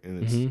Save Mart,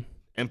 and it's Mhm.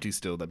 empty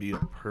still. That'd be a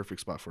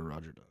perfect spot for a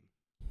Roger Dunn.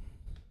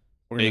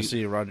 we're going to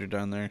see Roger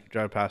down there.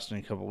 Drive past in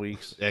a couple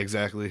weeks.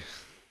 Exactly.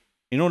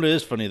 You know what it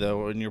is funny,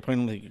 though? When you're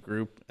playing like a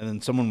group and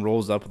then someone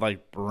rolls up with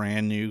like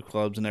brand new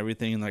clubs and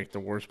everything, and like the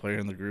worst player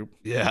in the group,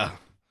 Yeah.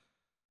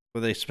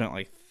 where they spent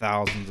like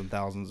thousands and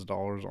thousands of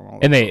dollars on all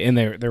And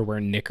that. they're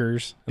wearing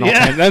knickers. And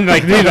Yeah. and then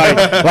like dude,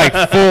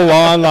 like full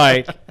on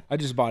like I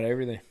just bought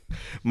everything. I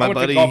My went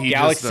buddy, to Golf he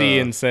Galaxy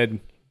just, and said,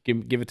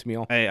 "Give it to me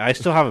all." Hey, I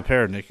still have a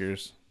pair of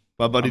knickers.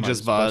 my buddy I might just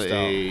just bought bust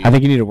a. I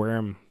think you need to wear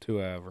them to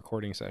a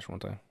recording session one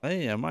time.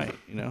 Hey, I might,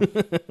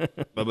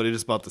 My buddy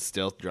just bought the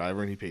Stealth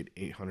driver, and he paid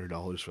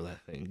 $800 for that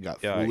thing. Got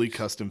Yikes. fully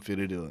custom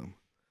fitted to him.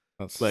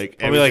 That's Like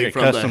Probably like a everything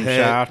from the custom head-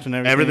 shaft and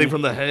everything. Everything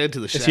from the head to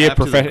the is shaft. he a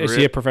to the is he a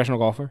grip. professional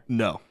golfer?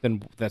 No,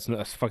 Then that's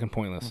fucking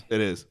pointless.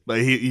 it is. But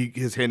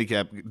his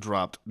handicap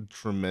dropped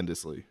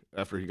tremendously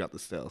after he got the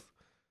Stealth.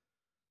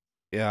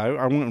 Yeah,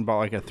 I went and bought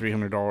like a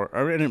 $300.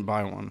 I didn't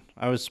buy one.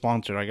 I was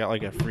sponsored. I got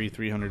like a free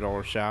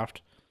 $300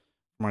 shaft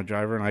for my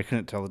driver, and I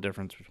couldn't tell the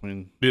difference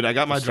between. Dude, I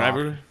got my The stock.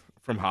 driver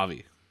from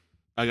Javi.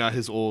 I got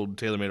his old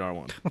TaylorMade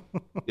R1.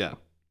 Yeah.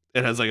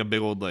 It has like a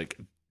big old, like,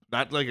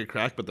 not like a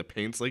crack, but the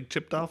paint's like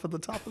chipped off at the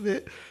top of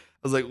it. I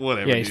was like,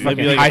 whatever. Yeah, he's dude.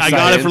 fucking Like, high I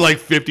got it science. for like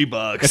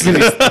 $50.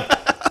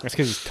 That's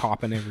because he's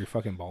topping every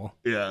fucking ball.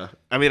 Yeah.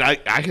 I mean, I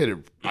could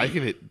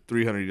hit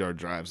 300-yard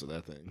drives with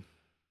that thing.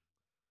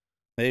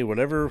 Hey,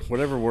 whatever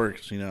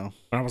works, you know.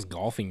 When I was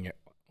golfing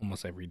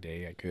almost every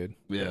day, I could.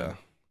 Yeah.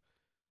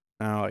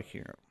 No, I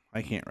can't.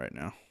 I can't right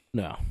now.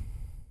 No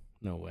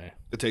way.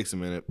 It takes a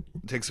minute.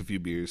 It takes a few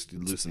beers to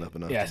loosen up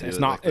enough. Yeah, to do it's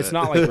it not. like It's that.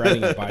 not like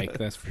riding a bike.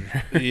 That's for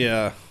sure.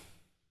 Yeah.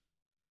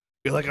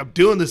 You're like, I'm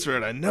doing this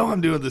right. I know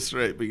I'm doing this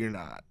right, but you're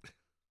not.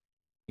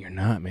 You're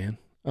not, man.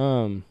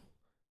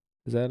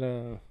 Is that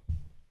a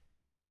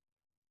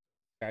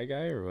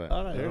guy or what? I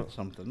thought I heard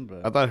something, but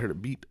I thought I heard a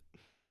beep.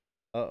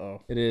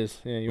 uh-oh. It is.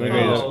 Yeah, you want to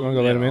go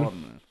let him in? hold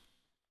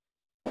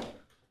on.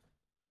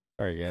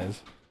 Sorry,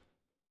 guys.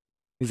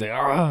 He's like,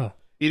 ah.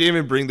 He didn't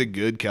even bring the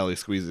good Cali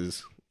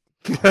squeezes.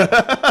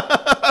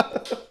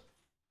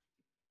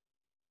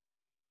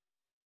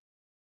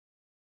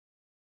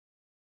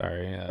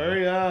 Sorry.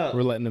 Hurry up.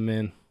 We're letting him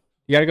in.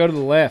 You got to go to the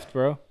left,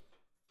 bro.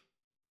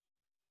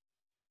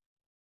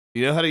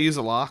 You know how to use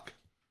a lock?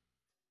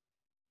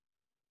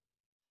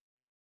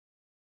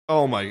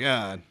 Oh my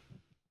god.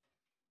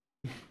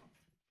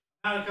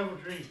 Had a couple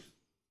drinks.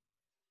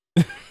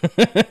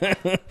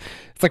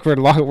 It's like we're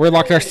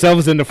locked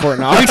ourselves into Fort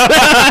Knox.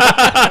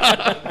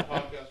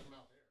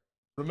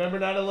 Remember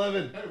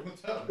 9/11? Hey,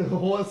 what's up?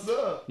 What's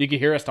up? You can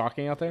hear us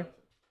talking out there?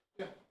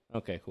 Yeah.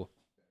 Okay, cool.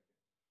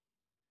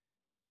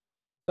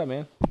 What's up,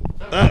 man?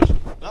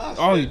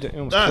 Oh, you almost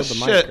killed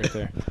the mic right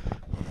there.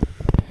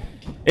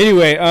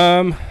 Anyway,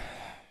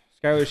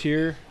 Skylar's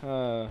here.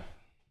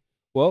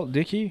 Well,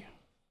 Dickie,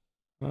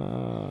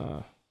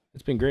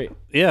 it's been great.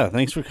 Yeah,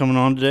 thanks for coming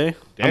on today.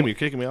 Damn, you're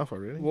kicking me off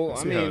already. Well, I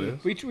see how it mean,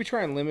 is. we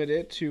try and limit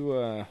it to.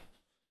 I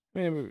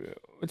mean,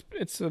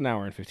 it's an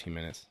hour and 15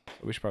 minutes. So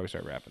we should probably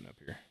start wrapping up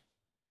here.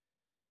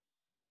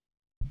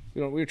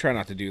 we try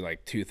not to do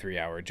like 2-3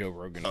 hour Joe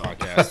Rogan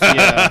podcasts.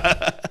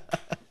 Yeah.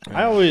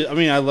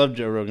 I love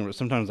Joe Rogan, but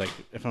sometimes like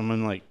if I'm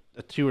in like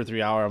a 2 or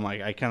 3 hour, I'm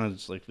like I kind of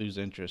just like lose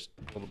interest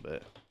a little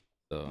bit.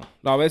 So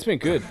no, but it's been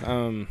good.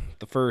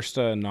 The first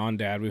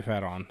non-dad we've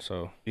had on,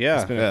 so Yeah,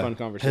 it's been a fun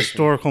conversation.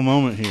 historical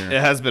moment here.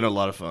 It has been a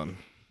lot of fun.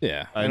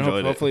 Yeah, I and enjoyed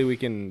it. hopefully we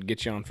can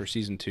get you on for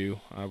season 2.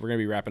 We're gonna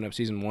be wrapping up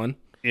season 1.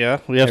 Yeah,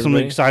 we have some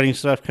Everybody? exciting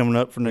stuff coming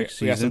up for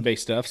next We got some season. big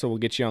stuff, so we'll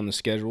get you on the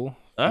schedule.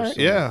 All right,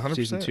 for yeah, 100%.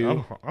 season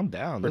 2 I'm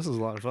down. This is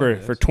a lot of fun.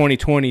 for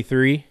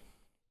 2023. It's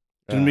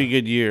gonna be a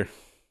good year.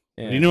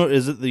 Yeah. You know,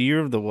 is it the year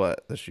of the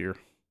what this year?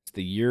 It's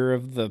the year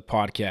of the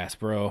podcast,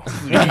 bro.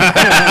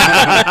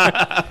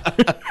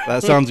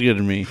 That sounds good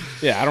to me.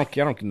 Yeah, I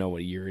don't know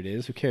what year it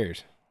is. Who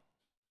cares?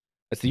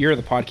 It's the year of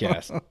the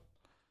podcast.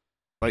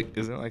 Like,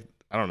 isn't it like,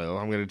 I don't know.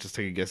 I'm going to just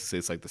take a guess and say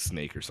it's like the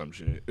snake or some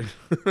shit. Yeah,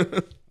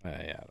 I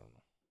don't know.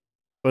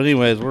 But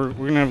anyways, we're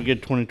gonna have a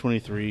good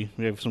 2023.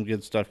 We have some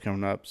good stuff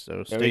coming up, so Yeah,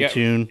 we stay got-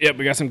 tuned. Yep,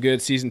 we got some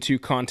good season 2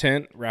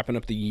 content wrapping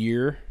up the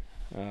year.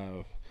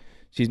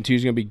 Season 2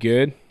 is gonna be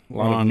good. A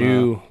lot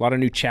of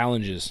new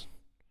challenges.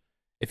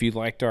 If you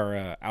liked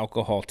our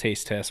alcohol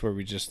taste test where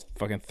we just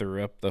fucking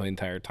threw up the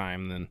entire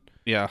time, then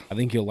Yeah, I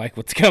think you'll like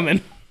what's coming.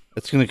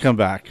 it's gonna come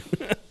back.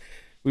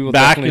 We will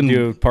Back definitely in-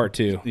 do part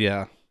 2.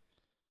 Yeah,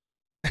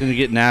 it's gonna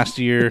get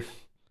nastier.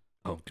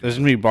 Oh, There's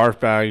gonna be barf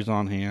bags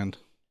on hand.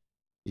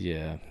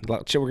 Yeah, we're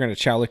gonna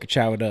chow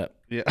it up.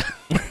 Yeah,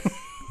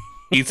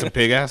 Eat some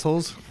pig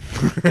assholes.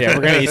 Yeah,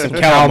 we're gonna eat some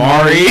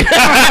calamari.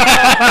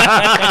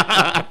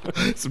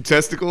 Some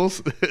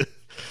testicles.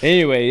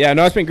 Anyway, yeah,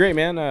 no, it's been great,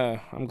 man.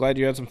 I'm glad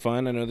you had some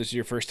fun. I know this is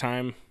your first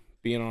time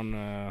being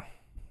on,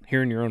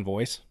 hearing your own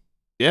voice.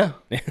 Yeah.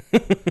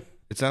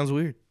 It sounds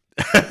weird.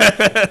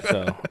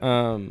 So,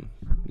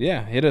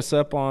 yeah, hit us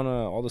up on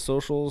all the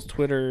socials: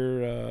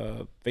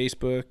 Twitter,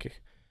 Facebook,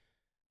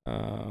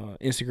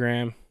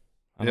 Instagram.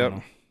 I don't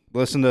know.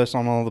 Listen to us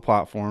on all the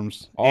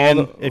platforms.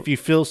 If you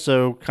feel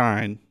so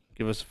kind,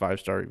 give us a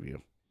 5-star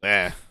review.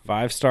 Yeah.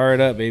 5-star it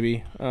up,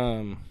 baby.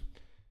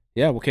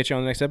 Yeah, we'll catch you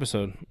on the next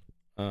episode.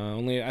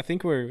 I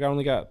think we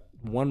only got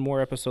one more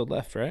episode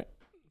left, right?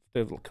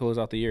 To close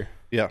out the year.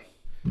 Yeah.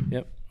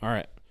 Yep. All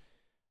right.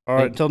 All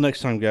right. Until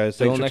next time, guys.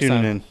 Till Thanks for next tuning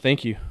time. in.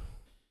 Thank you.